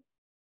faring?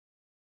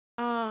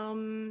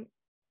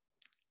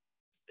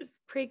 It's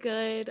pretty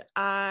good.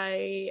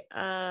 I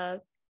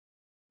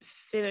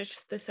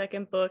finished the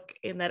second book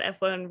in that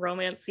F1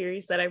 romance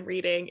series that I'm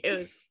reading. It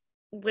was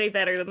way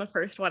better than the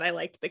first one. I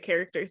liked the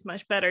characters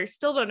much better.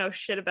 Still don't know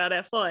shit about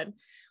F1,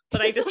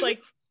 but I just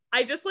like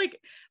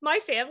my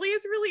family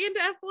is really into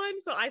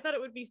F1, so I thought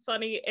it would be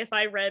funny if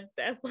I read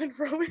the F1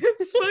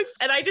 romance books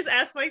and I just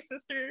asked my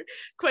sister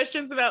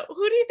questions about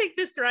who do you think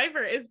this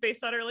driver is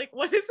based on, or like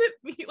what does it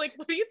mean, like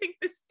what do you think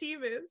this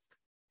team is?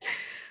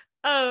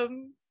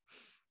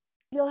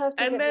 You'll have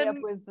to hit me up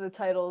with the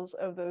titles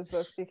of those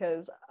books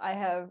because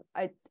I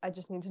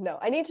just need to know.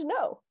 I need to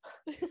know.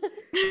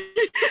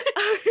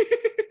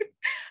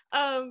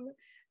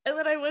 And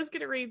then I was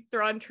gonna read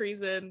Thrawn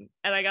Treason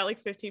and I got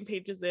like 15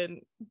 pages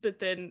in, but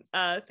then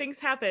things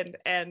happened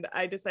and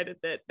I decided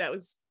that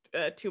was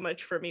too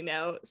much for me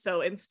now. So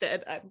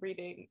instead I'm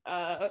reading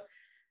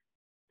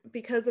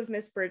Because of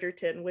Miss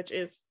Bridgerton, which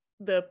is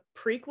the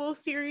prequel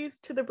series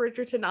to the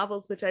Bridgerton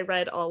novels, which I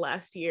read all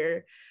last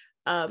year.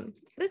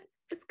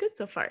 It's good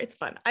so far. It's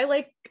fun. I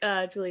like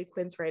Julia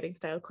Quinn's writing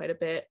style quite a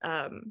bit.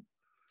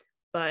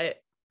 But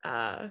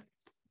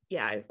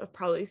yeah, I've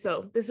probably,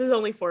 so this is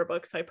only 4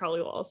 books, so I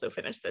probably will also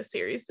finish this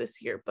series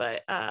this year,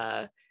 but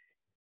I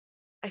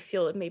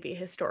feel it may be a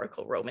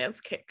historical romance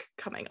kick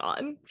coming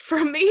on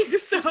from me.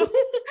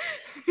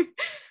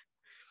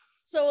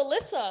 So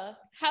Alyssa,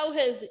 how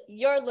has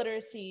your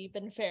literacy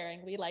been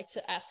faring? We like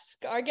to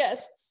ask our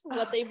guests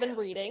what they've been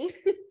reading.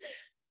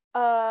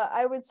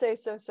 I would say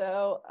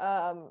so.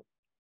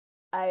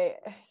 I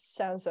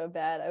sound so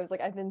bad. I was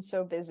like, I've been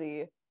so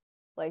busy,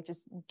 like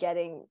just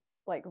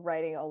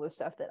writing all this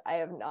stuff that I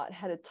have not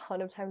had a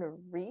ton of time to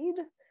read.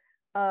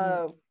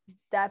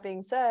 That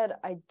being said,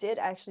 I did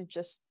actually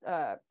just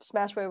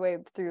smash my way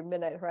through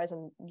Midnight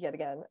Horizon yet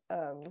again,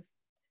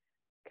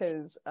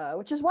 because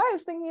which is why I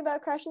was thinking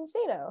about Crash and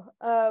Steno.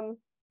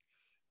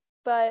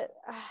 But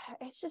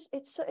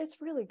it's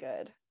really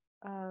good.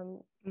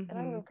 And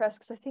I'm impressed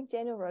because I think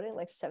Daniel wrote it in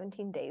like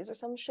 17 days or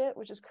some shit,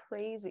 which is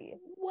crazy.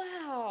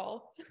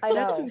 Wow. I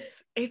know.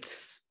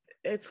 It's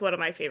one of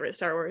my favorite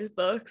Star Wars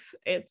books.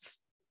 It's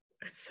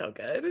so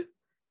good.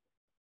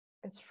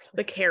 It's really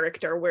the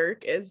character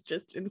work is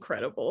just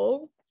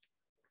incredible.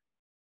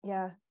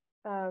 Yeah.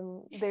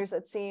 There's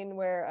that scene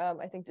where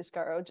I think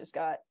Descaro just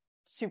got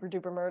super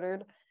duper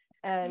murdered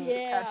and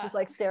Crash is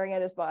like staring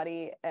at his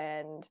body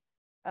and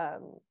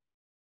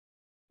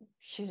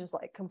she's just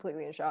like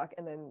completely in shock,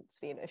 and then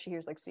she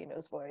hears like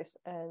Svino's voice,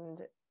 and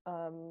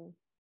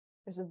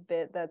there's a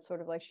bit that's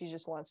sort of like she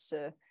just wants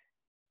to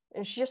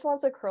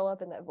curl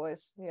up in that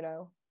voice, you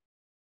know,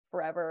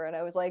 forever, and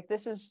I was like,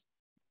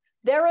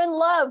 they're in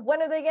love.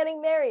 When are they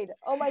getting married?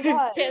 Oh my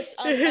god. Kiss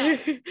on the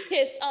mouth.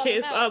 Kiss on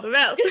Kiss the mouth.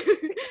 on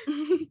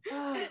the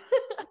mouth.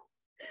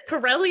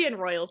 Corellian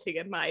royalty,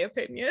 in my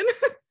opinion.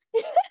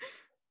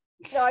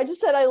 No, I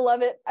just said I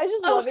love it. I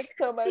just love it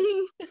so much.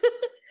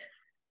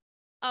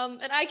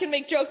 And I can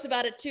make jokes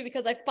about it too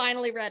because I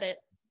finally read it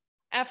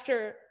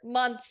after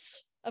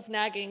months of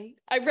nagging.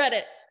 I read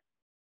it,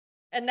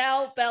 and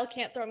now Belle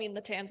can't throw me in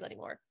the Tams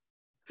anymore.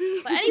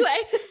 But anyway,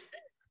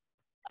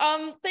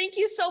 thank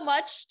you so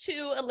much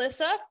to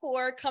Alyssa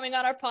for coming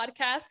on our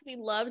podcast. We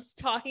loved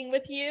talking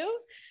with you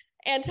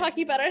and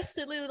talking about our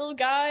silly little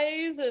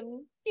guys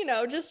and, you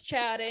know, just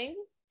chatting.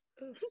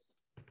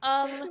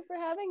 Thank you for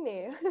having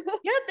me.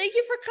 Yeah, thank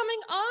you for coming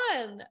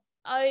on.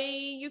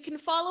 You can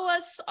follow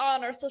us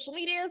on our social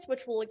medias,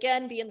 which will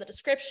again be in the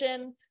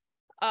description.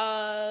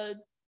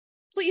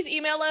 Please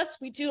email us.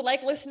 We do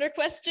like listener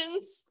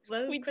questions.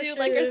 Do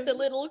like our silly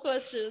little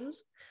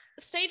questions.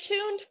 Stay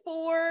tuned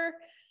for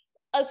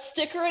a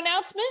sticker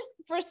announcement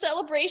for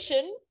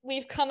Celebration.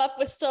 We've come up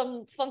with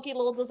some funky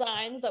little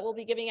designs that we'll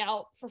be giving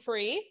out for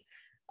free.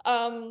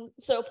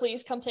 So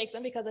please come take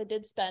them because I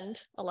did spend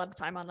a lot of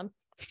time on them.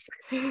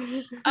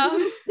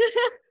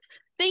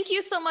 Thank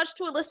you so much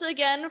to Alyssa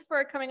again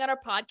for coming on our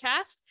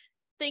podcast.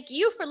 Thank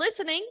you for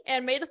listening,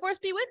 and may the force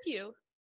be with you.